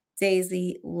T,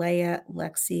 Daisy, Leia,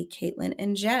 Lexi, Caitlin,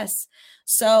 and Jess.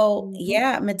 So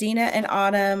yeah, Medina and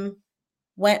Autumn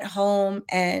went home,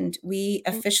 and we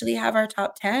officially have our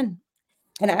top 10.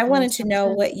 And I wanted to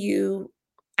know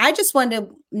I just wanted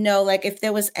to know, like, if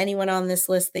there was anyone on this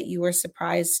list that you were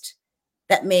surprised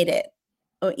that made it.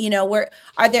 You know,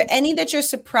 are there any that you're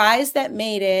surprised that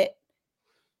made it?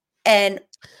 And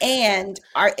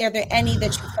are there any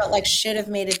that you felt like should have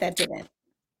made it that didn't?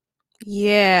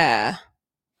 Yeah.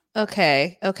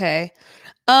 Okay.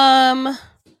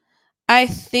 I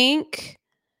think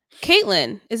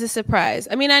Caitlin is a surprise.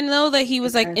 I mean, I know that he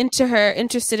was like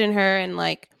interested in her, and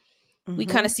like we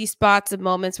kind of see spots of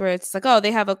moments where it's like, oh,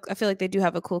 I feel like they do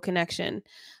have a cool connection.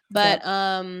 But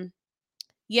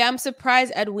yeah, I'm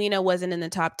surprised Edwina wasn't in the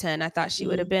top 10. I thought she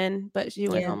would have been, but she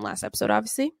went home last episode,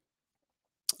 obviously.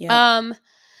 Yeah.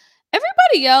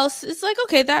 Everybody else is like,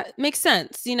 okay, that makes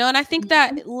sense, you know? And I think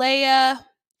that Leia,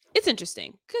 it's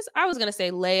interesting, because I was going to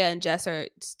say Leia and Jess are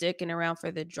sticking around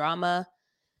for the drama.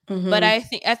 But I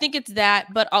think it's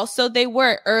that, but also they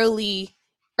were early,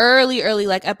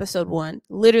 like episode 1,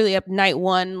 literally up night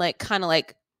 1, like kind of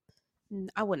like,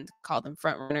 I wouldn't call them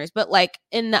front runners, but like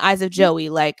in the eyes of Joey,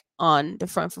 like on the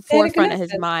forefront of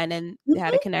his mind, and they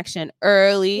had a connection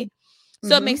early.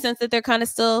 So it makes sense that they're kind of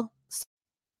still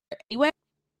anyway.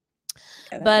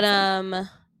 Yeah, that But makes sense.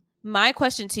 my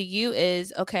question to you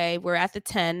is, okay, we're at the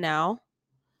 10 now.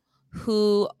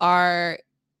 Who are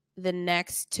the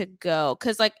next to go?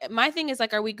 Because like my thing is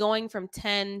like, are we going from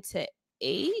 10 to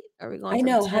 8? Are we going I from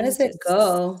know. How 10 does to it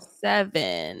go?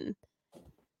 7?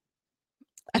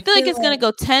 I I feel like feel it's gonna like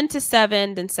go 10 to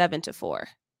 7, then 7 to 4.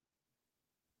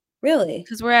 really.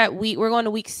 Because we're going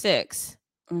to week 6.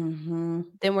 Mm-hmm.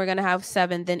 Then we're gonna have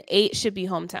 7. Then 8 should be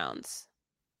hometowns,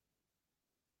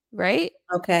 right?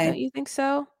 Don't Okay. you think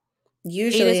so? 8 is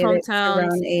Usually it's hometowns.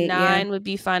 around 8. Yeah. 9 would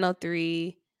be final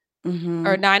 3, or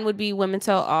Mm-hmm. 9 would be women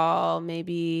tell all.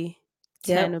 Maybe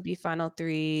 10 Yep. would be final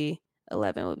 3.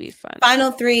 11 would be final.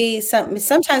 Final 3.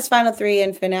 Sometimes final 3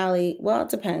 and finale. Well, it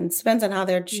depends. Depends on how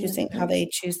they're Yeah, choosing, how depends. they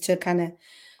choose to kind of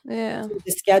Yeah. do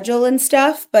the schedule and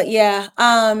stuff. But yeah.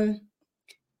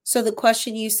 So the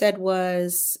question you said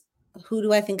was, who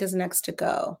do I think is next to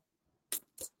go?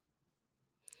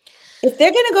 If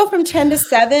they're gonna go from 10 to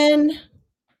 7,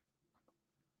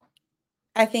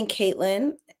 I think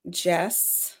Caitlin,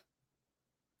 Jess,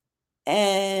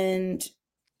 and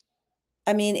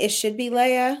I mean it should be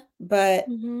Leia, but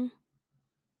Mm-hmm.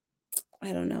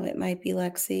 I don't know. It might be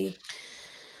Lexi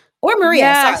or Maria.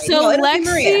 Yeah. Sorry, So no, it'll be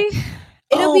Maria. Lexi.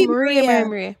 It'll Oh, be Maria, Maria, Maria.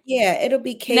 Maria. Yeah, it'll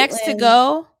be Next to Caitlin.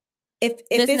 go If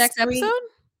this it's next 3, episode.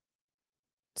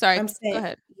 Sorry. I'm Go saying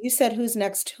ahead. you said who's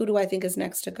next? Who do I think is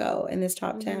next to go in this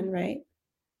top Mm-hmm. 10, right?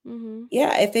 Mm-hmm.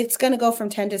 Yeah, if it's gonna go from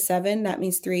 10 to 7, that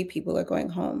means 3 people are going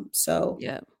home. So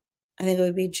Yeah. I think it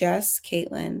would be Jess,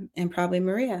 Caitlin, and probably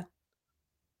Maria.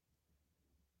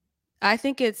 I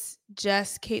think it's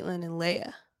Jess, Caitlin, and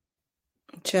Leia.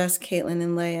 Just Caitlin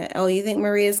and Leia. Oh, you think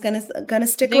Maria's gonna I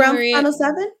stick think around for final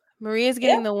 7? Maria's Yep.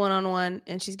 getting the one-on-one,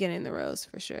 and she's getting the rose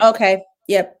for sure. Okay.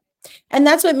 Yep. And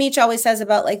that's what Meech always says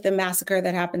about like the massacre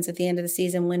that happens at the end of the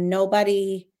season when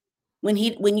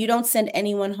you don't send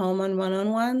anyone home on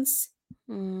one-on-ones.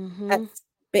 Mm-hmm.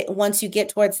 That's once you get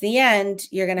towards the end,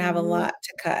 you're gonna have a Mm-hmm. lot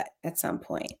to cut at some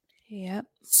point. Yep.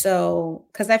 So,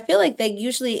 because I feel like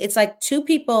it's like 2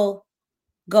 people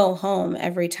go home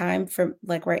every time from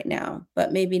like right now,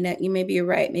 but maybe you're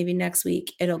right. Maybe next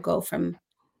week it'll go from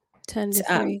 10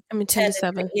 to um 3. I mean 10 10 to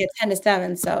to 3, 7. yeah, 10 to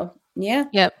 7. So yeah.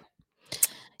 Yep.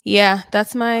 Yeah,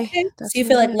 that's Okay. So you my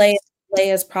feel like guess.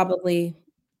 Leia's probably,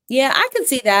 yeah, I could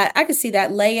see that. I could see that.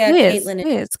 Leia, Caitlin, and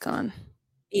Leia's gone.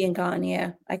 being gone.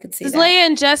 Yeah, I could see Because that. Leia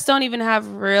and Jess don't even have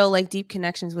real like deep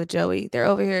connections with Joey. They're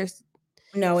over here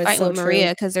No, it's fighting so with true. Maria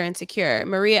because they're insecure.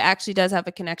 Maria actually does have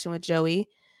a connection with Joey.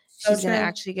 So She's gonna true.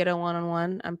 actually get a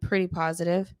one-on-one. I'm pretty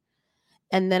positive.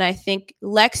 And then I think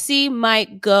Lexi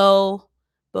might go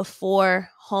before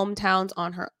hometowns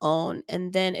on her own,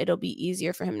 and then it'll be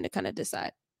easier for him to kind of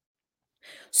decide.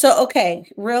 So okay,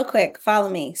 real quick, follow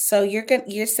me. So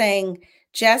you're saying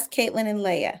Jess, Caitlin, and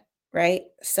Leia, right?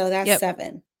 So that's Yep.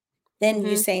 7. Then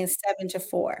you're Mhm. saying 7 to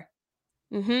 4.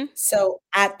 Mhm. So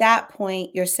at that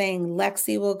point, you're saying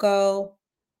Lexi will go,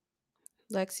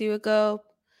 Lexi would go.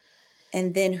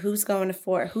 and then who's going to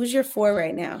 4? Who's your 4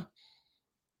 right now?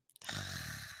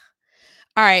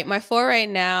 All right, my 4 right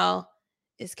now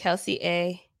is Kelsey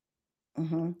A,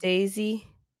 Mhm. Daisy,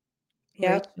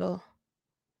 Yep. Rachel,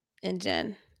 and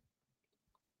Jen.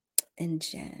 And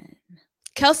Jen.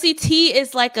 Kelsey T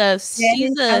is like Jen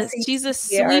and Kelsey she's a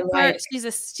T are sweeper. like, She's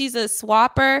a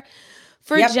swapper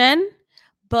for yep. Jen,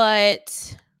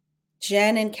 but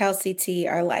Jen and Kelsey T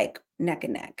are like neck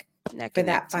and neck neck for and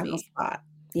neck that to final me. spot.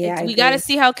 Yeah, I We got to agree.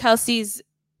 see how Kelsey's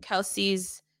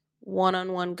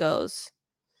one-on-one goes.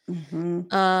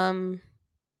 Mhm.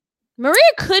 Maria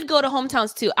could go to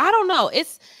hometowns too. I don't know.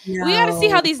 We got to see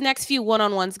how No, these next few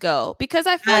one-on-ones go because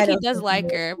I feel I like he don't does think he like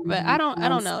will her, go but to I don't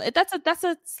hometowns. know. That's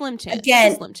a slim chance. It's a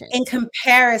Again, slim chance. in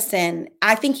comparison,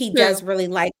 I think he True. does really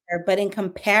like her, but in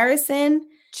comparison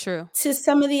True. to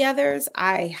some of the others,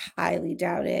 I highly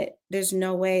doubt it. There's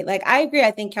no way. Like, I agree.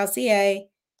 I think Kelsey A,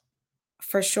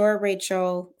 for sure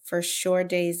Rachel, for sure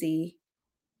Daisy,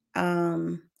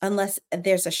 unless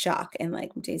there's a shock and,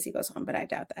 like, Daisy goes home, but I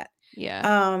doubt that. Yeah.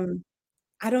 Um,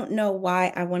 I don't know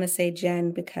why I wanna say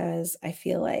Jen because I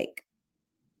feel like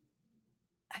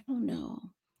I don't know.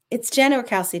 It's Jen or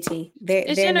Kelsey T. It's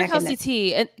They're Jen or neck and Kelsey neck.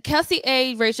 T. And Kelsey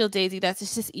A, Rachel, Daisy,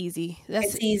 it's just easy.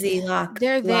 It's easy, They're lock.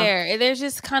 there. They're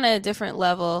just kind of a different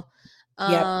level.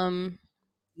 Yep.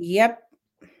 Yep.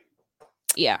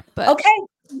 Yeah, but Okay,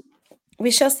 we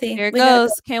shall see. here it We gotta go.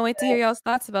 goes. Can't wait to hear y'all's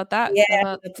thoughts about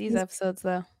Yeah, these please episodes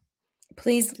though.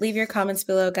 please leave your comments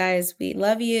below, guys. We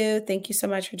love you. Thank you so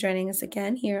much for joining us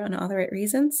again here on All the Right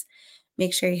Reasons.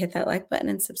 Make sure you hit that like button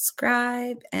and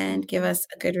subscribe and give Mhm. us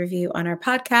a good review on our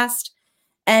podcast.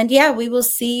 And yeah, we will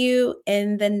see you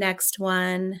in the next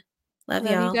one. Love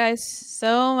Love you y'all guys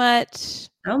so much.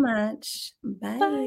 so much. Bye. Bye.